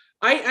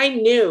 I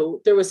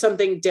knew there was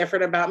something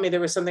different about me.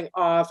 There was something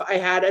off. I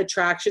had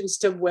attractions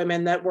to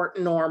women that weren't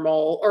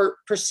normal or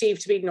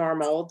perceived to be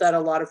normal, that a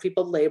lot of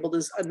people labeled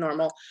as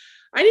abnormal.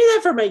 I knew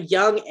that from a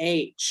young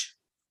age.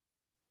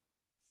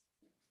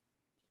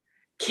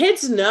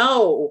 Kids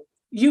know.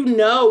 You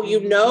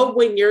know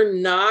when you're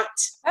not.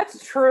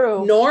 That's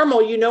true.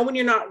 Normal. You know when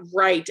you're not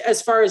right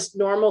as far as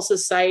normal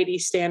society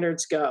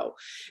standards go.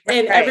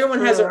 And everyone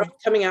has their own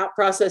coming out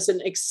process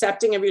and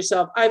accepting of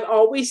yourself. I've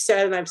always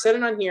said, and I've said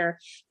it on here,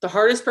 the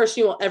hardest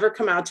person you will ever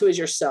come out to is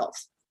yourself.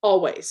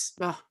 Always.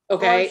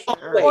 Okay.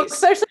 Sure. Well,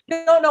 especially if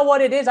you don't know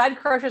what it is. I had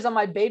crushes on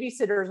my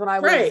babysitters when I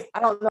was, I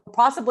don't know,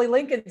 possibly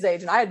Lincoln's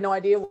age, and I had no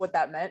idea what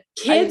that meant.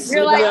 Kids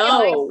You're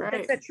know.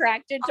 Like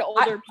attracted to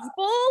older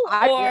people?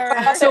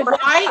 So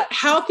why,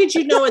 how could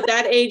you know at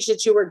that age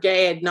that you were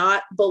gay and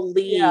not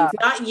believe,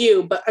 not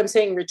you, but I'm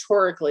saying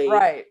rhetorically,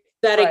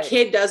 that a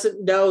kid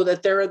doesn't know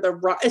that they're in the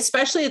wrong,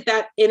 especially at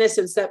that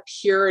innocence, that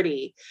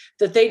purity,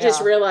 that they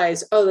just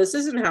realize, oh, this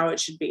isn't how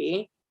it should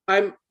be.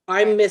 I'm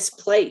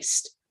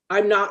misplaced.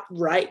 I'm not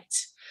right.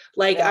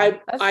 Like I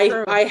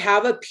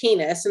have a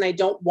penis and I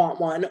don't want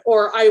one,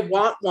 or I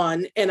want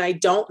one and I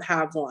don't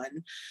have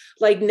one.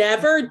 Like,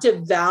 never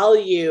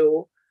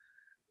devalue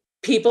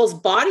people's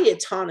body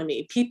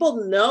autonomy.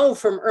 People know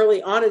from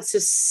early on, it's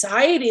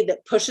society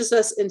that pushes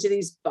us into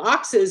these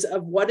boxes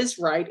of what is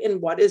right and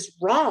what is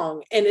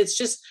wrong. And it's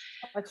just,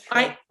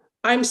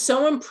 I'm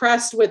so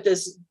impressed with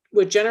this,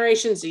 with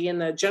Generation Z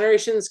and the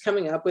generations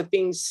coming up, with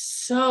being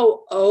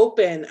so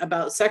open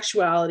about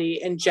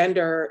sexuality and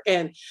gender.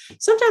 And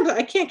sometimes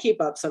I can't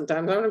keep up. Sometimes,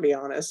 I'm going to be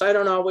honest. I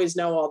don't always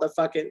know all the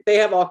they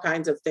have all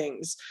kinds of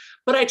things,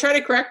 but I try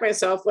to correct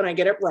myself when I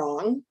get it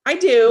wrong. I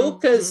do,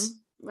 because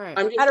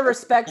I'm just out of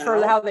respect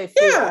for how they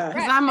feel. Yeah.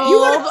 I'm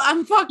old.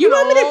 I'm fucking You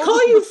want me to old.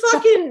 call you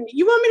fucking,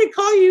 you want me to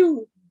call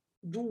you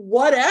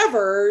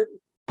whatever,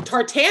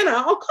 Tartana?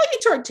 I'll call you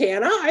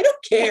Tartana. I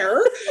don't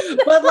care.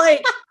 But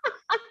like,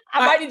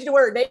 I might need you to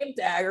wear a name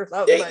tag or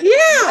something.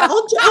 Yeah,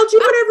 I'll do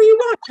whatever you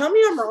want. Tell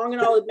me I'm wrong and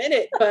I'll admit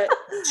it. But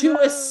to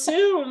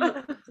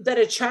assume that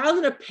a child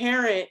and a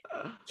parent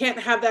can't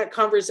have that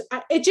conversation,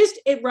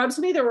 it rubs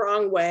me the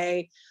wrong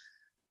way.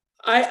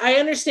 I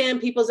understand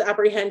people's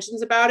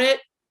apprehensions about it,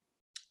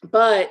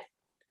 but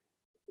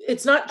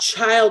it's not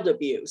child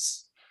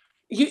abuse.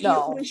 You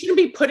shouldn't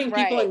be putting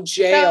people in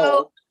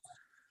jail.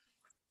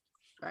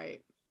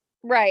 Right.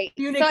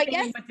 Communicating so I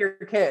guess with your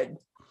kid.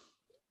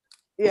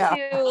 Yeah.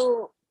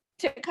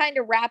 To kind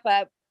of wrap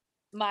up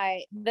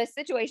the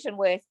situation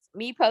with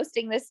me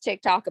posting this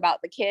TikTok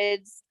about the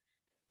kids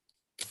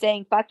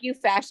saying "fuck you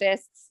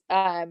fascists,"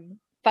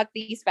 "fuck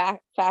these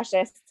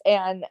fascists,"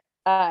 and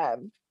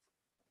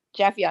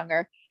Jeff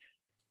Younger,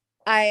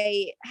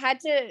 I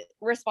had to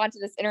respond to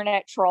this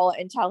internet troll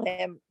and tell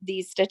him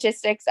these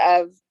statistics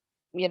of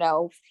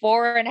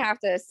 4.5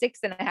 to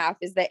 6.5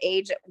 is the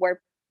age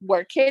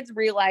where kids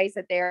realize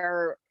that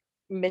they're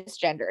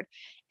misgendered.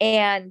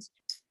 And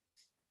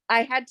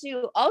I had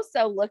to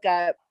also look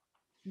up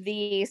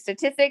the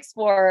statistics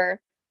for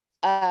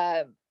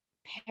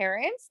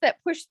parents that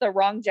push the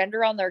wrong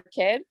gender on their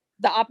kid,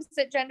 the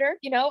opposite gender.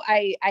 You know,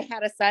 I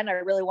had a son, I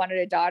really wanted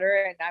a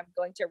daughter, and I'm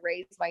going to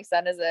raise my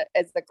son as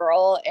a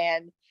girl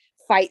and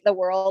fight the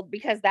world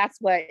because that's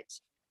what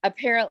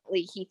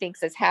apparently he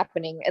thinks is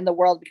happening in the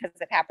world because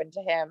it happened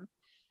to him.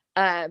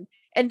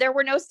 And there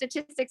were no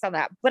statistics on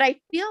that, but I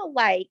feel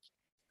like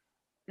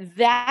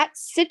that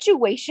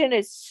situation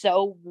is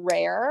so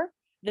rare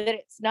that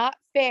it's not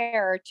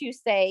fair to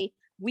say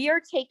we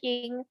are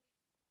taking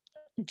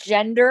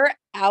gender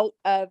out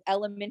of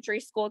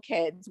elementary school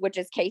kids, which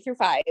is K through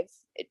 5,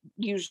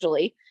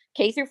 usually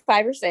K through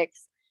 5 or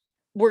 6.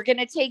 We're going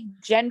to take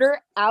gender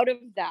out of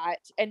that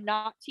and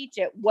not teach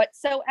it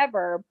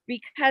whatsoever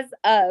because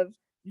of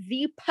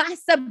the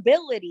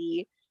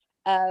possibility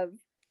of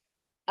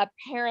a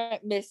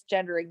parent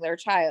misgendering their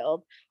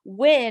child,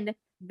 when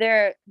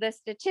the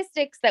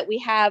statistics that we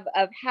have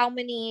of how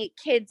many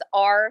kids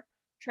are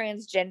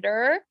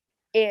transgender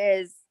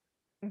is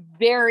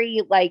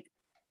very like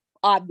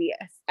obvious.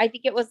 I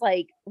think it was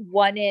like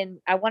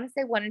I want to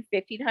say 1 in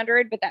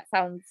 1,500, but that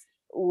sounds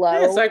low.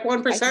 Yeah, it's like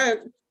 1%.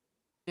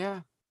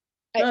 Yeah.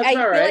 I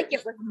feel like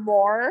it was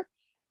more.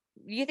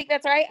 Do you think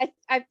that's right?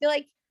 I feel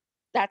like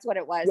that's what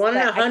it was. 1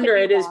 in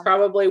 100 is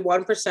probably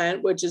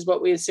 1%, which is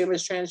what we assume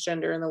is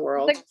transgender in the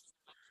world.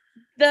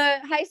 The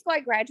high school I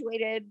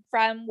graduated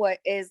from what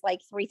is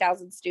like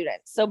 3,000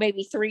 students. So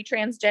maybe 3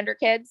 transgender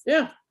kids.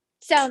 Yeah.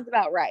 Sounds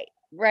about right.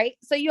 Right.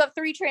 So you have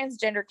 3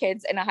 transgender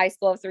kids in a high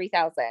school of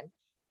 3,000.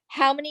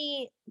 How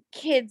many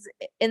kids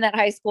in that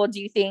high school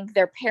do you think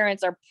their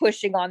parents are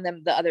pushing on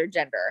them the other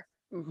gender?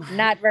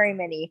 Not very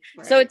many.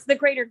 Right. So it's the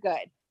greater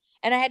good.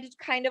 And I had to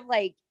kind of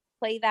like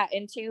play that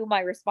into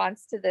my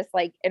response to this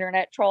like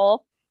internet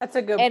troll. That's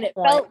a good point. And it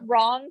felt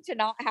wrong to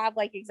not have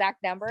like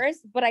exact numbers,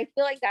 but I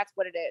feel like that's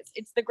what it is.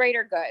 It's the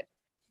greater good.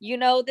 You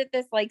know, that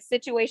this like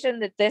situation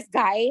that this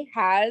guy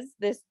has,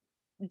 this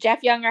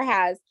Jeff Younger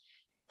has,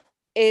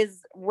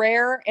 is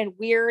rare and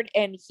weird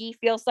and he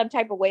feels some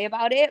type of way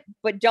about it,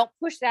 but don't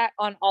push that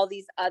on all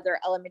these other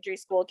elementary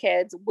school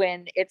kids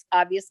when it's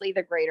obviously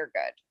the greater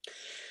good.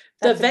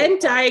 The Venn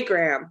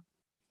diagram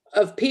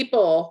of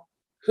people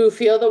who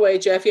feel the way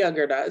Jeff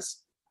Younger does,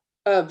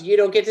 of you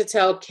don't get to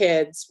tell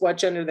kids what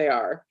gender they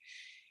are,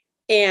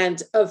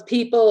 and of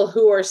people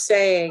who are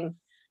saying,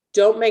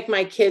 don't make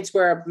my kids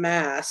wear a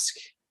mask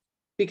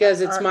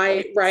because it's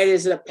my right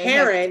as a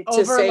parent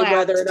to say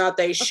whether or not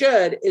they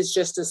should, is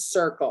just a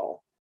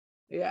circle.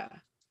 Yeah.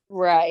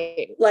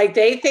 Right. Like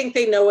they think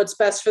they know what's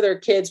best for their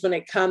kids when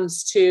it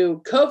comes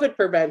to COVID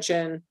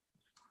prevention.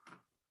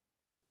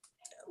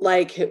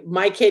 Like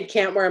my kid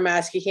can't wear a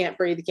mask, he can't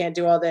breathe, he can't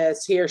do all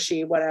this, he or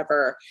she,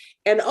 whatever.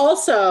 And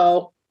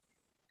also,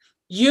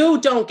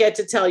 you don't get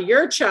to tell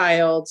your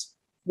child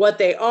what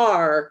they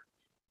are,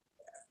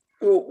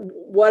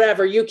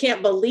 whatever. You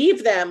can't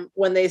believe them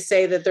when they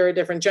say that they're a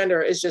different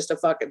gender. Is just a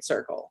fucking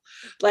circle.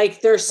 Like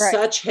they're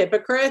such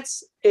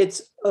hypocrites.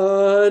 It's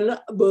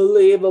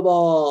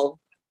unbelievable.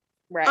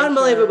 Right.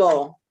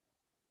 Unbelievable.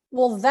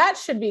 Well, that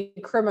should be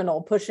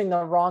criminal. Pushing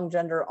the wrong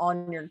gender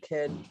on your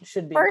kid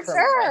should be for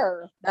criminal.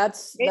 Sure.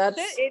 That's that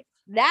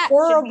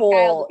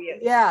horrible.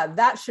 Yeah,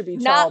 that should be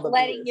child not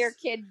letting abuse. your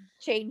kid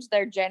change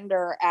their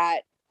gender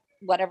at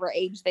whatever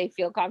age they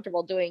feel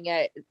comfortable doing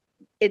it.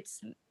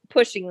 It's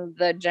pushing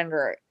the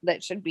gender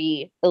that should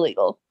be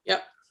illegal.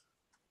 Yep.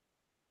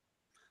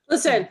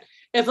 Listen,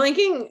 if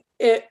Lincoln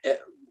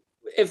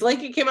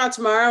came out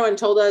tomorrow and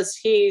told us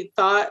he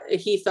felt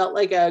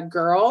like a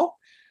girl,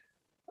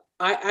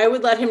 I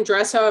would let him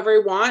dress however he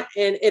want.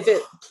 And if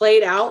it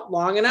played out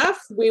long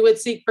enough, we would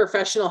seek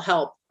professional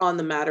help on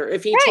the matter.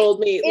 If he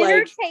told me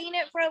entertain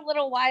it for a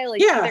little while,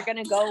 it's either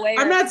going to go away.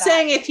 I'm not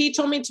saying if he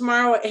told me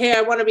tomorrow, hey,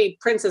 I want to be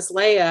Princess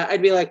Leia,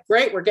 I'd be like,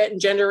 great, we're getting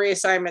gender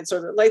reassignment.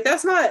 So like,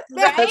 that's not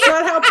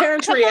how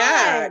parents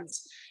react.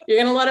 You're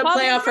going to let it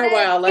play out for a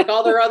while. Like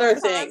all their other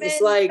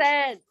things. Like,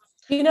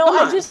 you know,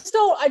 I just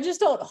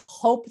don't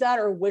hope that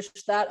or wish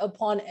that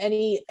upon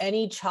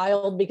any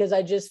child, because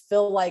I just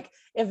feel like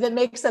if it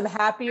makes them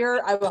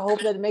happier, I would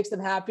hope that it makes them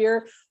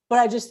happier. But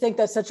I just think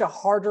that's such a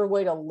harder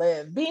way to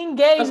live. Being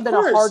gay has been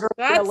a harder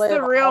way to live. That's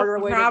the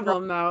real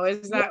problem, though,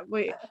 is that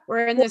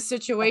we're in this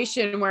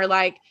situation where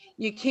like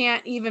you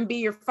can't even be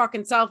your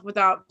fucking self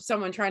without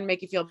someone trying to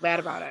make you feel bad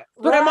about it.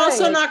 But I'm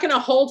also not going to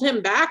hold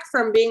him back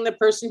from being the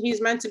person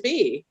he's meant to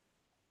be.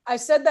 I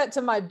said that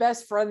to my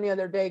best friend the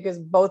other day because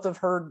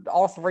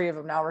all 3 of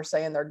them now are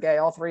saying they're gay,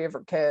 all 3 of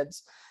her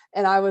kids.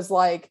 And I was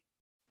like,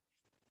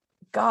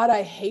 God,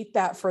 I hate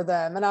that for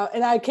them. And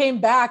I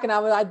came back and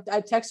I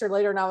texted her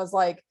later and I was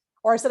like,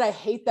 or I said, I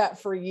hate that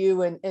for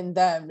you and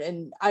them.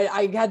 And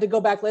I had to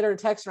go back later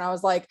to text her and I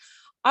was like,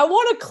 I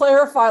want to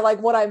clarify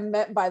like what I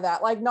meant by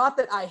that. Like, not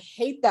that I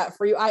hate that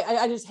for you.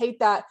 I just hate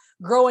that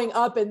growing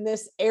up in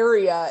this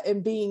area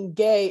and being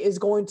gay is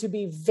going to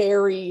be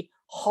very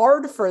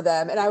hard for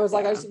them. And I was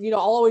like, I'll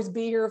always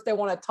be here if they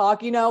want to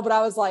talk, but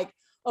I was like,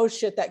 oh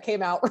shit, that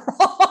came out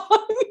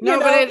wrong. No,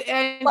 but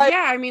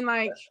I mean,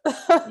 like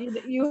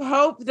you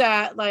hope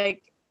that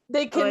like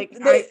they can Like,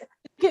 they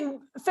can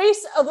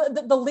face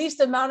the least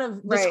amount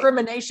of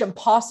discrimination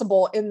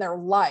possible in their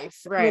life,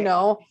 you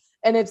know?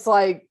 And it's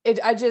like,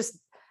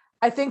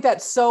 I think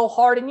that's so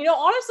hard. And, you know,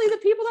 honestly, the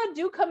people that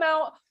do come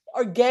out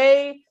are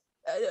gay,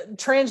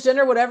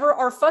 transgender, whatever,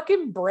 are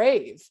fucking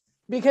brave,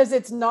 because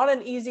it's not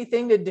an easy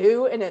thing to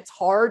do, and it's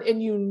hard.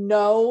 And you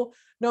know,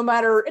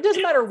 it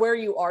doesn't matter where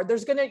you are,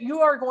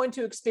 you are going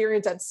to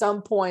experience at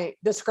some point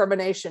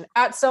discrimination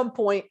at some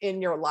point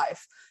in your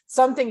life.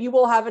 You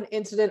will have an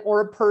incident,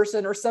 or a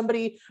person or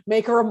somebody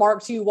make a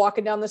remark to you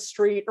walking down the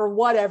street or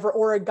whatever,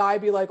 or a guy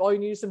be like, oh, you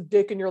need some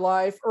dick in your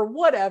life or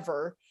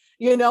whatever.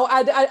 You know,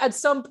 at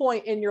some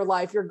point in your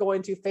life, you're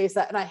going to face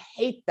that. And I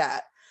hate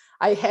that.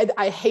 I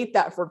hate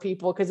that for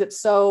people, because it's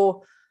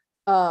so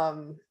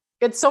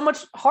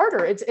much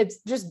harder. It's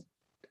just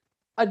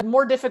a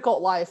more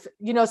difficult life.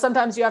 You know,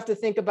 sometimes you have to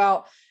think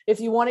about, if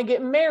you want to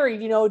get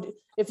married, you know,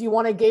 if you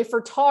want a gay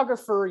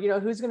photographer, you know,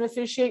 who's going to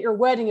officiate your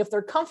wedding, if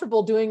they're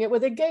comfortable doing it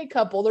with a gay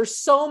couple. There's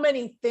so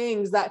many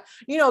things that,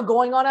 you know,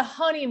 going on a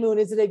honeymoon,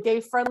 is it a gay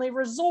friendly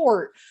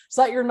resort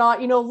so that you're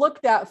not, you know,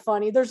 looked at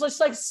funny? There's just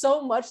like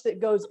so much that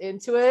goes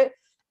into it.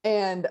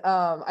 And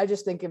I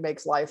just think it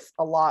makes life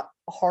a lot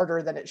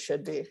harder than it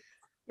should be.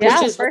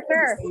 Yeah, for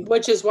sure.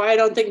 Which is why I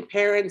don't think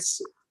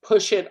parents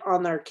push it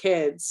on their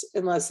kids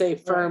unless they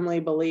firmly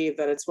believe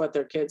that it's what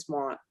their kids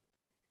want.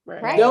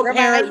 Right. No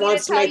parent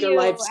wants to make their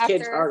life's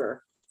kids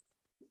harder.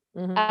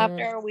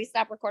 After we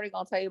stop recording,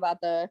 I'll tell you about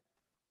the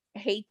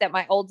hate that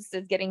my oldest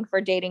is getting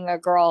for dating a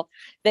girl.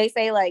 They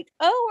say like,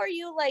 oh, are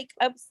you like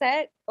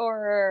upset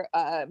or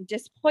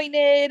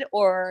disappointed?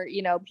 Or,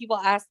 you know, people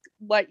ask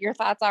what your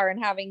thoughts are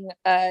in having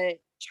a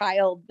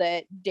child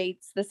that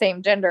dates the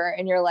same gender.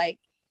 And you're like,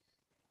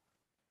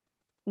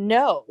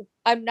 no,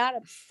 I'm not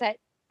upset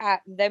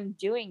at them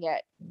doing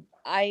it.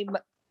 I'm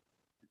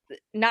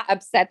not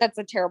upset. That's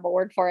a terrible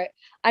word for it.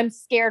 I'm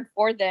scared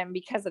for them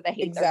because of the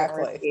hate.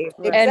 Exactly.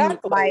 And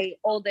my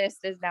oldest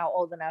is now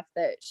old enough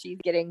that she's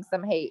getting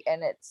some hate,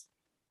 and it's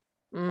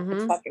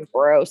fucking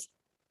gross.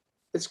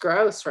 It's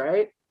gross,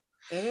 right?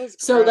 It is.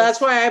 So gross. that's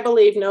why I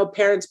believe no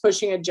parents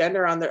pushing a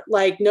gender on their,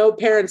 like, no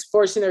parents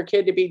forcing their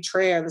kid to be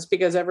trans,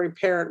 because every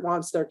parent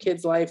wants their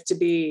kid's life to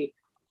be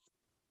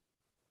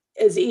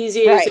as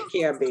easy as it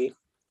can be.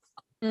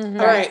 All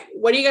right.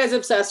 What are you guys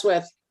obsessed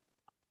with?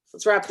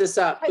 Let's wrap this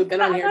up. We've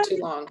been on here too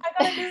long. I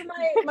gotta do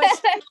my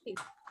space.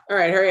 All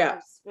right, hurry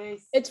up.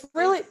 It's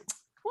really,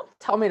 don't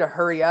tell me to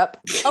hurry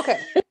up. Okay.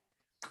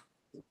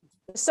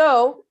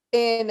 So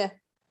in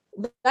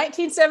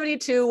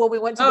 1972, when we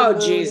went to the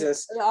moon,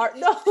 Jesus. In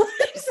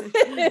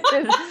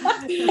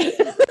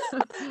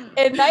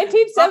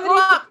 1970,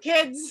 up,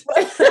 kids.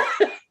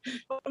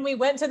 when we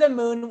went to the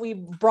moon, we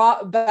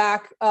brought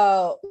back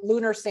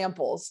lunar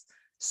samples.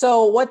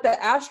 So what the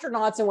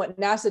astronauts and what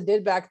NASA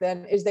did back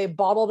then is they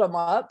bottled them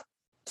up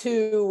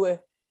to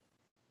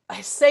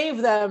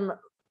save them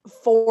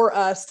for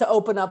us to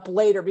open up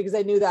later, because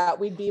they knew that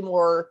we'd be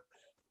more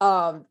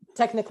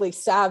technically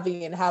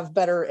savvy and have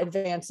better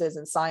advances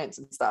in science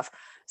and stuff.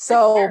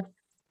 So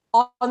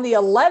on the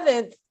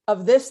 11th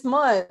of this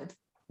month,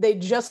 they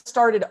just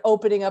started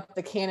opening up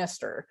the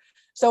canister.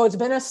 So it's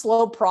been a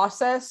slow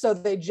process. So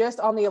they just,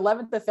 on the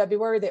 11th of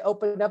February, they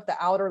opened up the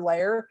outer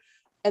layer.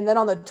 And then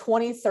on the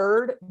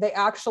 23rd, they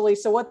actually,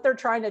 so what they're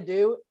trying to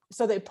do,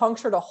 so they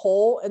punctured a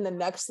hole in the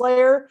next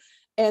layer,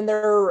 and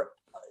they're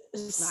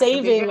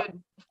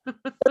saving,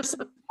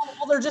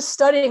 they're just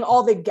studying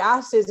all the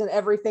gases and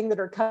everything that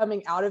are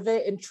coming out of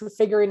it, and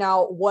figuring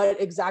out what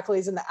exactly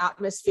is in the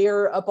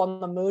atmosphere up on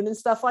the moon and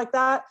stuff like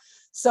that.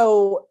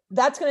 So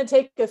that's going to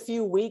take a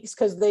few weeks,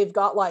 because they've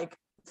got like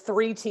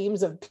 3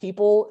 teams of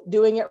people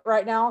doing it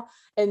right now,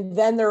 and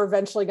then they're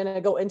eventually going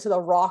to go into the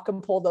rock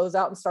and pull those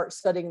out and start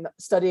studying those.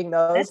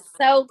 That's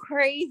so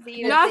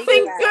crazy.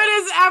 Nothing good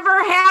has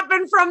ever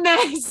happened from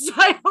this.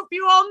 I hope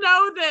you all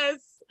know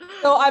this.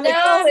 So I'm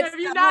excited. Have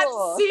you not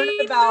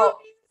seen about?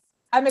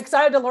 I'm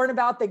excited to learn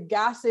about the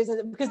gases,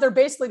 because they're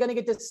basically going to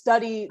get to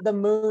study the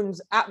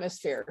moon's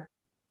atmosphere.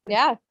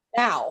 Yeah.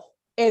 Now.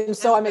 And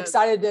so I'm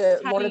excited to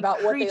learn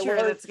about what they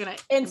learned.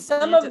 And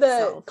some of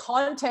the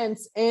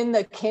contents in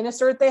the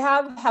canister that they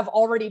have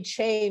already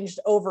changed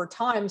over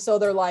time. So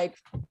they're like,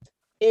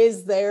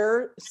 is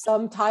there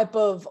some type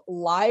of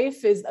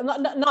life? Is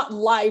not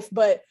life,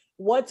 but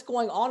what's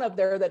going on up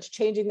there that's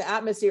changing the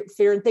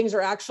atmosphere, and things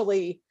are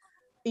actually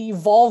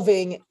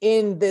evolving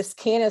in this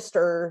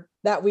canister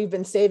that we've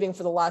been saving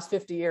for the last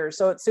 50 years.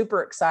 So it's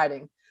super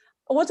exciting.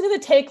 What's going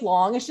to take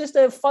long? It's just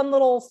a fun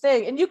little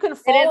thing, and you can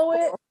follow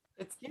it.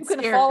 You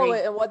can follow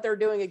it and what they're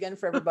doing again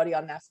for everybody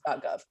on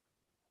NASA.gov.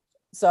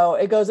 So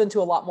it goes into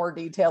a lot more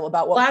detail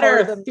about what flat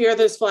Earth, the Earth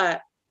is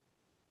flat.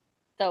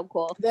 So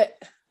cool.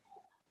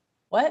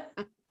 What?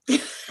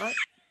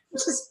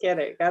 Just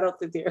kidding. I don't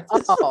think the Earth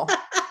is flat.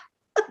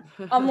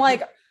 I'm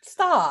like,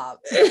 stop.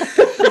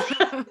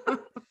 I'm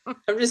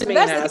just being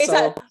an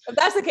asshole. If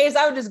that's the case,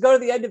 I would just go to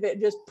the end of it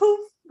and just poof,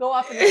 go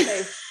off in the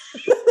space.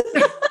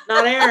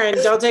 Not Erin.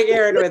 Don't take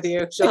Erin with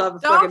you. She'll have a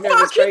Don't nervous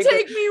fucking breakdown.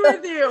 take me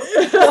with you.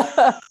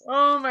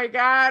 Oh my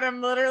God.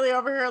 I'm literally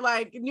over here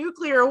like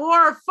nuclear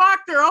war.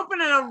 Fuck, they're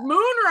opening a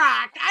moon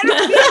rock. I don't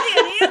think I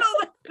can handle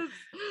this.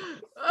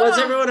 What's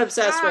Oh, everyone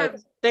obsessed God.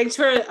 with? Thanks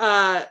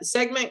for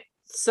segment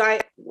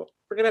site.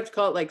 We're gonna have to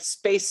call it like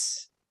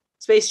Space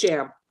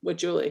Jam with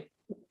Julie.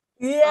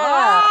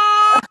 Yeah.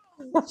 Oh,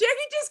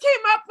 Jackie just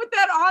came up with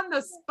that on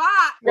the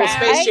spot. Well,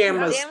 man. Space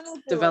Jam was Jam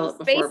with developed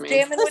Julie. before Space me.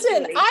 Jamming with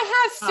Listen, Julie.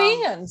 I have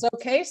fans,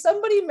 okay?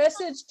 Somebody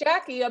messaged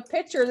Jackie a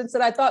picture that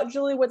said, I thought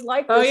Julie would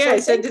like this. Oh yeah, so I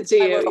sent it to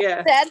my you. little-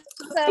 Yeah. That's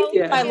so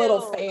Yeah. My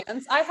little cute.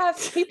 fans. I have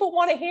people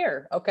want to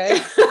hear, okay?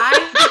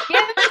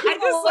 I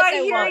people just what like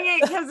they hearing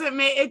want. it because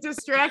it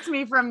distracts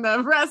me from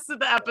the rest of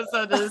the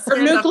episode. To For scare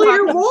the nuclear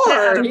fucking shit war.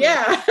 out of me.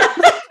 Yeah.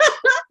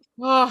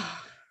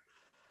 Oh.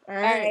 All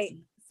All right.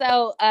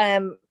 So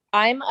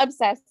I'm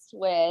obsessed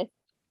with,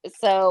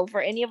 so for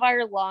any of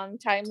our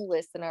longtime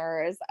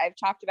listeners, I've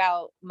talked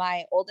about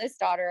my oldest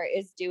daughter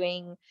is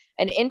doing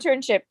an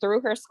internship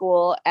through her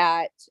school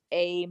at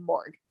a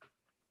morgue.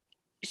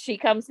 She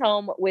comes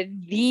home with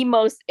the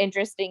most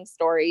interesting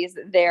stories.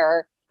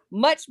 They're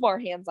much more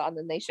hands-on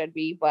than they should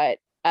be, but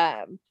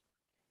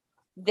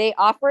they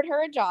offered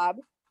her a job.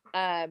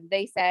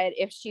 They said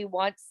if she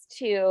wants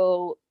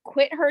to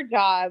quit her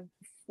job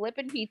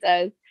flipping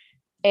pizzas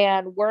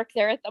and work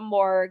there at the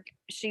morgue,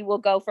 she will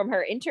go from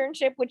her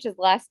internship, which is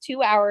the last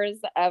 2 hours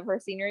of her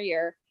senior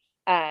year,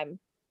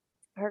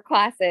 her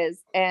classes,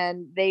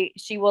 and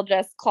she will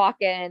just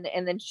clock in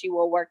and then she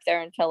will work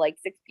there until like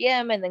 6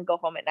 p.m. and then go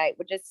home at night,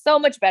 which is so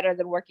much better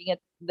than working at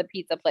the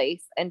pizza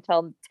place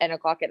until 10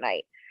 o'clock at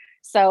night.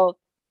 So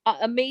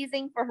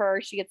amazing for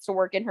her. She gets to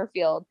work in her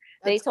field.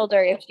 They told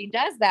her if she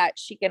does that,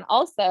 she can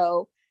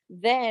also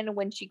then,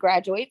 when she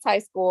graduates high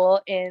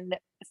school in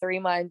 3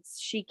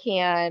 months, she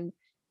can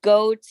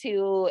go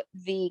to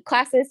the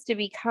classes to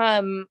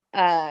become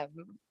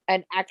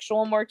an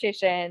actual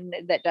mortician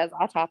that does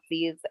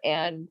autopsies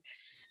and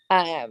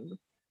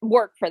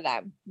work for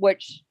them,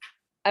 which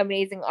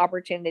amazing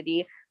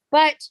opportunity.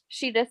 But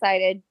she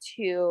decided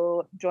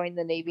to join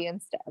the Navy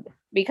instead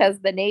because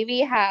the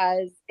Navy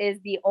is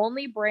the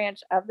only branch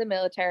of the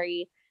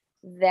military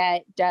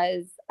that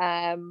does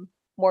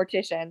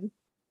mortician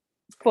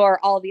for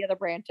all the other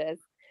branches.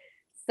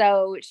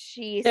 So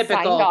she Typical.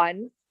 signed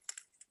on.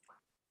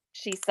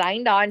 She's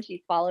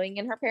following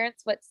in her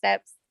parents'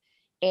 footsteps,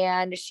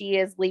 and she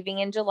is leaving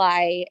in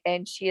July,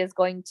 and she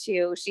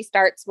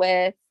starts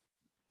with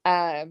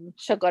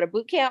she'll go to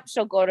boot camp,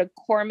 she'll go to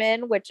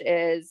corpsman, which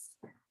is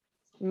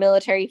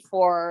military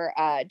for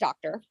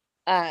doctor,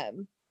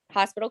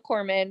 hospital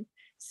corpsman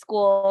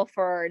school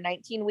for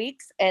 19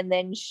 weeks, and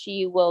then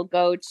she will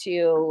go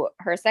to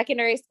her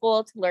secondary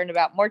school to learn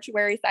about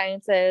mortuary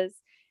sciences,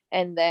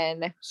 and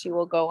then she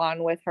will go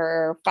on with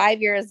her 5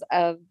 years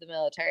of the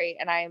military.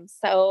 And I am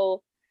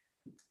so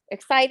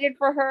excited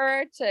for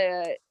her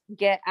to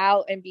get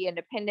out and be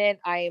independent.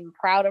 I'm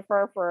proud of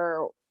her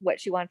for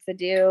what she wants to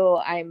do.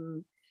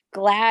 I'm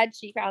glad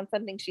she found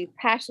something she's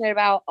passionate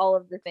about, all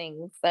of the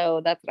things.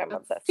 So that's what I'm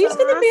obsessed She's with.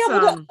 going to be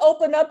able Awesome. to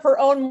open up her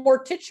own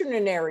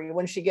morticianary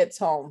when she gets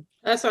home.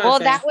 That's what Well, I'm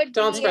saying. that would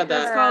Don't be spread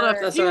It's that. called a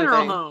That's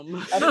funeral another thing. home.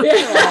 A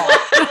funeral home.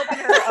 Open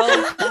her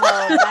own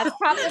home. That's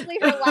probably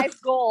her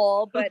life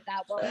goal, but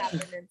that won't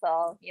happen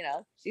until,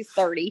 she's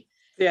 30.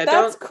 Yeah,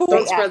 That's cool.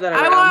 Don't spread that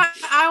I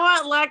around.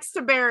 want Lex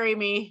to bury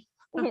me.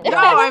 No,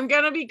 I'm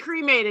gonna be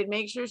cremated.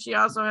 Make sure she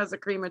also has a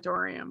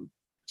crematorium.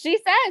 She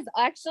says,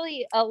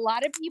 actually, a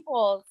lot of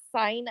people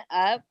sign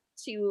up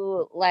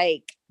to,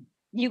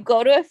 you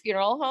go to a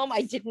funeral home.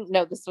 I didn't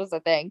know this was a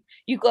thing.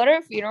 You go to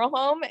a funeral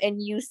home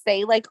and you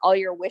say all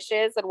your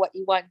wishes and what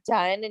you want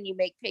done, and you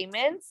make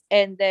payments,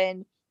 and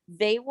then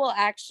they will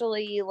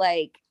actually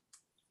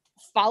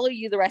follow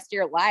you the rest of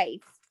your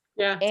life.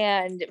 Yeah.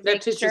 And They're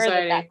make to sure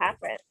society. that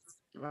happens.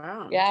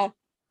 Wow. Yeah.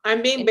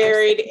 I'm being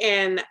buried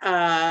in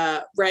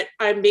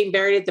I'm being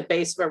buried at the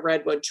base of a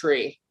redwood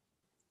tree.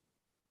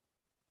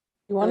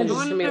 You want I to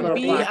want I to be a want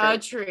to little be a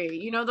placard. tree.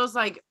 You know those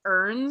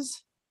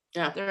urns?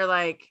 Yeah.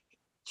 They're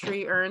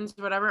tree urns,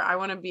 whatever. I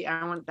want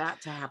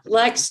that to happen.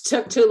 Lex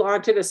took too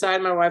long to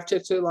decide. My wife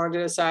took too long to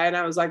decide.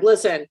 I was like,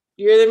 listen,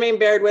 you're either being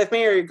buried with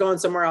me or you're going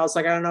somewhere else.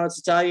 I don't know what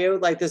to tell you.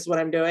 This is what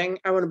I'm doing.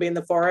 I want to be in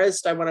the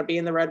forest. I want to be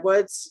in the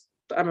redwoods.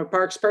 I'm a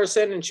parks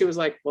person. And she was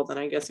like, well, then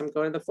I guess I'm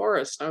going to the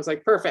forest. I was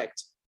like,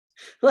 perfect.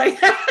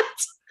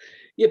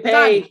 You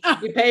pay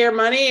your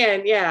money,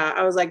 and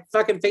I was like,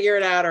 fucking figure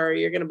it out, or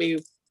you're gonna be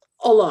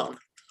alone.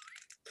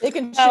 They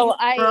can for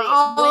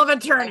all of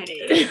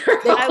eternity.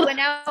 I went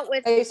out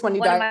with space when you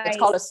one of die. It's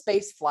called a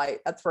space flight.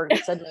 That's for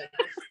Sydney.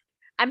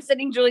 I'm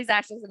sending Julie's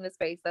ashes into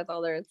space. That's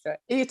all there is to it.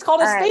 It's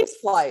called a space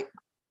flight.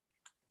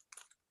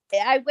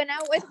 I went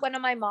out with one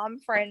of my mom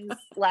friends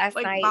last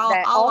night Valhalla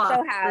that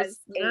also has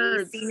a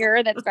nerds.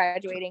 senior that's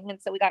graduating, and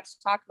so we got to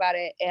talk about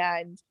it,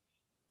 and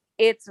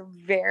it's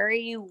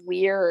very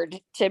weird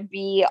to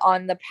be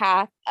on the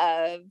path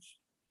of,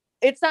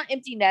 it's not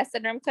empty nest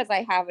syndrome because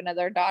I have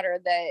another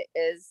daughter that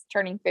is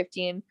turning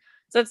 15.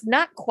 So it's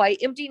not quite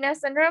empty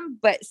nest syndrome,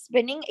 but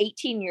spending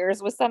 18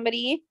 years with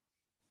somebody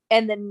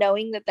and then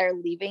knowing that they're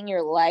leaving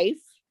your life,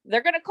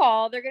 they're going to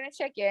call, they're going to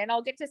check in.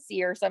 I'll get to see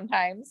her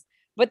sometimes,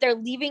 but they're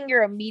leaving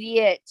your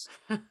immediate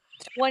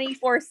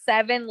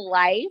 24/7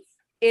 life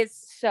is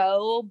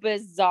so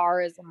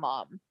bizarre as a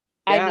mom.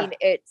 Yeah. I mean,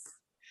 it's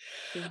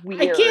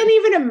weird. I can't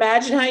even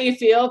imagine how you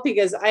feel,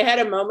 because I had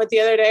a moment the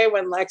other day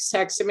when Lex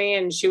texted me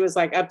and she was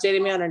like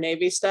updating me on her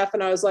Navy stuff.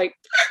 And I was like,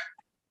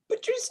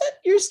 but you said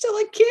you're still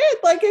a kid.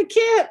 Like,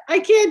 I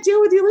can't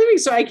deal with you leaving.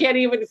 So I can't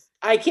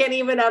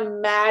even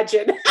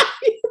imagine how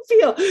you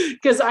feel.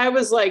 Cause I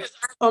was like,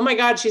 oh my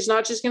God, she's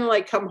not just going to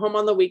like come home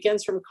on the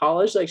weekends from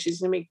college. Like she's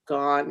going to be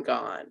gone.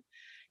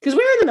 Cause we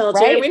were in the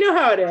military, Right. and we know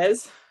how it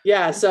is.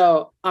 Yeah.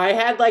 So I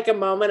had like a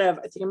moment of,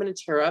 I think I'm going to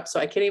tear up. So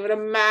I can't even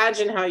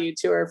imagine how you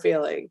two are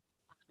feeling.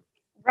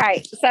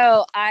 Right.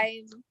 So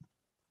I'm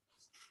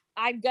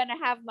gonna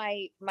have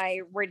my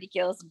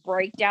ridiculous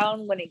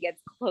breakdown when it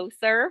gets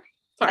closer.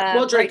 Fine.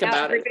 We'll drink right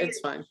now, about it. It's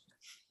fine.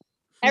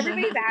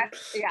 Everybody's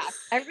asking,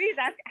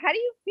 how do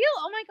you feel?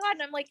 Oh my God.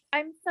 And I'm like,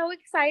 I'm so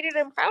excited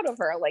and proud of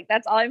her. Like,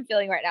 that's all I'm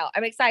feeling right now.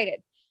 I'm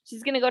excited.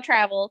 She's gonna go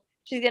travel.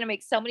 She's gonna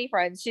make so many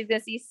friends. She's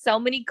gonna see so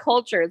many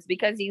cultures,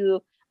 because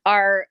you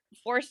are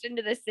forced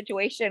into this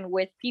situation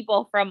with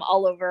people from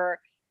all over.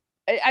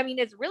 I mean,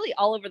 it's really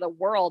all over the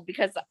world,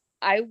 because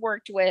I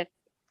worked with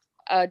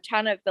a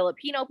ton of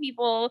Filipino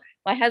people.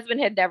 My husband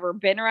had never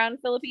been around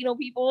Filipino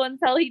people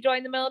until he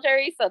joined the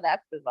military. So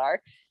that's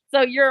bizarre.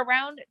 So you're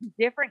around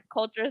different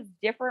cultures,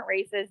 different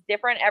races,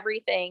 different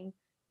everything.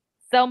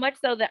 So much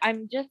so that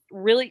I'm just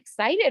really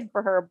excited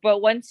for her.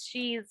 But once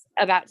she's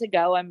about to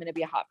go, I'm going to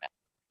be a hot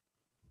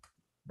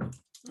mess.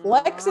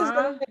 Lex is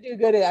going to do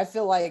good. I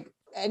feel like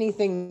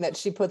anything that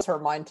she puts her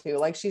mind to,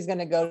 like she's going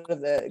to go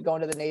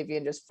into the Navy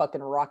and just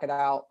fucking rock it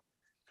out.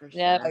 For sure.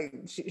 Yeah. Like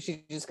she's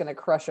just going to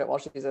crush it while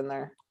she's in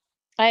there.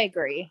 I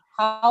agree.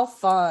 How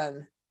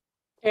fun.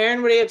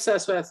 Erin, what are you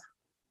obsessed with?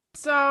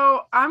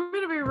 So I'm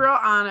going to be real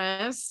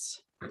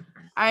honest.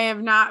 I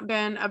have not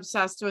been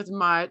obsessed with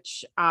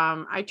much.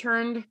 I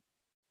turned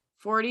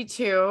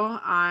 42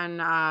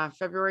 on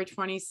February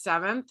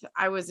 27th.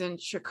 I was in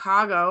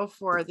Chicago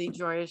for the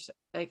joyous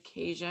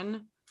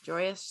occasion.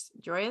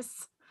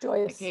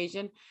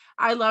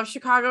 I love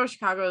Chicago.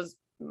 Chicago's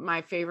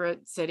my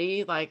favorite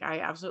city. Like,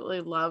 I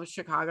absolutely love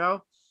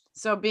Chicago.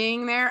 So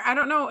being there, I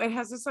don't know, it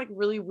has this like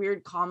really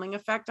weird calming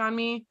effect on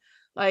me.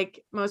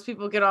 Like, most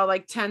people get all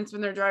like tense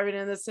when they're driving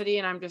in the city,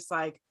 and I'm just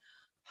like,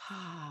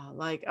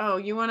 like, oh,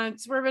 you want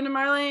to swerve into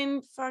my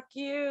lane? Fuck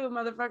you,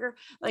 motherfucker.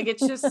 Like,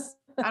 it's just,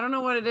 I don't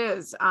know what it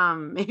is.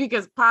 Maybe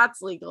because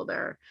pot's legal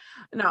there.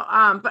 No,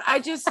 but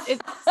it's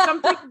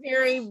something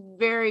very,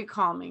 very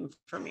calming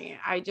for me.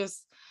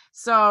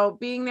 So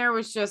being there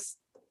was just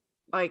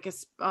like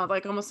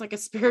like almost like a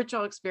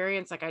spiritual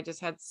experience. Like, I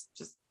just had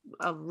just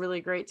a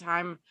really great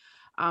time.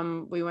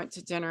 We went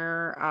to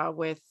dinner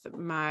with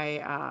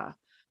my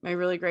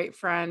really great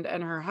friend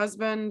and her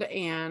husband,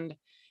 and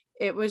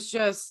it was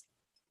just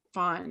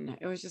fun.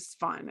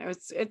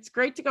 It's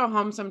great to go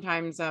home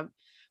sometimes.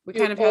 We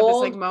kind of had this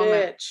like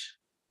moment. Bitch.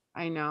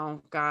 I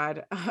know,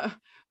 God.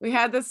 We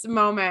had this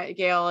moment,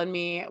 Gail and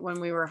me, when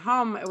we were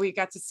home. We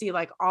got to see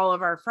like all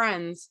of our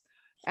friends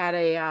at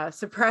a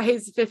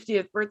surprise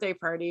 50th birthday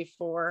party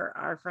for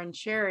our friend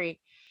Sherry.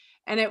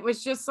 And it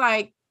was just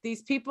like,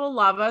 these people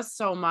love us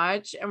so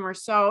much, and we're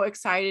so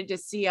excited to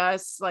see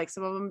us. Like,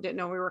 some of them didn't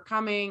know we were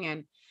coming,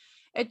 and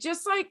it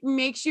just like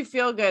makes you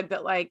feel good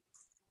that like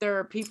there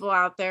are people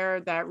out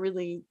there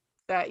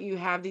that you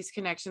have these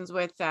connections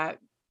with, that,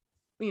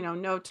 you know,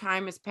 no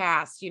time has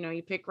passed. You know,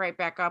 you pick right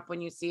back up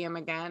when you see them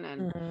again.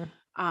 And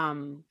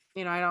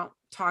you know, I don't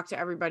talk to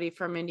everybody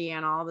from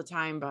Indiana all the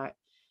time, but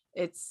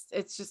it's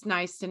just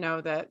nice to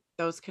know that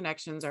those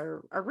connections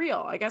are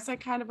real. I guess I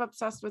kind of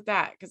obsessed with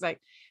that because I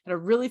had a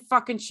really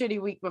fucking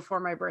shitty week before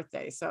my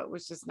birthday. So it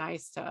was just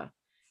nice to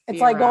It's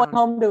like going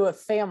home to a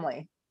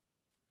family.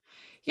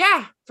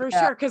 Yeah, for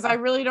sure. Because I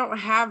really don't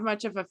have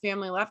much of a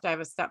family left. I have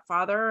a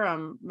stepfather.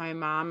 My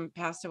mom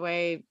passed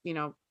away, you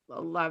know,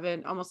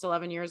 almost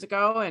 11 years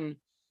ago. And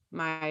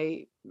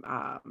my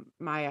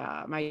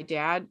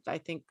dad, I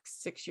think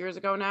 6 years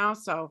ago now.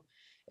 So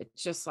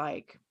it's just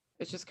kind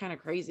of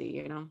crazy,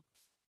 you know.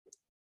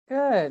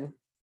 Good.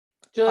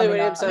 Julie, what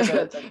are you obsessed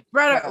with?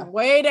 Brett,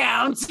 way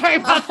down. Sorry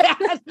about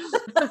that.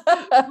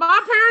 My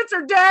parents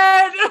are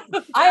dead.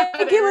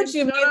 I get what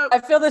you mean. I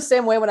feel the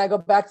same way when I go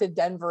back to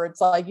Denver.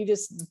 It's like you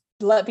just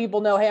let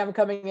people know, hey, I'm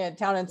coming in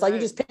town. And it's like you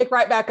just pick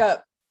right back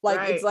up.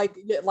 Like it's like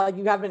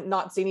you haven't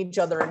not seen each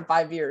other in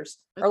 5 years.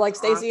 Or like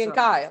Stacy and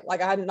Kai.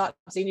 Like I had not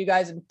seen you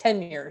guys in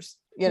 10 years,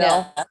 you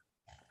know?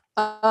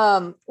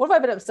 What have I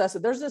been obsessed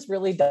with? There's this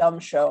really dumb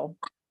show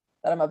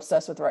that I'm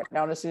obsessed with right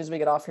now. And as soon as we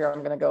get off here, I'm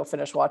going to go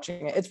finish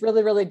watching it. It's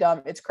really, really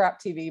dumb. It's crap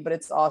TV, but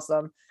it's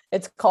awesome.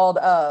 It's called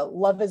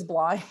Love is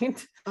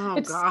Blind. Oh,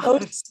 it's God. so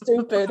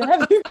stupid.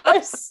 Have you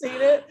guys seen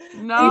it?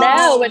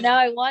 No, but now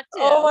I want to.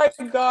 Oh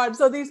my God.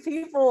 So these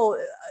people,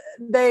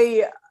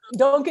 they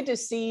don't get to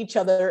see each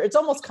other. It's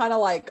almost kind of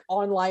like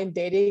online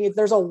dating.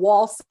 There's a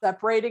wall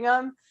separating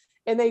them,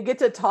 and they get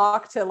to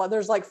talk to,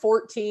 there's like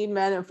 14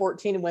 men and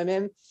 14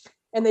 women.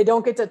 and they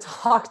don't get to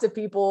talk to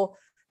people,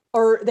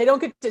 or they don't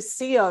get to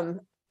see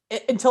them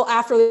until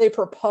after they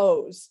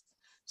propose.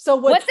 So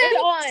what's it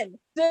on?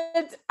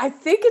 I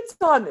think it's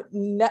on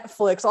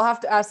Netflix. I'll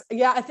have to ask.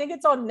 Yeah, I think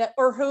it's on Net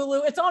or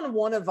Hulu. It's on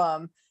one of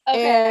them.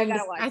 Okay, and I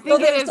gotta watch. I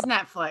think it is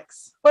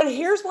Netflix. But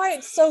here's why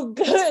it's so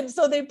good.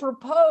 So they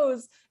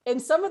propose,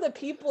 and some of the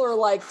people are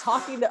like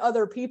talking to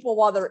other people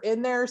while they're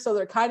in there. So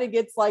there kind of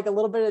gets like a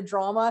little bit of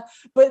drama.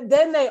 But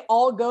then they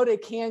all go to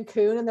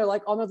Cancun and they're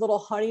like on their little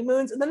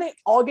honeymoons, and then they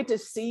all get to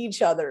see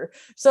each other.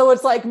 So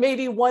it's like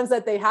maybe ones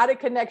that they had a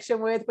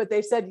connection with, but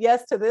they said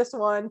yes to this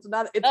one. So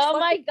now it's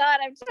my God,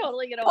 I'm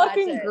totally gonna watch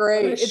it.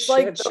 Great. It's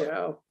like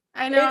show.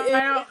 I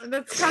know.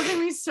 That's causing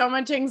me so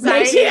much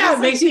anxiety. It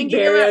makes me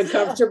very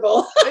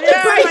uncomfortable.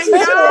 Yeah, I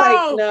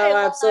know. No,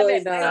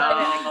 absolutely not.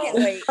 I can't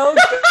wait. So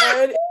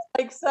good.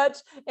 Like such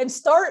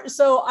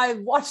so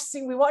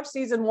we watched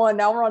season 1.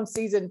 Now we're on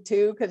season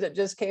 2 because it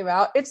just came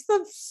out. It's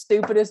the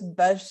stupidest,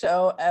 best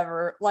show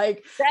ever.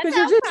 Like that's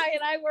how Ty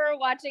and I were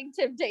watching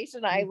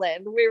Temptation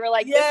Island. We were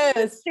like, this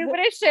is the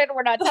stupidest shit.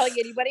 We're not telling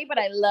anybody, but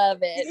I love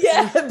it.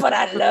 Yeah, but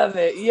I love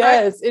it.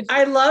 Yes.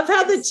 I love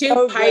how the two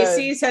so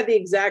Pisces had the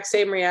exact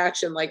same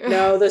reaction. Like,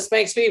 no, this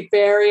makes me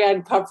very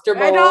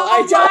uncomfortable. I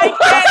don't like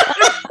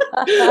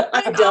it.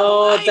 I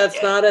don't.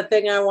 That's not a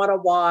thing I want to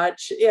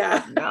watch.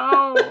 Yeah.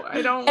 No,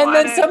 I don't. And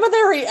then some of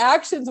their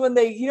reactions when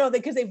they,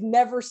 because they've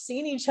never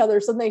seen each other,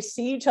 so they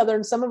see each other,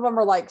 and some of them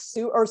are like,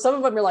 or some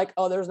of them are like,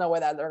 oh, there's no way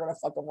that they're gonna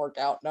fucking work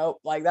out.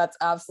 Nope, like that's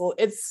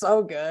it's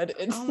so good.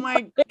 Oh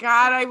my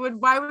God,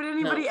 why would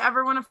anybody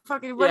ever want to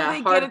fucking? What do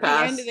they get at the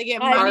end? Do they get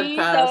money?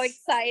 I'm so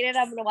excited.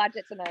 I'm gonna watch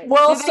it tonight.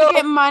 Well, do they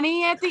get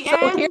money at the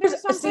end?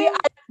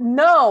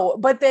 No,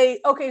 but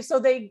so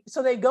they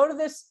go to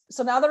this.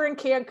 So now they're in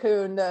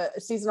Cancun. The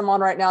season I'm on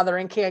right now, they're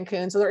in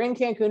Cancun. So they're in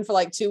Cancun for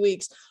like 2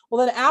 weeks.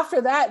 Well, then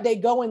after that, they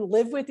go and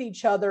live with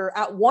each other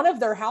at one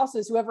of their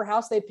houses, whoever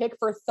house they pick,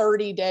 for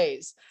 30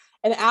 days.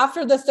 And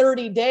after the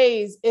 30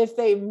 days, if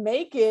they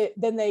make it,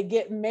 then they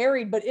get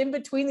married. But in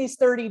between these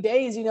 30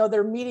 days,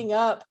 they're meeting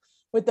up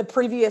with the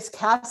previous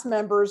cast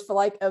members for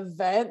like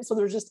events. So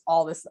there's just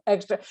all this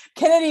extra.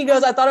 Kennedy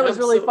goes, I thought it was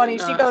really funny.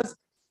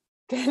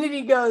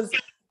 Kennedy goes,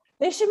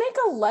 they should make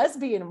a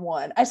lesbian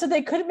one. I said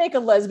they couldn't make a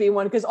lesbian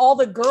one because all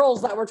the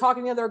girls that were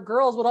talking to other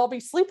girls would all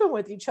be sleeping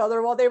with each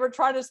other while they were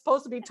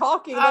supposed to be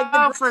talking.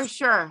 For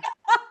sure.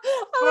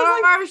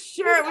 I'm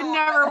sure it would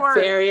never work.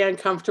 Very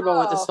uncomfortable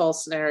with this whole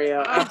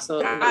scenario.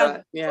 Absolutely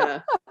not.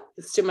 Yeah.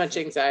 It's too much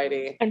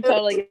anxiety. I'm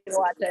totally going to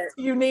watch it.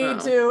 You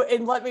need to,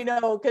 and let me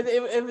know because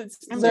if it's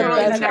I'm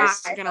totally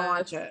not going to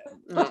watch it.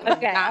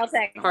 Okay, I'll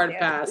text you. Hard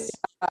pass.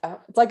 Yeah,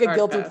 it's like a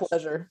guilty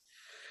pleasure.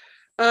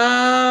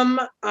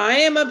 I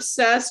am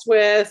obsessed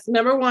with,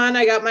 number one,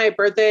 I got my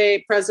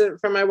birthday present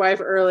from my wife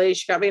early.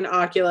 She got me an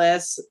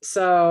Oculus.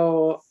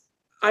 So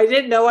I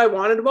didn't know I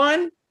wanted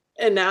one.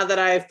 And now that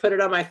I've put it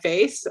on my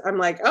face, I'm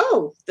like,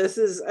 oh, this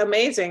is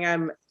amazing.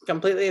 I'm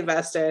completely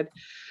invested.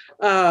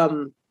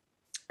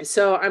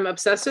 So I'm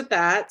obsessed with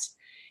that.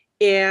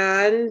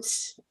 And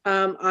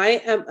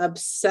I am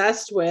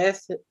obsessed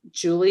with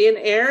Julie and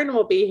Erin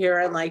will be here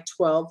in like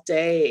 12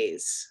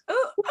 days.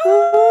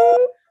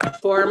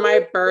 For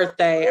my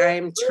birthday. I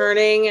am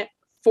turning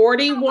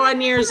 41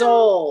 years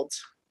old.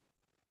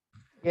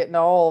 Getting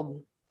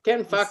old.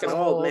 Getting fucking so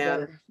old,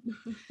 man.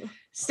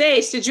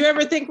 Stace, did you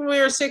ever think when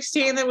we were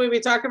 16 that we'd be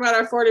talking about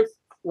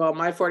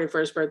my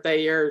 41st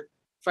birthday, your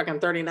fucking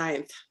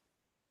 39th?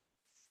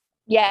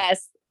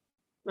 Yes.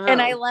 Oh.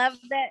 And I love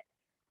that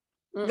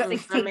the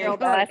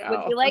 16-year-old us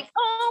would be like,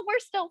 oh, we're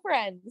still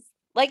friends.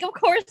 Like, of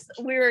course,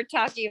 we were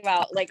talking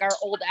about like our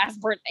old ass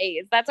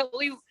birthdays. That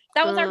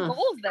was our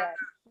goals then.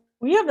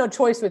 Well, you have no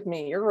choice with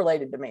me. You're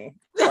related to me.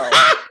 So.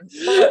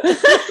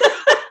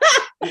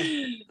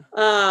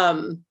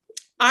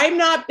 I'm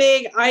not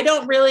big. I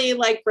don't really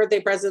like birthday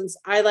presents.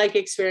 I like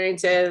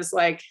experiences.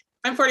 Like,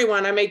 I'm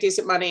 41. I make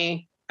decent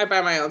money. I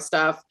buy my own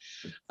stuff.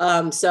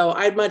 So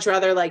I'd much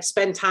rather like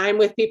spend time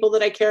with people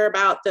that I care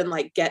about than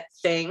like get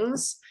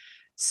things.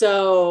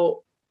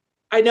 So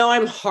I know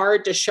I'm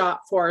hard to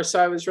shop for.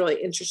 So I was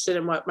really interested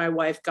in what my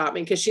wife got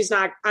me because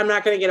I'm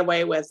not going to get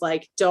away with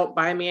like, don't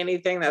buy me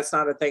anything. That's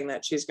not a thing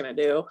that she's going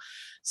to do.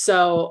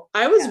 So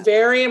I was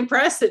very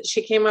impressed that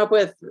she came up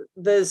with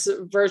this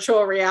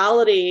virtual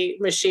reality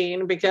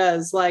machine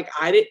because like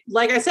I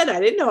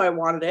didn't know I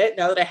wanted it.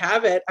 Now that I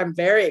have it, I'm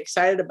very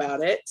excited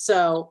about it.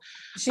 So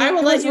I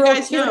will let you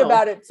guys know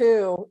about it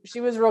too.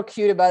 She was real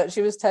cute about it.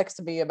 She was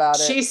texting me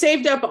about it. She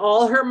saved up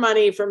all her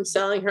money from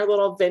selling her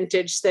little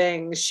vintage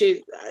things.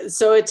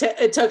 So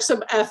it took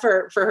some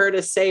effort for her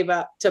to save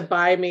up to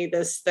buy me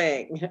this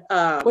thing.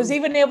 Was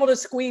even able to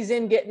squeeze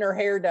in getting her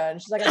hair done.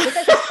 She's like, I think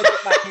I can still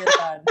get my hair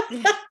done.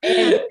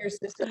 And your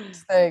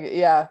sister's thing,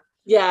 yeah.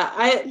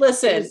 I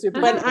listen,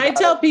 when I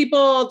tell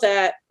people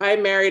that I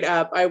married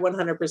up, I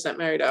 100%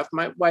 married up.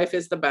 My wife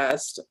is the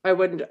best.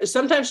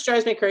 Sometimes she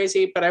drives me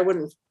crazy, but I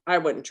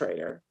wouldn't trade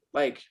her.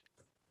 Like,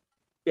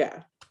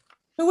 yeah.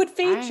 Who would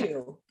feed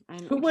you?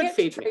 Who would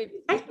feed me?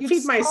 I can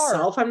feed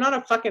myself. I'm not a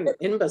fucking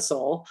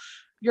imbecile.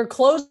 Your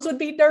clothes would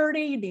be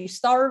dirty. You'd be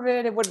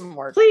starving. It wouldn't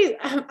work. Please,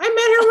 I met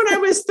her when I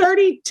was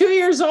 32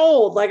 years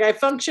old. Like I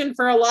functioned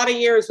for a lot of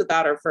years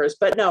without her first,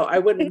 but no, I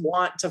wouldn't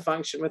want to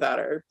function without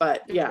her.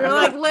 But yeah, you're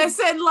like,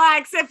 listen,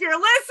 Lex, if you're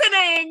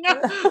listening,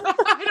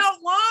 I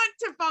don't want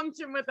to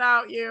function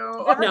without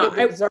you.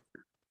 No,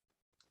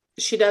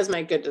 she does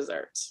make good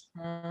desserts.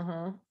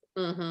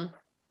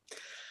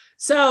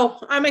 So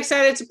I'm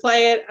excited to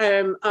play it.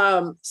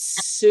 I'm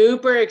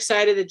super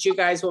excited that you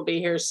guys will be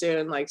here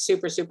soon. Like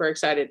super, super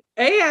excited.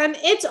 And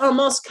it's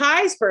almost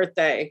Kai's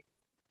birthday.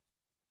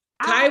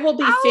 Kai will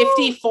be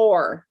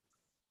 54.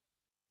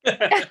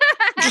 I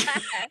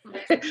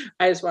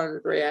just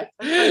wanted to react.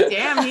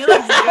 Damn, he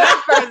looks good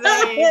for his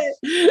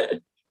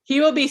age.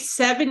 He will be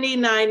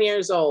 79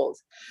 years old.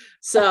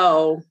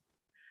 So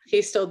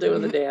he's still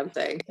doing the damn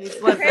thing.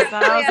 He's lived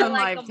 1,000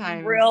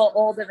 lifetimes. Real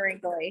old and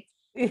wrinkly.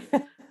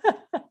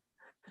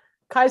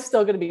 Kai's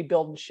still going to be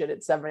building shit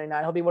at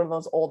 79. He'll be one of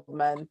those old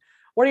men.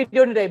 What are you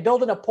doing today?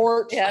 Building a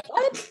porch? Yeah.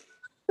 What?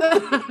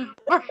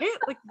 Right?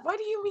 Like, what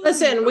do you mean?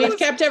 Listen, we've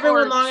kept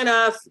everyone long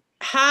enough.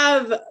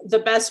 Have the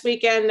best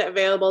weekend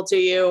available to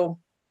you.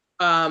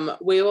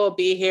 We will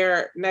be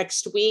here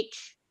next week.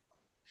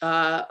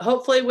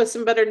 Hopefully with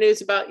some better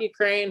news about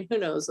Ukraine. Who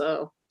knows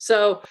though?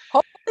 So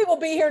hopefully we'll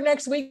be here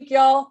next week,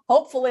 y'all.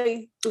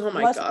 Hopefully. Oh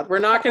my God. We're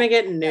not going to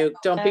get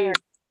nuked.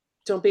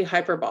 Don't be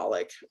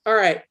hyperbolic. All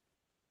right.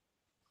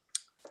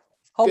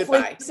 Hopefully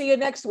Goodbye. See you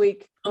next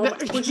week. Oh my,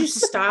 would you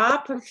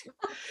stop?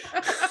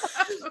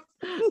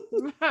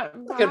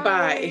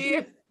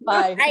 Goodbye.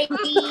 Bye.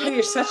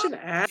 You're such an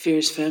ass.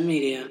 Fierce Femme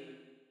Media.